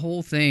think the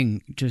whole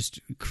thing just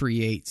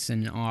creates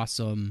an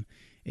awesome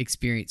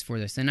experience for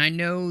this. And I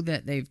know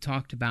that they've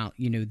talked about,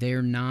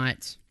 their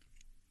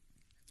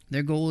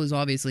goal is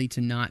obviously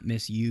to not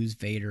misuse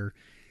Vader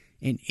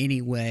in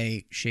any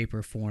way, shape,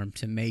 or form,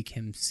 to make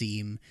him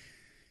seem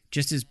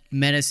just as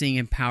menacing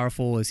and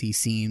powerful as he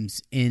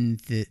seems in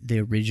the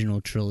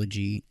original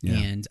trilogy. Yeah.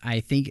 And I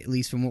think, at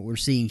least from what we're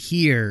seeing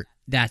here,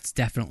 that's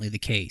definitely the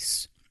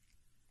case.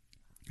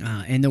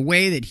 And the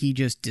way that he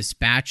just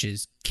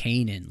dispatches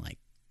Kanan, like,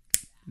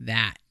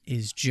 that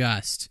is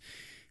just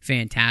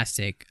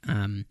fantastic.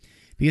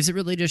 Because it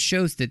really just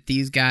shows that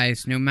these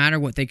guys, no matter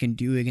what they can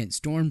do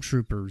against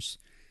stormtroopers,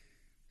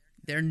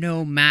 they're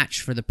no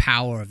match for the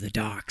power of the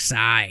dark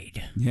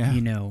side.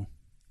 Yeah.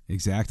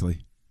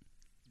 Exactly.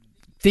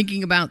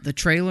 Thinking about the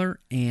trailer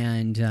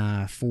and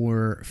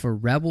for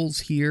Rebels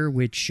here,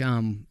 which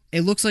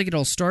it looks like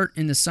it'll start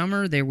in the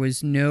summer. There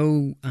was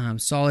no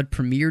solid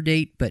premiere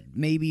date, but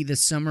maybe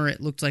this summer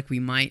it looked like we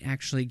might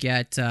actually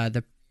get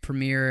the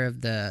premiere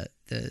of the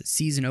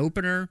season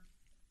opener.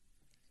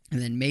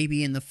 And then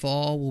maybe in the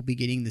fall we'll be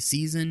getting the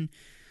season.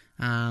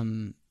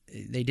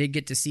 They did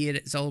get to see it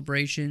at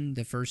Celebration,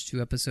 the first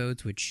 2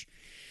 episodes, which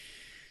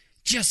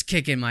just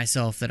kicking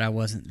myself that I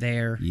wasn't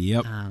there.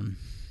 Yep.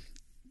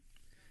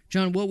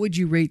 John, what would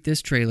you rate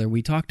this trailer?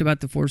 We talked about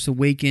The Force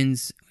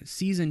Awakens,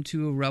 Season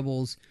 2 of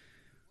Rebels.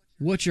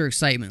 What's your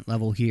excitement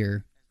level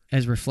here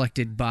as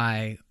reflected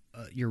by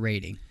your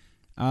rating?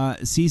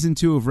 Season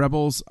 2 of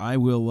Rebels, I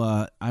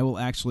will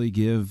actually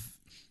give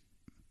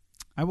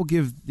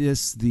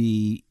this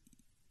the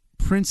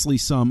princely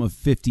sum of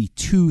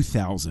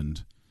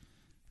 52,000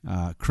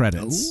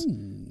 credits.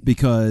 Ooh.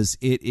 Because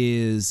it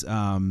is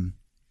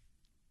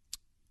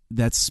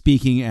that's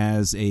speaking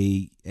as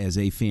a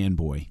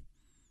fanboy.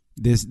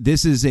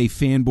 This is a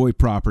fanboy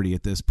property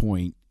at this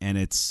point, and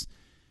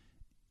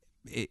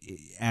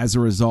as a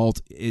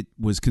result, it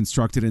was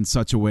constructed in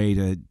such a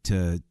way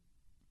to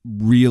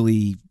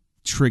really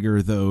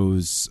trigger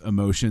those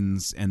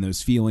emotions and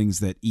those feelings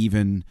that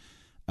even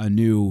a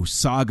new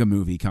Saga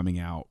movie coming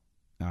out,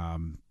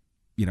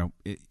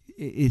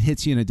 it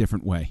hits you in a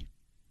different way.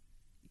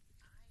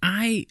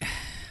 I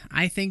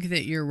think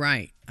that you're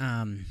right.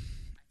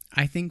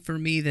 I think for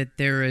me that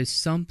there is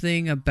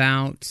something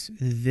about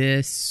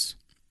this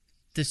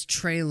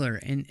trailer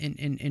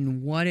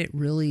and what it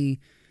really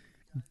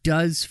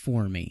does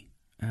for me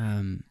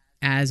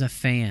as a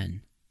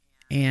fan.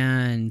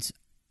 And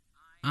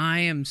I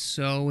am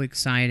so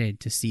excited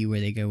to see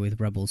where they go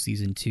with Rebels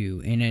Season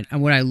 2.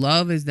 And what I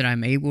love is that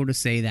I'm able to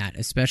say that,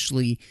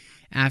 especially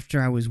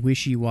after I was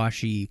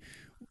wishy-washy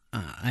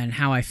and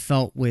how I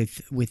felt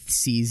with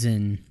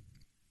Season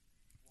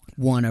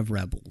 1 of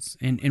Rebels.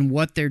 And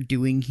what they're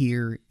doing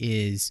here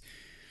is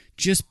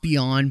just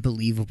beyond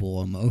believable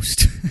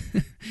almost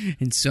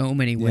in so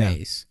many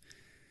ways.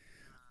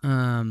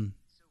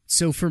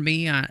 So for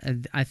me,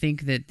 I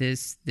think that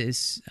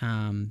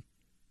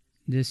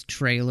this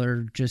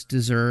trailer just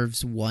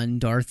deserves one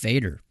Darth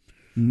Vader.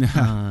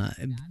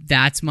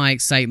 That's my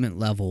excitement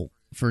level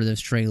for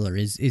this trailer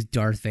is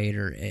Darth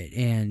Vader.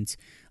 And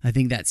I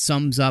think that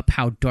sums up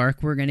how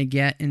dark we're going to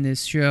get in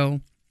this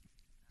show,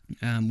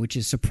 which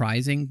is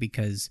surprising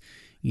because,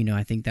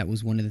 I think that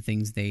was one of the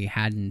things they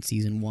had in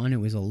Season 1.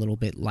 It was a little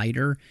bit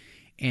lighter,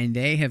 and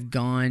they have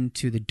gone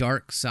to the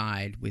dark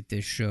side with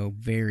this show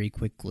very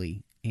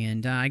quickly.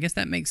 And I guess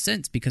that makes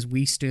sense because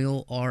we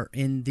still are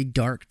in the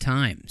dark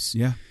times.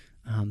 Yeah.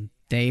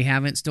 They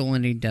haven't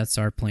stolen any Death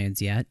Star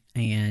plans yet,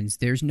 and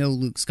there's no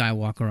Luke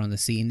Skywalker on the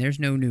scene. There's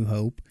no New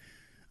Hope.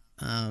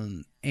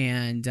 And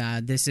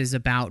this is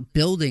about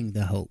building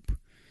the hope.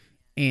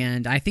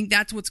 And I think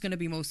that's what's going to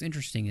be most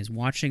interesting is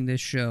watching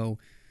this show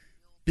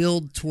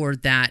build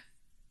toward that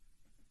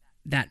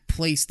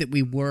place that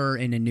we were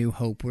in A New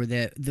Hope, where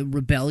the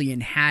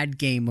rebellion had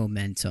gained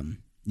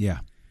momentum. Yeah.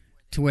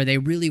 To where they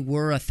really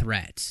were a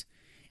threat.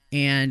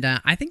 And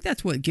I think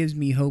that's what gives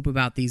me hope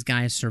about these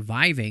guys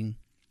surviving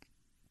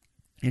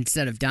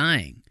instead of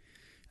dying.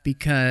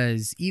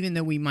 Because even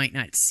though we might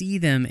not see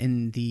them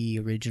in the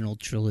original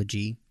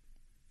trilogy,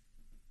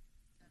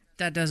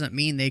 that doesn't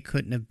mean they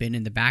couldn't have been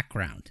in the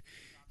background.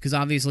 Because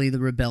obviously the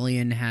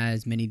rebellion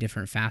has many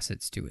different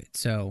facets to it.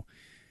 So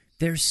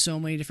there's so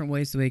many different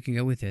ways the way it can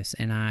go with this,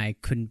 and I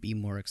couldn't be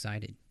more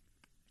excited.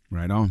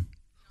 Right on.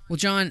 Well,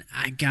 John,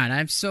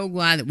 I'm so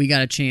glad that we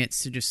got a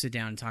chance to just sit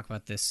down and talk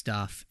about this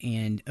stuff.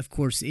 And, of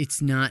course,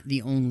 it's not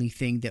the only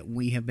thing that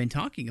we have been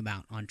talking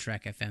about on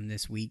Trek FM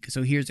this week.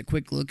 So here's a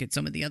quick look at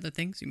some of the other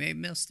things you may have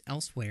missed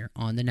elsewhere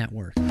on the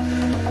network.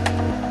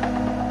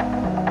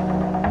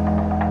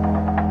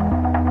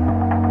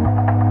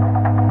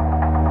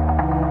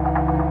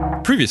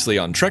 Previously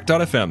on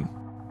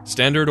Trek.fm,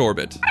 Standard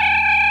Orbit.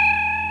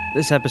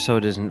 This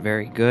episode isn't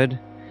very good,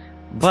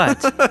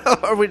 but...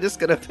 Are we just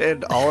going to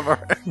pin all of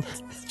our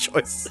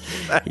choices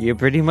back? You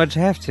pretty much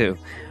have to.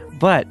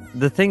 But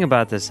the thing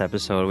about this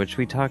episode, which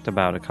we talked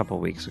about a couple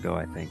weeks ago,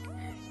 I think,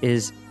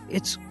 is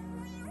it's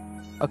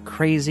a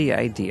crazy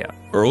idea.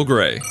 Earl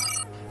Grey.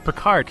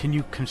 Picard, can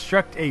you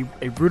construct a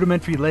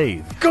rudimentary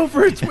lathe? Go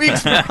for its weak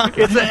spot.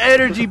 It's an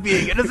energy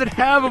being. It doesn't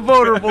have a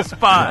vulnerable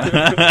spot.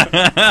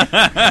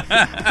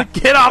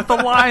 Get off the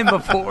line,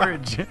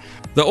 LaForge.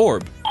 The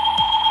Orb.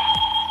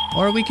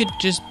 Or we could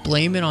just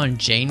blame it on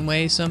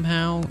Janeway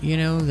somehow,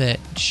 that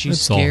she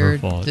scared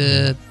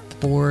the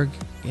Borg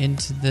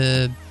into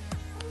the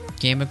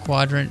Gamma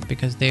Quadrant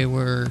because they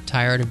were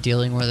tired of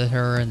dealing with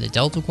her in the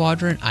Delta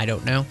Quadrant. I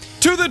don't know.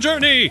 To the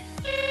journey!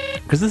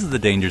 Because this is the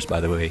dangers, by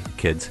the way,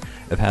 kids,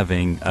 of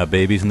having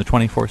babies in the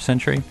 24th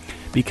century.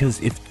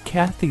 Because if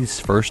Kathy's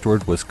first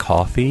word was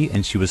coffee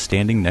and she was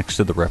standing next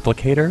to the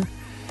replicator,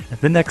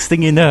 the next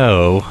thing you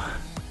know,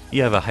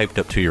 you have a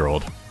hyped-up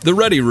 2-year-old. The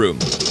Ready Room.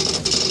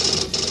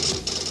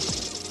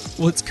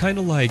 Well, it's kind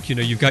of like,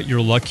 you've got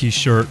your lucky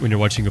shirt when you're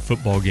watching a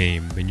football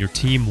game, and your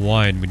team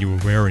won when you were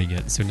wearing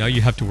it, so now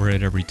you have to wear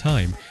it every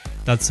time.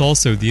 That's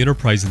also the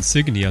Enterprise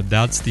insignia.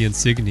 That's the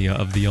insignia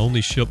of the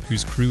only ship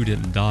whose crew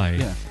didn't die.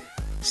 Yeah.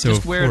 So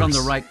just wear it on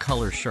the right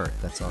color shirt.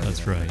 That's all.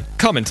 That's right.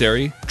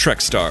 Commentary,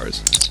 Trek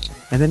Stars.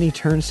 And then he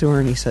turns to her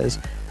and he says,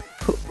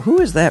 who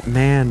is that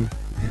man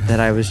that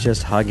I was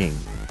just hugging?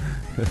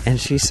 And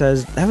she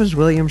says, that was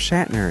William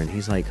Shatner. And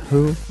he's like,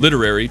 who?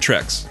 Literary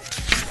Treks.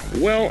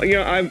 Well,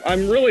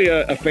 I'm really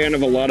a fan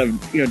of a lot of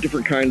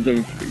different kinds of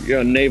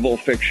naval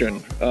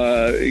fiction.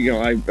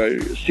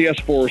 C.S.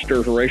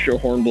 Forester, Horatio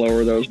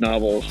Hornblower, those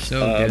novels.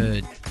 So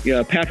good.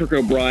 Yeah, Patrick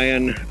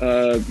O'Brien,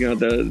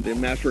 the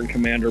Master and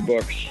Commander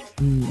books.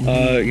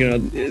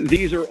 Mm-hmm.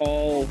 These are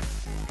all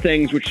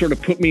things which sort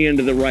of put me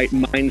into the right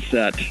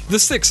mindset. The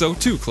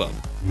 602 Club.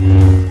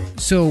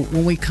 So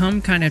when we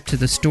come kind of to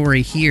the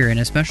story here, and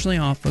especially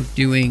off of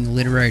doing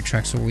Literary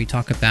Treks where we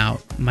talk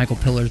about Michael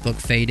Pillar's book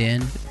Fade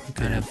In,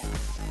 kind of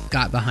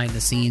got behind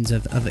the scenes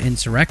of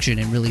Insurrection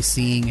and really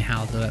seeing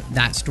how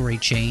that story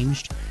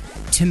changed,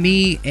 to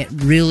me it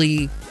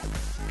really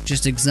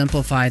just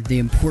exemplified the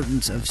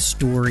importance of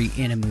story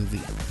in a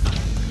movie.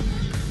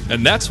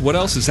 And that's what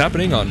else is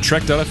happening on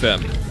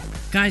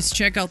Trek.fm. Guys,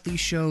 check out these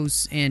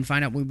shows and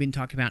find out what we've been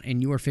talking about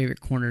in your favorite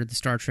corner of the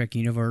Star Trek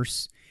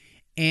universe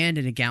and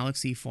in a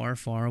galaxy far,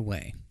 far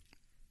away.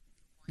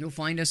 You'll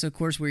find us, of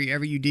course,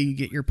 wherever you do you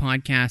get your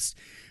podcasts.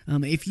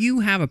 If you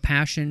have a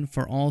passion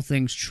for all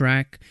things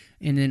Trek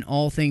and then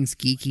all things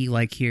geeky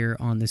like here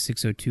on the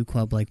 602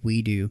 Club like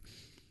we do,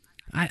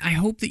 I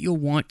hope that you'll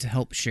want to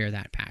help share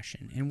that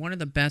passion. And one of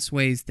the best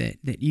ways that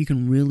you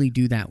can really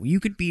do that, you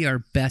could be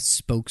our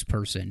best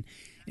spokesperson,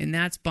 and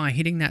that's by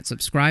hitting that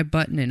subscribe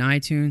button in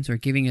iTunes or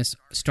giving us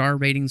star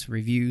ratings,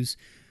 reviews.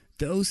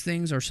 Those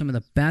things are some of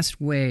the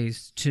best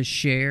ways to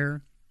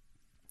share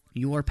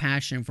your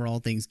passion for all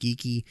things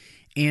geeky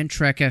and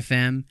Trek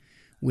FM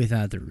with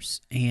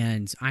others.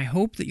 And I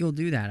hope that you'll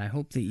do that. I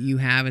hope that you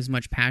have as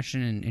much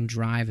passion and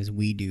drive as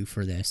we do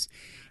for this.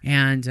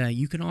 And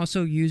you can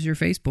also use your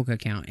Facebook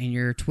account and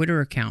your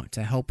Twitter account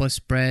to help us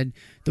spread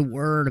the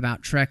word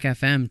about Trek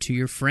FM to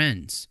your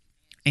friends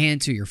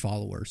and to your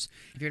followers.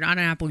 If you're not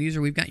an Apple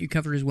user, we've got you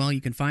covered as well. You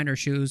can find our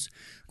shows,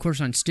 of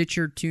course, on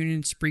Stitcher,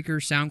 TuneIn,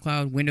 Spreaker,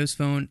 SoundCloud, Windows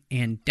Phone,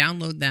 and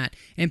download that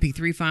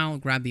MP3 file,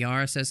 grab the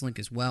RSS link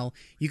as well.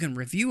 You can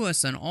review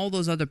us on all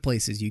those other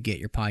places you get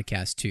your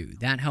podcast too.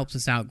 That helps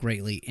us out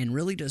greatly and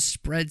really just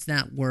spreads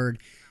that word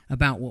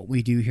about what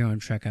we do here on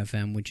Trek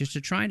FM, which is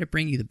to try to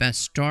bring you the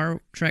best Star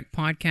Trek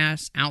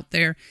podcasts out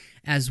there,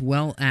 as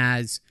well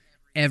as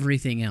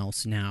everything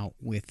else now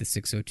with the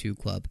 602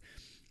 Club.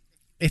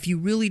 If you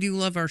really do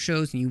love our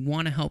shows and you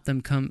want to help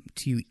them come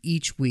to you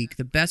each week,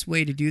 the best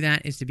way to do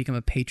that is to become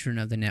a patron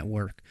of the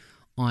network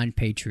on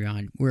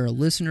Patreon. We're a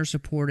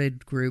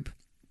listener-supported group.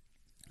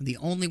 The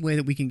only way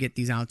that we can get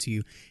these out to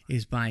you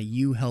is by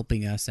you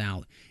helping us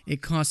out.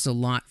 It costs a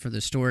lot for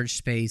the storage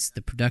space,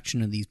 the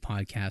production of these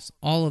podcasts,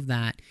 all of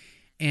that.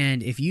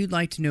 And if you'd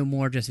like to know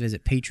more, just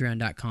visit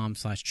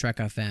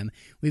patreon.com/TrekFM.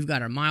 We've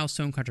got our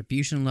milestone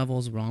contribution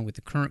levels along with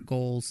the current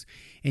goals,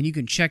 and you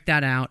can check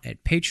that out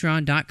at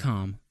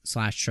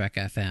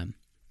patreon.com/TrekFM.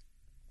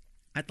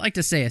 I'd like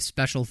to say a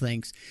special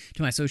thanks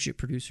to my associate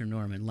producer,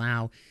 Norman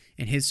Lau,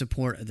 and his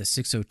support of the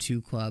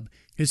 602 Club.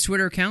 His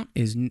Twitter account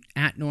is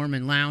at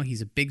Norman Lau.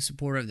 He's a big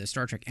supporter of the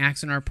Star Trek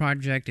Axonar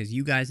Project, as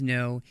you guys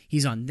know.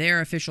 He's on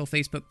their official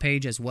Facebook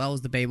page as well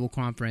as the Babel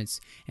Conference.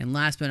 And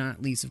last but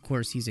not least, of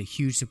course, he's a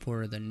huge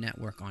supporter of the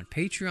network on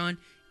Patreon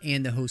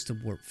and the host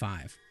of Warp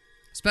 5.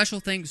 Special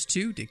thanks,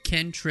 too, to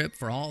Ken Tripp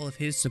for all of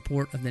his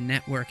support of the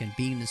network and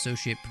being an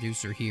associate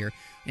producer here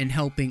and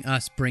helping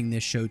us bring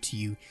this show to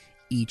you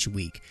each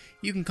week.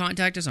 You can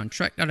contact us on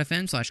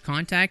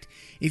trek.fm/contact.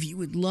 If you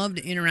would love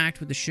to interact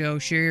with the show,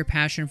 share your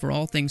passion for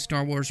all things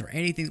Star Wars or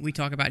anything that we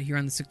talk about here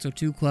on the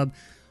 602 Club,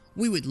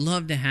 we would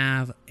love to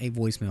have a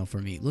voicemail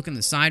from you. Look in the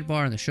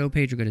sidebar on the show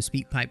page or go to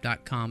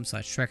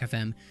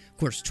speakpipe.com/trekfm. Of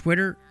course,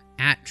 Twitter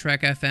at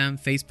TrekFM,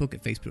 Facebook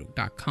at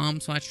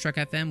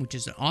facebook.com/TrekFM, which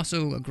is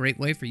also a great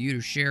way for you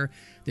to share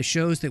the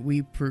shows that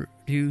we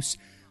produce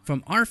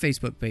from our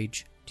Facebook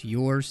page to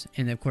yours.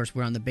 And of course,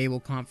 we're on the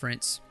Babel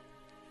Conference,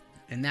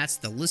 and that's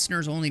the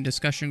listeners-only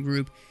discussion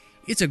group.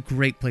 It's a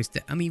great place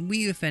to...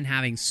 we have been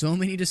having so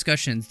many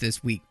discussions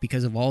this week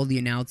because of all the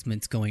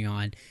announcements going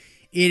on.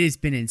 It has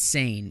been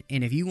insane.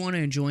 And if you want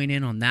to join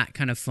in on that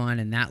kind of fun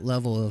and that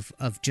level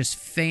of just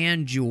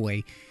fan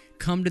joy,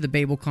 come to the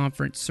Babel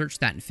Conference, search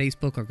that in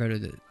Facebook, or go to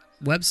the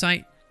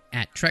website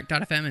at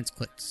trek.fm and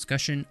click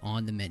discussion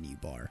on the menu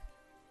bar.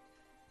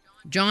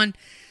 John,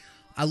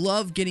 I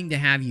love getting to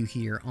have you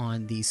here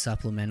on these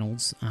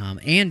supplementals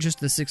and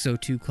just the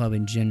 602 Club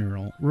in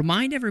general.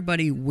 Remind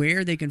everybody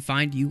where they can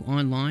find you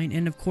online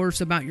and, of course,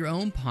 about your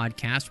own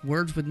podcast,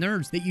 Words with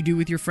Nerds, that you do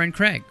with your friend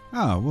Craig.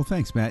 Oh, well,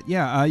 thanks, Matt.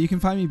 Yeah, you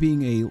can find me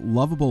being a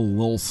lovable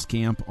little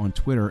scamp on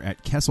Twitter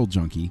at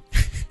KesselJunkie.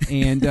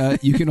 And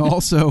you can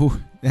also,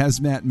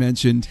 as Matt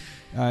mentioned,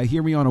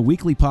 hear me on a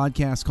weekly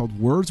podcast called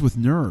Words with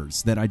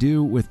Nerds that I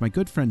do with my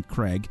good friend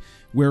Craig,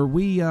 where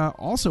we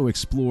also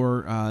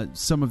explore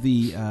some of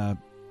the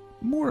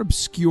more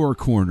obscure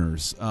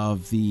corners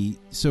of the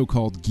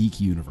so-called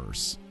geek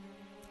universe.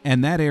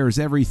 And that airs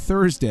every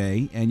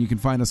Thursday, and you can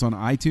find us on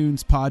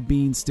iTunes,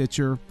 Podbean,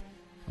 Stitcher,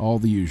 all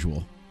the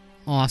usual.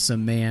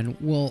 Awesome, man.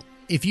 Well,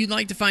 if you'd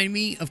like to find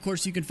me, of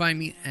course, you can find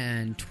me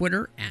on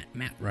Twitter at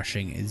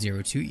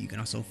MattRushing02. You can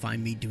also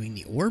find me doing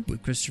The Orb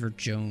with Christopher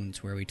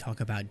Jones, where we talk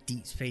about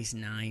Deep Space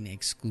Nine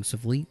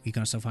exclusively. You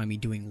can also find me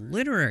doing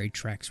Literary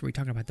Treks, where we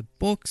talk about the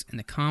books and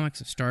the comics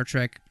of Star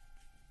Trek.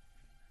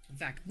 In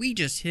fact, we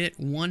just hit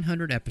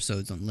 100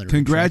 episodes on Literary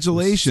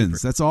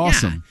Congratulations. That's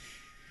awesome.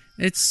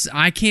 Yeah.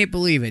 I can't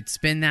believe it's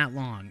been that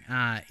long.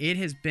 It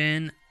has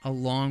been a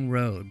long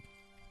road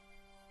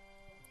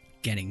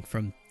getting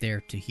from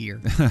there to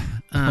here.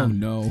 Oh,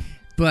 no.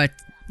 But,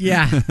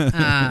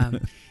 yeah.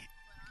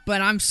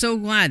 But I'm so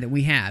glad that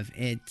we have.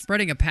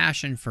 Spreading a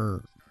passion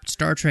for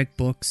Star Trek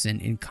books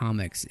and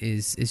comics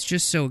is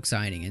just so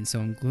exciting. And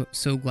so I'm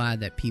so glad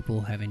that people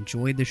have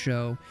enjoyed the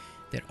show,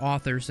 that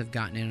authors have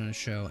gotten in on the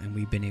show, and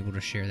we've been able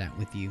to share that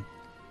with you.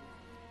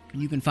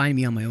 You can find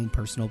me on my own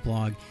personal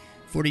blog,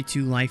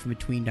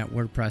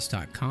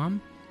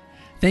 42lifeinbetween.wordpress.com.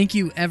 Thank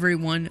you,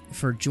 everyone,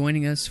 for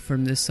joining us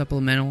from this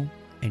supplemental,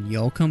 and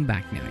y'all come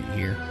back now, you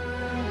hear?